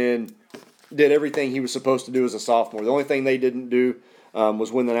 and then did everything he was supposed to do as a sophomore. The only thing they didn't do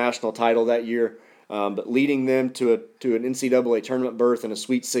was win the national title that year, but leading them to an NCAA tournament berth in a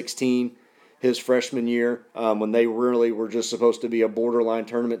Sweet 16 his freshman year, when they really were just supposed to be a borderline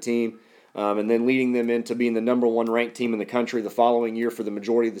tournament team, and then leading them into being the number one ranked team in the country the following year for the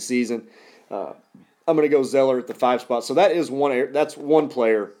majority of the season. I'm going to go Zeller at the 5 spot. So that's one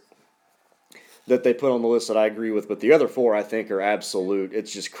player that they put on the list that I agree with, but the other 4 I think are absolute.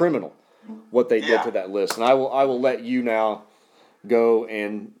 It's just criminal what they did to that list, and I will let you now go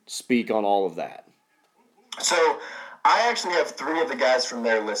and speak on all of that. So I actually have 3 of the guys from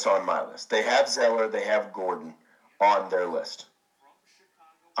their list on my list. They have Zeller, they have Gordon on their list.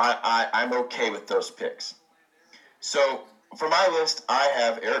 I'm okay with those picks. So for my list, I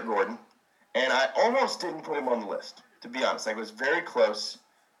have Eric Gordon, and I almost didn't put him on the list, to be honest. I was very close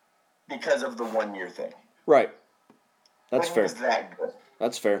because of the 1-year thing. Right. That's but fair. He was that good.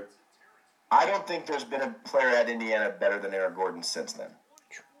 That's fair. I don't think there's been a player at Indiana better than Eric Gordon since then.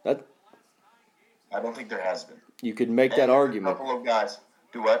 I don't think there has been. You could make that argument. A couple of guys.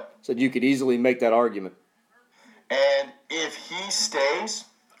 Do what? Said you could easily make that argument. And if he stays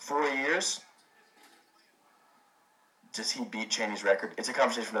 4 years, does he beat Chaney's record? It's a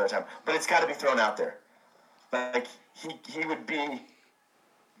conversation for another time. But it's got to be thrown out there. Like, he would be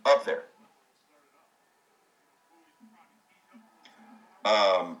up there.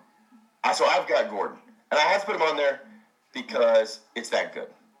 So I've got Gordon. And I have to put him on there because it's that good.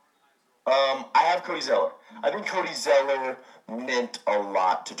 I have Cody Zeller. I think Cody Zeller meant a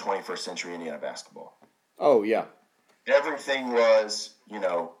lot to 21st century Indiana basketball. Oh, yeah. Everything was,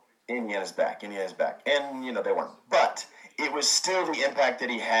 Indiana's back. And, they weren't. But it was still the impact that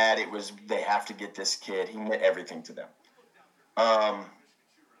he had. It was, they have to get this kid. He meant everything to them.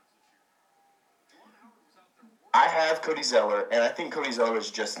 I have Cody Zeller, and I think Cody Zeller is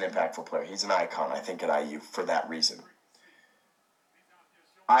just an impactful player. He's an icon, I think, at IU for that reason.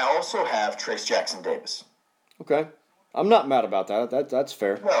 I also have Trace Jackson Davis. Okay. I'm not mad about that. That's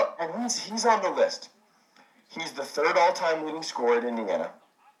fair. No, and he's on the list. He's the 3rd all-time leading scorer at Indiana.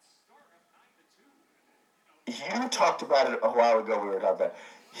 You talked about it a while ago. We were talking about it.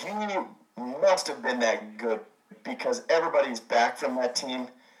 He must have been that good because everybody's back from that team.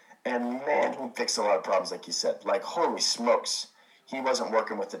 And, man, he fixed a lot of problems, like you said. Like, holy smokes, he wasn't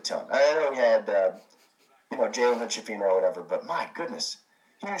working with a ton. I know he had, Jalen Hood-Schifino or whatever, but my goodness,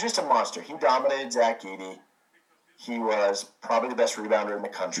 he was just a monster. He dominated Zach Edey. He was probably the best rebounder in the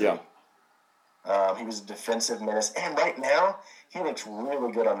country. Yeah. He was a defensive menace. And right now, he looks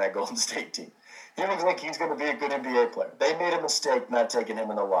really good on that Golden State team. He looks like he's going to be a good NBA player. They made a mistake not taking him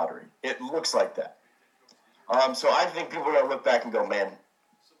in the lottery. It looks like that. So I think people are going to look back and go, man,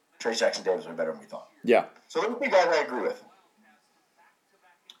 Trace Jackson Davis was better than we thought. Yeah. So those are the guys I agree with.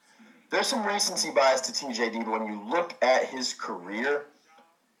 There's some recency bias to TJD, but when you look at his career,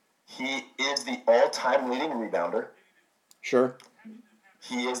 he is the all-time leading rebounder. Sure.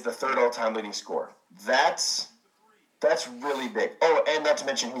 He is the 3rd all-time leading scorer. That's really big. Oh, and not to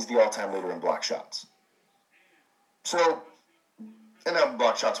mention he's the all-time leader in block shots. So, and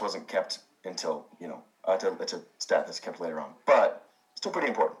block shots wasn't kept until, it's a stat that's kept later on. But still pretty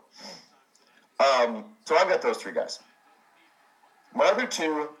important. So I've got those 3 guys. My other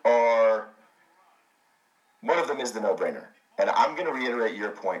 2 are, one of them is the no-brainer. And I'm going to reiterate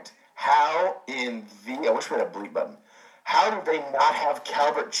your point. How I wish we had a bleep button. How did they not have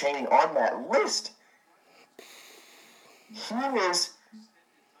Calvert Chaney on that list? He is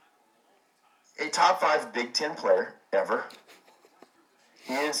a top 5 Big Ten player ever.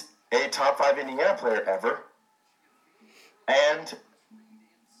 He is a top 5 Indiana player ever. And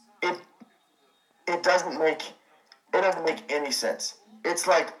it doesn't make any sense. It's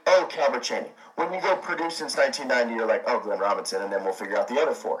like, Calvert Chaney. When you go Purdue since 1990, you're like, Glenn Robinson, and then we'll figure out the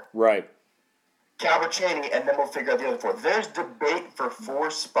other 4. Right. Calvert Chaney, and then we'll figure out the other 4. There's debate for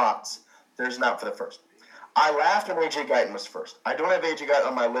 4 spots. There's not for the first. I laughed when A.J. Guyton was first. I don't have A.J. Guyton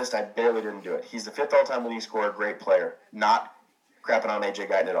on my list. I barely didn't do it. He's the 5th all-time leading scorer, great player. Not crapping on A.J.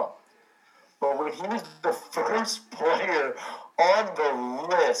 Guyton at all. But when he was the first player on the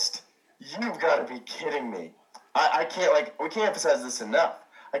list, you've got to be kidding me. I can't, we can't emphasize this enough.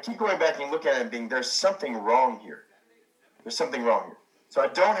 I keep going back and looking at it and being, there's something wrong here. There's something wrong here. So I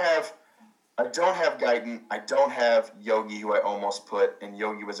don't have I don't have Guyton. I don't have Yogi, who I almost put, and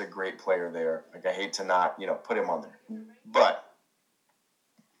Yogi was a great player there. Like, I hate to not, put him on there. But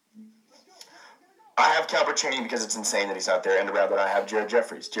I have Calbert Chaney because it's insane that he's out there, and around that I have Jared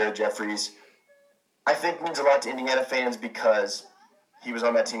Jeffries. Jared Jeffries, I think, means a lot to Indiana fans because he was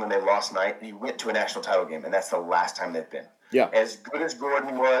on that team when they lost night, and he went to a national title game, and that's the last time they've been. Yeah. As good as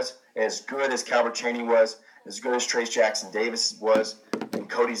Gordon was, as good as Calbert Chaney was, as good as Trace Jackson Davis was, and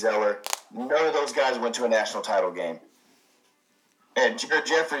Cody Zeller, none of those guys went to a national title game. And Jared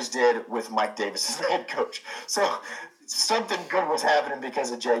Jeffries did with Mike Davis as head coach. So something good was happening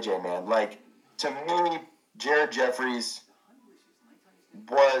because of JJ, man. Like, to me, Jared Jeffries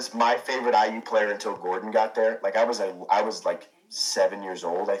was my favorite IU player until Gordon got there. Like, I was like 7 years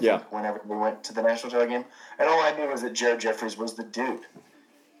old, I think, whenever we went to the national title game. And all I knew was that Jared Jeffries was the dude.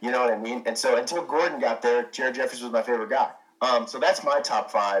 You know what I mean? And so until Gordon got there, Jared Jeffries was my favorite guy. So that's my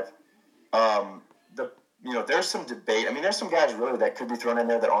top five. There's some debate. I mean, there's some guys really that could be thrown in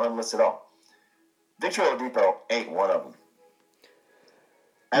there that aren't on the list at all. Victor Oladipo ain't one of them.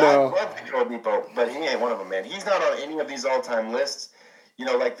 And I love Victor Oladipo, but he ain't one of them, man. He's not on any of these all-time lists,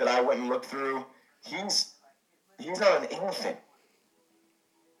 like that I went and looked through. He's not on anything.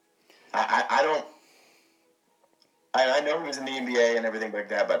 I know he was in the NBA and everything like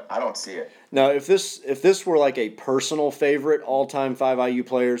that, but I don't see it. Now, if this were like a personal favorite all-time 5 IU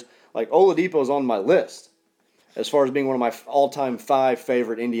players, like Oladipo's on my list as far as being one of my all-time 5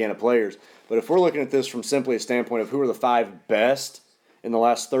 favorite Indiana players. But if we're looking at this from simply a standpoint of who are the 5 best in the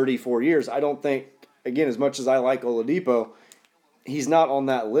last 34 years, I don't think, again, as much as I like Oladipo, he's not on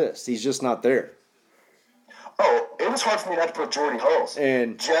that list. He's just not there. Oh, it was hard for me not to put Jordy Hulse.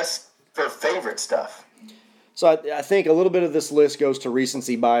 And just for favorite stuff. So I think a little bit of this list goes to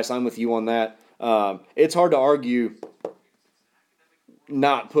recency bias. I'm with you on that. It's hard to argue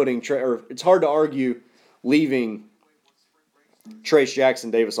not putting it's hard to argue leaving Trace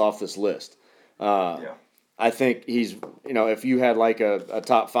Jackson Davis off this list. I think he's, if you had like a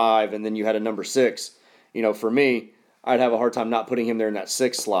top 5 and then you had a number 6, for me, I'd have a hard time not putting him there in that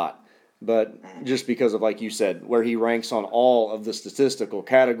 6th slot. But just because of, like you said, where he ranks on all of the statistical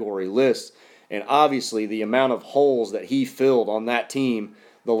category lists, and obviously the amount of holes that he filled on that team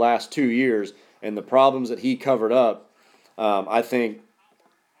the last 2 years and the problems that he covered up, I think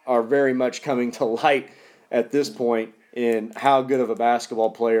are very much coming to light at this point in how good of a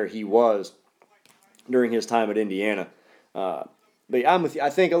basketball player he was during his time at Indiana. But I'm with you. I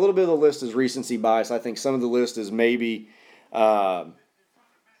think a little bit of the list is recency bias. I think some of the list is maybe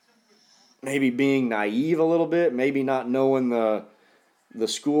being naive a little bit, maybe not knowing the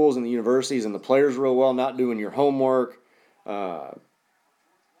schools and the universities and the players real well, not doing your homework.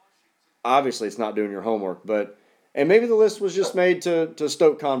 Obviously, it's not doing your homework, and maybe the list was just made to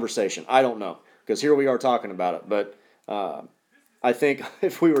stoke conversation. I don't know, because here we are talking about it. But I think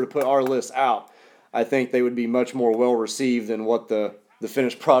if we were to put our list out, I think they would be much more well received than what the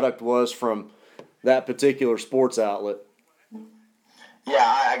finished product was from that particular sports outlet. Yeah,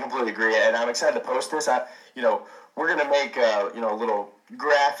 I completely agree, and I'm excited to post this. We're gonna make a little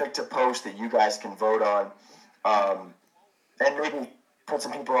graphic to post that you guys can vote on, and maybe put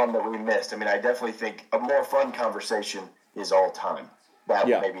some people on that we missed. I mean, I definitely think a more fun conversation is all time. That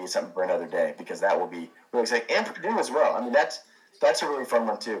maybe is something for another day, because that will be really exciting, and Purdue as well. I mean, that's a really fun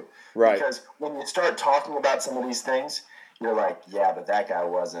one too, right? Because when you start talking about some of these things, you're like, yeah, but that guy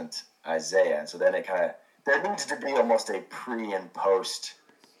wasn't Isaiah, and so then it kind of. There needs to be almost a pre and post,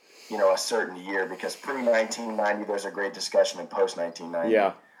 a certain year, because pre-1990 there's a great discussion, and post-1990.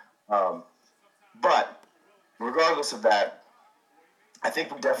 Yeah. But regardless of that, I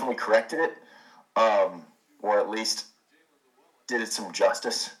think we definitely corrected it, or at least did it some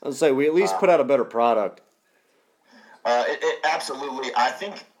justice. I'd say we at least put out a better product. It absolutely. I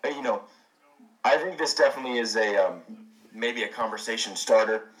think this definitely is maybe a conversation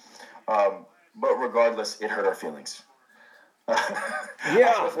starter. But regardless, it hurt our feelings.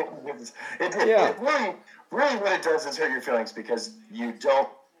 Yeah. It did. Yeah. It really what it does is hurt your feelings, because you don't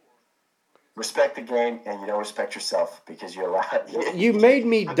respect the game and you don't respect yourself, because you're allowed. You made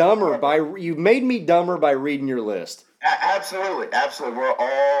me dumber by reading your list. Absolutely.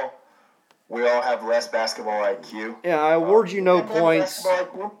 We all have less basketball IQ. Yeah, I award you no points.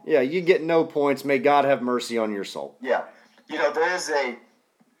 Yeah, you get no points. May God have mercy on your soul. Yeah.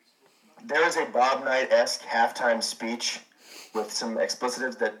 There is a Bob Knight-esque halftime speech with some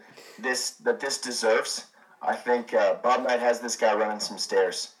explicitives that this deserves. I think Bob Knight has this guy running some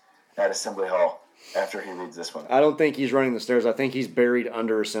stairs at Assembly Hall after he reads this one. I don't think he's running the stairs. I think he's buried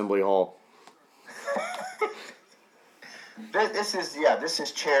under Assembly Hall. This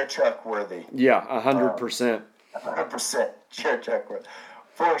is chair chuck worthy. Yeah, 100%. 100% chair chuck worthy.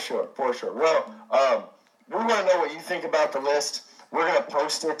 For sure. Well, we want to know what you think about the list. We're going to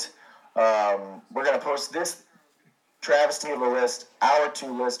post it. We're going to post this travesty of a list, our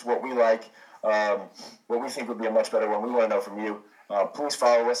 2 list, what we like, what we think would be a much better one. We want to know from you. Please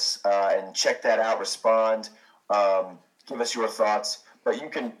follow us and check that out. Respond. Give us your thoughts. But you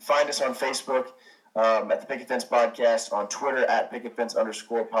can find us on Facebook at the Picket Fence Podcast, on Twitter at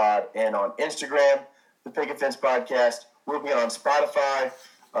 @PicketFence_pod, and on Instagram, the Picket Fence Podcast. We'll be on Spotify.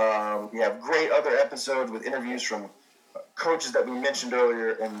 We have great other episodes with interviews from coaches that we mentioned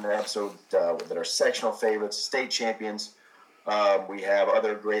earlier in the episode that are sectional favorites, state champions. We have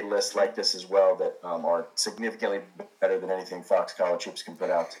other great lists like this as well that are significantly better than anything Fox College Hoops can put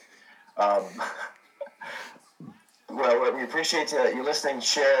out. Well, we appreciate you listening.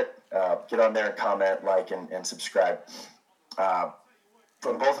 Share it. Get on there and comment, like, and subscribe.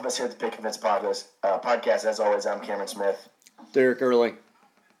 From both of us here at the Picket Fence Podcast, as always, I'm Cameron Smith. Derik Early.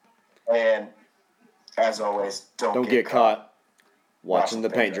 And as always, don't get caught watching the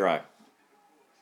paint dry.